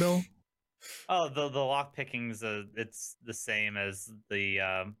lockpicking though? Oh, the lockpicking's it's the same as the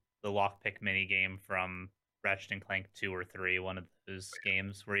lockpick mini game from Ratchet and Clank 2 or 3, one of those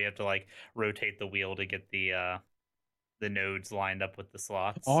games where you have to like rotate the wheel to get the nodes lined up with the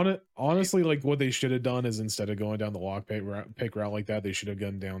slots. Honestly, like what they should have done is instead of going down the lockpick route like that, they should have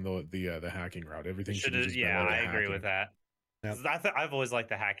gone down the hacking route. Everything should have. Yeah, I agree with that. Yep. I've always liked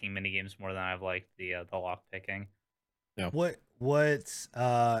the hacking mini games more than I've liked the lockpicking. Yeah.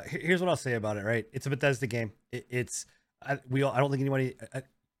 Here's what I'll say about it. Right, it's a Bethesda game. I don't think anybody.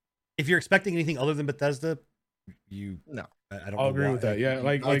 If you're expecting anything other than Bethesda, I don't. I'll agree with that. Yeah,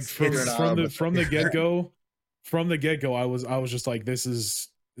 like from the get go. From the get go, I was just like, this is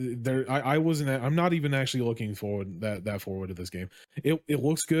there. I'm not even actually looking forward that forward to this game. It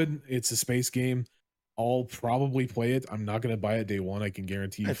looks good. It's a space game. I'll probably play it. I'm not gonna buy it day one. I can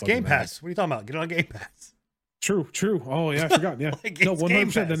guarantee you. It's Game Pass. What are you talking about? Get it on Game Pass. True. Oh yeah, I forgot. Yeah, Like, no, it's Game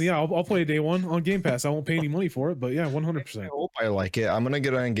 100%. Then Pass. yeah, I'll play day one on Game Pass. I won't pay any money for it, but yeah, I 100%. hope I like it. I'm gonna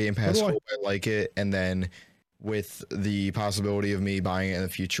get it on Game Pass. do I. Hope I like it, and then with the possibility of me buying it in the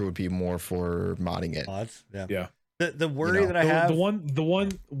future would be more for modding it. Mods. Yeah. Yeah. The worry know, that I have. The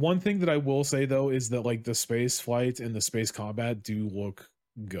one thing that I will say though is that like the space flight and the space combat do look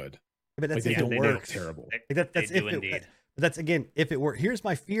good. But that's Like, if they it don't look works. terrible. That's they if do it. indeed. But that's again if it works. Here's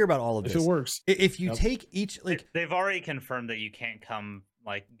my fear about all of If this. it works, If you Yep. take each like They've already confirmed that you can't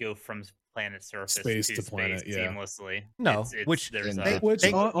go from planet surface Space to to planet, space yeah. seamlessly. No, It's- which- there's and a, they- which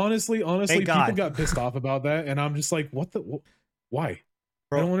Thank- honestly, thank people God. got pissed off about that, and I'm just like, why?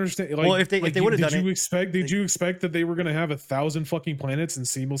 I don't understand. Like, well, if they would have done did you it, expect? Did you expect that they were going to have 1,000 fucking planets and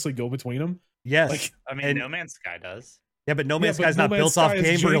seamlessly go between them? yes. Like, I mean, and- No Man's Sky does. Yeah, but No Man's yeah, Sky's but not No built Man's off Sky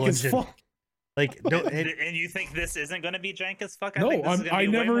is Gabriel jank as engine. fuck. Like no, And you think this isn't going to be jank as fuck? No, think this is gonna I be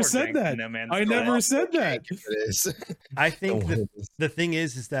way never more said jank that. than No Man's I Sky. never said that. It is. I think Don't the thing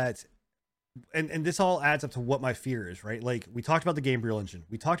is that, and this all adds up to what my fear is, right? Like we talked about the Gabriel engine,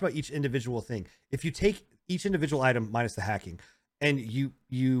 we talked about each individual thing. If you take each individual item minus the hacking, and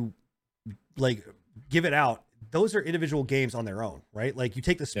you like give it out, those are individual games on their own, right? Like you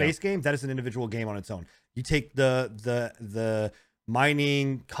take the space game, that is an individual game on its own. You take the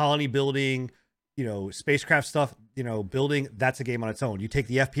mining, colony building, spacecraft stuff, building, that's a game on its own. You take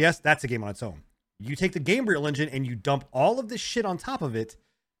the FPS, that's a game on its own. You take the Gabriel engine and you dump all of this shit on top of it.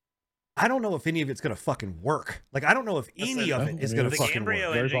 I don't know if any of it's gonna fucking work. Like I don't know if any of it is gonna The fucking Gabriel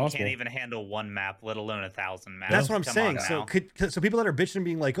work. Very engine possible. can't even handle one map, let alone 1,000 maps. That's what I'm Come saying. on So now. so people that are bitching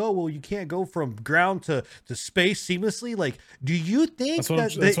being like, oh well, you can't go from ground to space seamlessly. Like, do you think That's what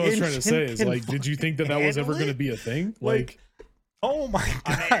that that's the what I was trying to engine say. Is can like, did you think that was handle ever going to it? be a thing? Like, Like, oh my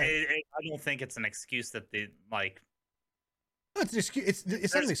god, I mean, I don't think it's an excuse that they like. no, it's an excuse. It's not an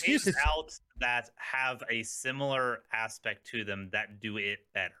There's excuse. games It's out that have a similar aspect to them that do it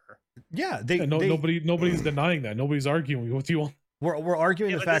better. yeah. nobody's denying that. Nobody's arguing with you on. We're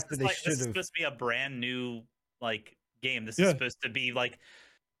arguing Yeah, the but fact this that is they this should is have. supposed to be a brand new like game. This Yeah. is supposed to be like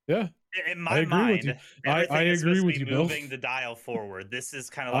Yeah, in I my agree mind. with you. I everything is agree supposed to with be you, Bill. moving the dial forward. This is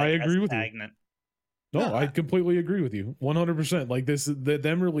kind of I like agree with you. stagnant. No, No, I completely agree with you. 100%. Like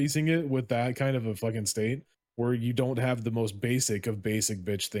them releasing it with that kind of a fucking state where you don't have the most basic of basic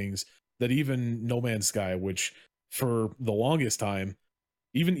bitch things that even No Man's Sky, which for the longest time,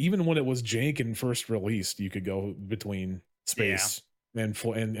 even when it was jank and first released, you could go between space and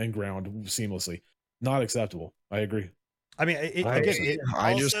ground seamlessly. Not acceptable. I agree. I mean, I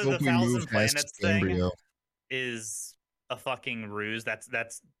just Also, hope the we 1,000 move past planets thing Gabriel. is a fucking ruse. That's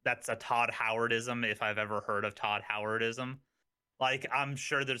a Todd Howardism if I've ever heard of Todd Howardism. Like I'm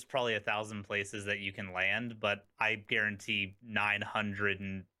sure there's probably 1,000 places that you can land, but I guarantee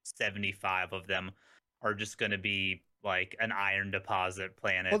 975 of them are just going to be like an iron deposit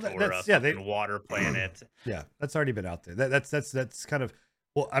planet Well, or a that's- yeah, fucking water planet. yeah, that's already been out there. That's kind of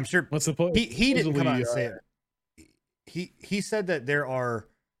well. I'm sure What's the point? he didn't come out and supposedly, say it. He said that there are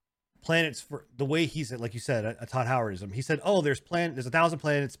planets for the way he said, like you said, a Todd Howardism. He said, oh, there's 1,000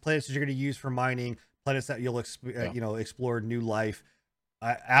 planets that you're going to use for mining, planets that you'll explore new life.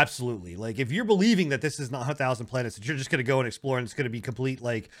 Absolutely. Like if you're believing that this is not 1,000 planets that you're just going to go and explore and it's going to be complete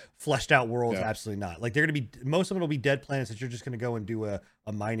like fleshed out worlds, Yeah. absolutely not. Like they're going to be most of them will be dead planets that you're just going to go and do a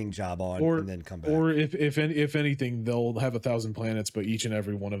mining job on and then come back. Or if anything, they'll have 1,000 planets, but each and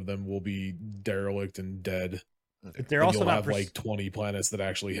every one of them will be derelict and dead. They're And also you'll not have like 20 planets that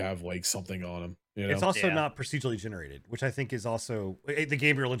actually have like something on them. You know? It's also Yeah. not procedurally generated, which I think is also the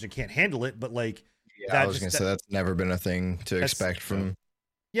Gabriel engine can't handle it. But like, Yeah, that I was just- gonna say that's never been a thing to That's- expect from.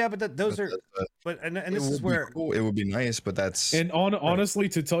 yeah, but those are. but But and it this is would be where cool. It would be nice, but that's And honestly,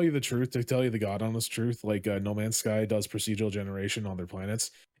 to tell you the truth, to tell you the god honest truth, like No Man's Sky does procedural generation on their planets,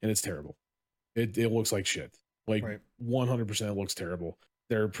 and it's terrible. It looks like shit. Like Right. 100% looks terrible.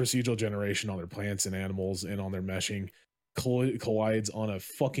 Their procedural generation on their plants and animals and on their meshing collides on a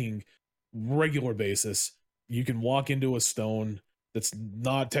fucking regular basis. You can walk into a stone that's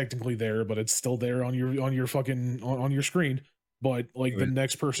not technically there, but it's still there on your fucking on your screen. But like the Right.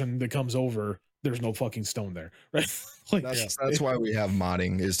 next person that comes over, there's no fucking stone there, right? Like that's why we have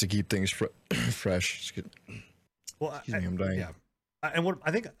modding is to keep things fresh. well, Excuse me, I'm dying. Yeah, and what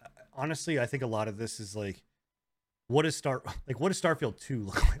I think honestly, I think a lot of this is like, what does Starfield 2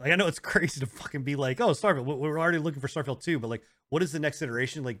 look like? Like I know it's crazy to fucking be like, oh, Starfield, we're already looking for Starfield 2, but like, what is the next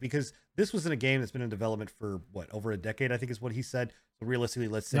iteration? Like, because this was in a game that's been in development for what, over a decade, I think is what he said. So realistically,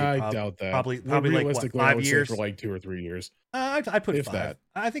 let's say I doubt that. probably like what, Realistically, I 5 would say years for like 2 or 3 years. I'd put if 5. that.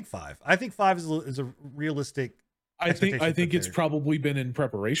 I think 5. I think 5 is a realistic. I think expectations for it's third? probably been in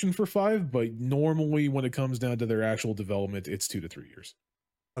preparation for 5, but normally when it comes down to their actual development, it's 2 to 3 years.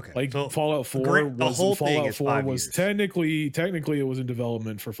 Okay, Like so Fallout 4 the was whole thing Fallout is 4 5 was years. technically it was in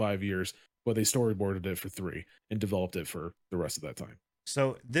development for 5 years, but they storyboarded it for 3 and developed it for the rest of that time.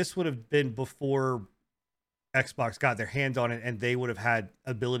 So this would have been before Xbox got their hands on it, and they would have had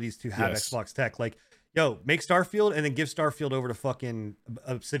abilities to have Yes. Xbox tech. Like, yo, make Starfield and then give Starfield over to fucking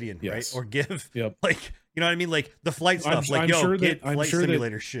Obsidian, right? Yes. Or give Yep. like, you know what I mean? Like the flight stuff. I'm Yo, sure get that- I'm flight sure that-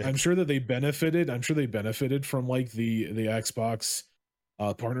 simulator shit. I'm sure that they benefited. I'm sure they benefited from like the Xbox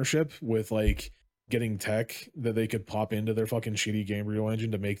partnership with like getting tech that they could pop into their fucking shitty Gamebryo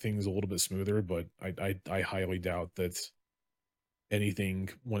engine to make things a little bit smoother. But I highly doubt that anything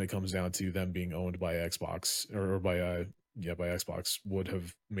when it comes down to them being owned by Xbox or by Xbox would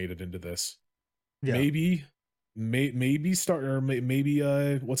have made it into this. Yeah. Maybe maybe what's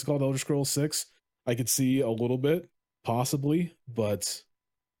it called, Elder Scrolls 6. I could see a little bit possibly, but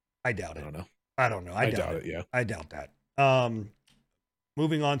I doubt I it. don't know. I don't know. I doubt it. Yeah. I doubt that.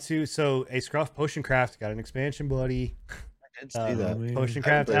 Moving on to a Scruff Potion Craft got an expansion, buddy. I did see that. Potion I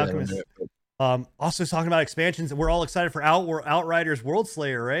haven't Craft played that one Alchemist. yet, but Also talking about expansions, we're all excited for Outriders World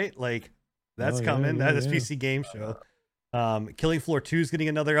Slayer, right? Like that's Oh, yeah, coming. yeah, That's yeah. PC game show. Killing Floor 2 is getting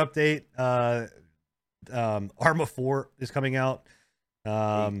another update. Arma 4 is coming out.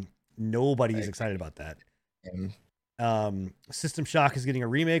 Nobody's excited about that. System Shock is getting a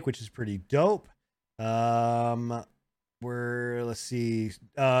remake, which is pretty dope. Let's see.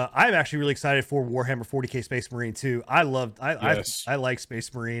 I'm actually really excited for Warhammer 40K Space Marine 2. I like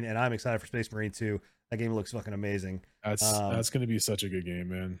Space Marine, and I'm excited for Space Marine 2. That game looks fucking amazing. That's going to be such a good game,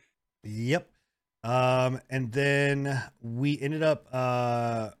 man. Yep. And then we ended up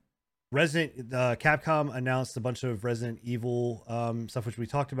Capcom announced a bunch of Resident Evil stuff, which we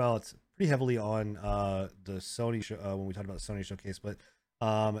talked about pretty heavily on the Sony show when we talked about the Sony showcase. But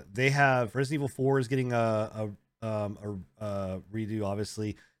they have Resident Evil 4 is getting a redo.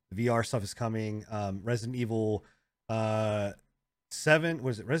 Obviously, the VR stuff is coming. Resident Evil 7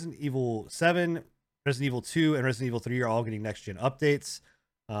 was it Resident Evil 7, Resident Evil 2, and Resident Evil 3 are all getting next gen updates.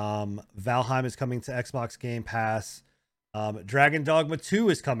 Valheim is coming to Xbox Game Pass. Dragon Dogma 2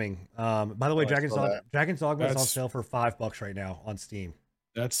 is coming. By the way, Dragon's Dogma is on sale for $5 right now on Steam.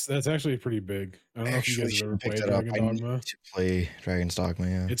 That's actually pretty big. I don't know if you guys have ever played Dragon I need Dogma. to play Dragon's Dogma.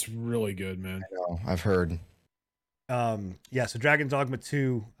 Yeah, It's really good, man. I know. I've heard. So Dragon Dogma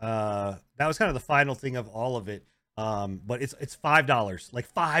 2, that was kind of the final thing of all of it. But it's $5,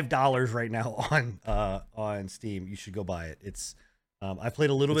 like $5 right now on Steam. You should go buy it. It's I played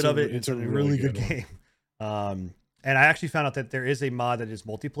a little bit of it. It's a really good game. And I actually found out that there is a mod that is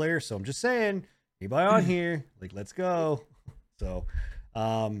multiplayer. So I'm just saying, anybody on here, like, let's go. So,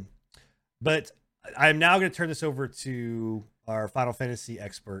 but I'm now going to turn this over to our Final Fantasy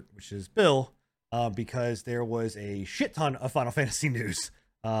expert, which is Bill, because there was a shit ton of Final Fantasy news.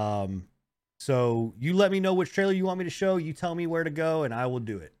 So you let me know which trailer you want me to show. You tell me where to go, and I will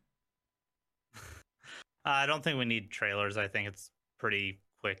do it. I don't think we need trailers. I think it's pretty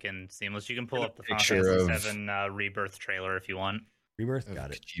quick and seamless. You can pull up the Final Picture Fantasy VII Rebirth trailer if you want. Rebirth, got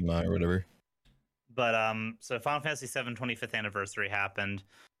it. Kojima or whatever. But so Final Fantasy VII 25th anniversary happened.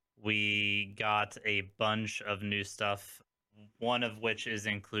 We got a bunch of new stuff. One of which is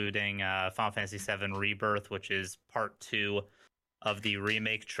including Final Fantasy VII Rebirth, which is part 2 of the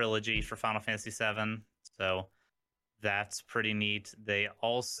remake trilogy for Final Fantasy VII. So that's pretty neat. They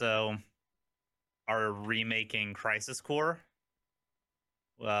also are remaking Crisis Core,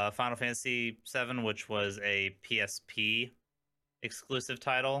 Final Fantasy VII, which was a PSP exclusive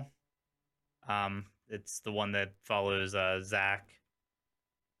title. It's the one that follows Zack.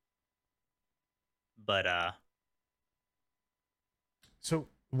 But so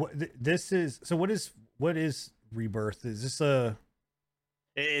what this is? So what is Rebirth? Is this a?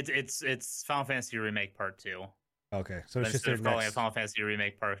 It's Final Fantasy Remake Part 2. Okay, so it's just instead their of calling it next. Final Fantasy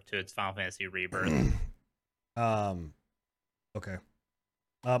Remake Part 2, it's Final Fantasy Rebirth. Okay.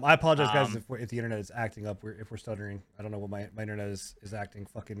 I apologize, guys, if the internet is acting up. If we're stuttering. I don't know what my internet is acting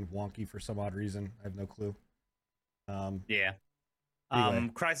fucking wonky for some odd reason. I have no clue. Yeah. Anyway.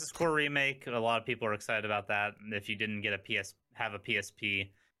 Crisis Core Remake. A lot of people are excited about that. If you didn't get have a PSP,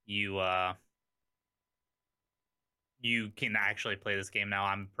 you can actually play this game now.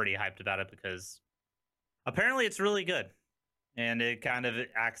 I'm pretty hyped about it because apparently it's really good, and it kind of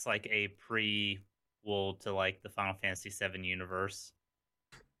acts like a prequel to like the Final Fantasy VII universe.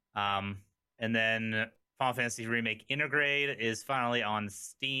 And then Final Fantasy Remake Intergrade is finally on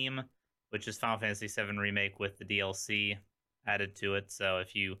Steam, which is Final Fantasy VII Remake with the DLC. added to it. So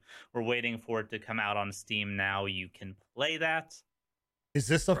if you were waiting for it to come out on Steam now, you can play that. Is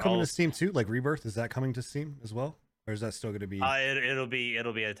this stuff For coming all- to Steam too? Like Rebirth, is that coming to Steam as well, or is that still going to be? It'll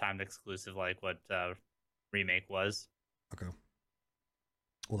be a timed exclusive like what Remake was. Okay.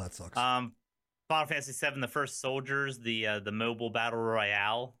 Well, that sucks. Final Fantasy VII: The First Soldiers, the mobile battle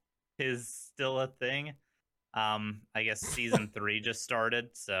royale is still a thing. I guess season 3 just started,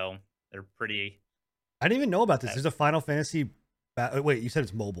 so they're pretty. I didn't even know about this. There's a Final Fantasy. Wait, you said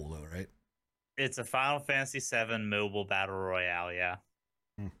it's mobile though, right? It's a Final Fantasy VII mobile battle royale. Yeah.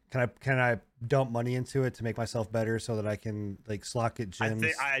 Can I dump money into it to make myself better so that I can like slot get gems?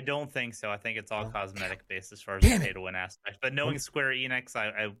 I don't think so. I think it's all cosmetic based as far as Damn the it. pay to win aspect. But knowing Square Enix,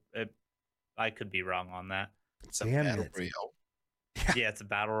 I could be wrong on that. It's a Damn battle it. royale. Yeah, it's a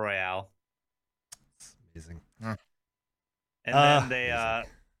battle royale. It's amazing. And then they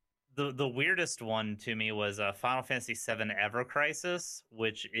amazing. the weirdest one to me was Final Fantasy VII Ever Crisis,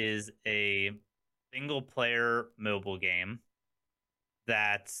 which is a single player mobile game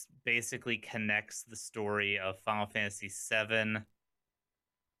that basically connects the story of Final Fantasy VII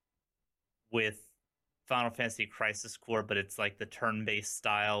with Final Fantasy Crisis Core, but it's like the turn-based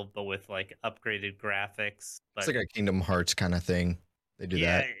style, but with like upgraded graphics. But It's like a Kingdom Hearts kind of thing. They do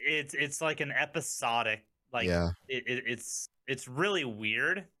yeah, that. it's like an episodic. Like Yeah. it's really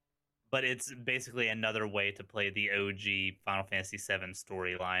weird, but it's basically another way to play the OG Final Fantasy VII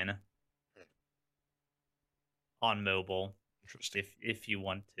storyline on mobile. Interesting. If you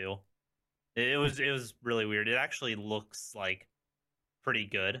want to. It was really weird. It actually looks like pretty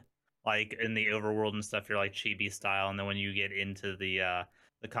good. Like in the overworld and stuff, you're like chibi style, and then when you get into the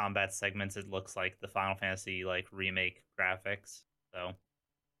combat segments, it looks like the Final Fantasy like remake graphics. So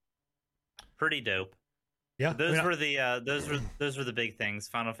pretty dope. Yeah, Those were the big things.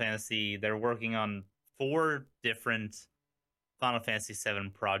 Final Fantasy, they're working on 4 different Final Fantasy VII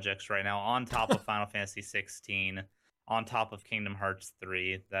projects right now, on top of Final Fantasy 16, on top of Kingdom Hearts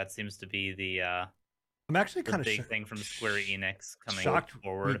 3. That seems to be the I'm actually kind of big thing from Square Enix coming shocked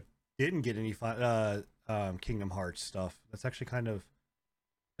forward. We didn't get any Kingdom Hearts stuff. That's actually kind of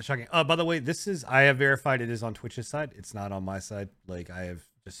shocking. By the way, I have verified it is on Twitch's side. It's not on my side. Like I have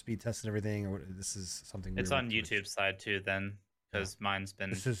just speed tested everything. Or this is something. It's weird on with Twitch. YouTube's side too, then, because mine's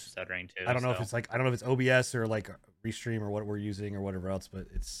been stuttering too. I don't know if so. it's I don't know if it's OBS or like Restream or what we're using or whatever else, but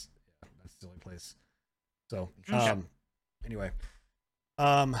that's the only place. So anyway,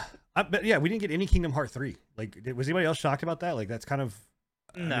 but yeah, we didn't get any Kingdom Hearts 3. Like, was anybody else shocked about that? Like, that's kind of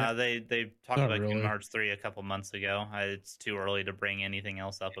No, they talked Not about really. Kingdom Hearts 3 a couple months ago. It's too early to bring anything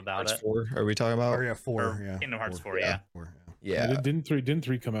else up about Hearts it. 4, are we talking about? Or yeah, 4. Or Yeah, Kingdom Hearts 4, yeah. yeah. 4, Yeah. Didn't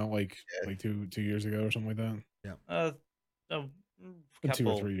three come out like 2 years ago or something like that? A 2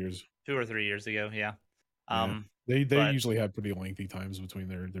 or 3 years. 2 or 3 years ago, yeah. Yeah. They but- usually have pretty lengthy times between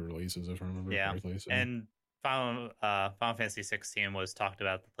their releases, if I remember Yeah, correctly. So. And Final Fantasy 16 was talked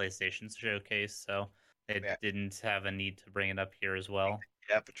about at the PlayStation showcase, so it didn't have a need to bring it up here as well.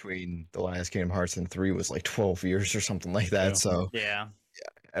 Yeah, between the last Kingdom Hearts and 3 was like 12 years or something like that. Yeah. So Yeah.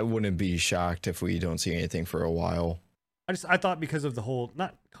 I wouldn't be shocked if we don't see anything for a while. I thought because of the whole,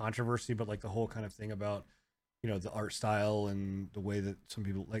 not controversy, but like the whole kind of thing about, the art style and the way that some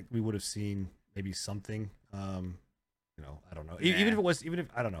people, like, we would have seen maybe something, I don't know. Even if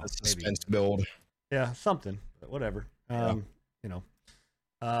I don't know, A maybe. suspense build. Yeah, something, but whatever. Yeah.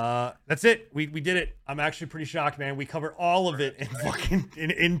 That's it. We did it. I'm actually pretty shocked, man. We covered all of it in fucking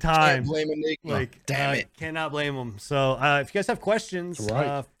in time. Can't blame Enigma. Like, Damn it. Cannot blame them. So, if you guys have questions, That's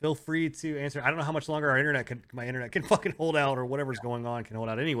right. feel free to answer. I don't know how much longer my internet can fucking hold out, or whatever's going on can hold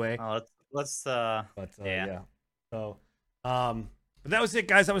out anyway. Let's But yeah. yeah. So, but that was it,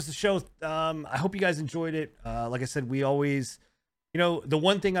 guys. That was the show. I hope you guys enjoyed it. Like I said, we always, the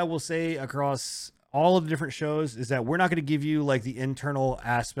one thing I will say across all of the different shows is that we're not going to give you like the internal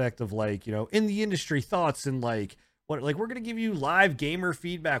aspect of like, in the industry thoughts and like what, like we're going to give you live gamer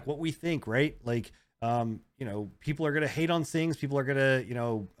feedback, what we think, right? Like, people are going to hate on things. People are going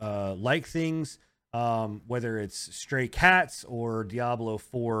to, like things. Whether it's Stray Cats or Diablo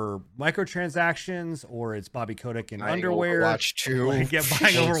 4 microtransactions, or it's Bobby Kotick in underwear. Watch 2. Like, buying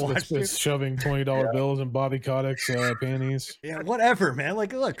Overwatch. It's shoving $20 bills in Bobby Kotick's panties. Yeah, whatever, man.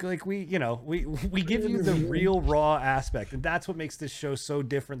 Like, look, like we give you the real raw aspect, and that's what makes this show so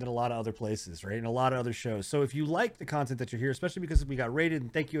different than a lot of other places, right? And a lot of other shows. So if you like the content that you're here, especially because we got rated,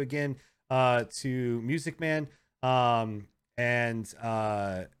 and thank you again to Music Man. For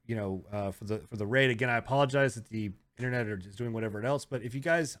the raid again, I apologize that the internet is doing whatever else, but if you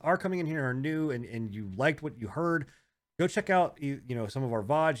guys are coming in here and are new and you liked what you heard, go check out some of our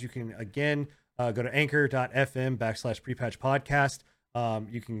VODs. You can again go to anchor.fm/prepatch podcast.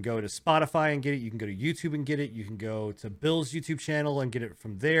 You can go to Spotify and get it. You can go to YouTube and get it. You can go to Bill's YouTube channel and get it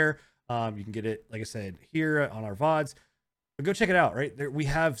from there. You can get it, like I said, here on our VODs. But go check it out, right? There, we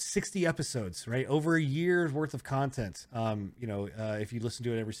have 60 episodes, right? Over a year's worth of content, if you listen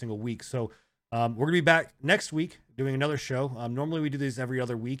to it every single week. So we're going to be back next week doing another show. Normally we do these every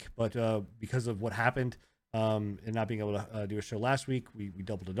other week, but because of what happened and not being able to do a show last week, we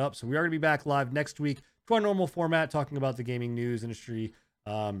doubled it up. So we are going to be back live next week to our normal format, talking about the gaming news industry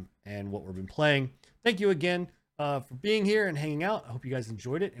and what we've been playing. Thank you again for being here and hanging out. I hope you guys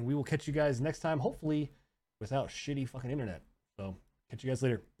enjoyed it, and we will catch you guys next time, hopefully without shitty fucking internet. So catch you guys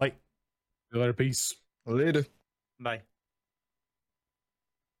later. Bye. See you later. Peace. Later. Bye.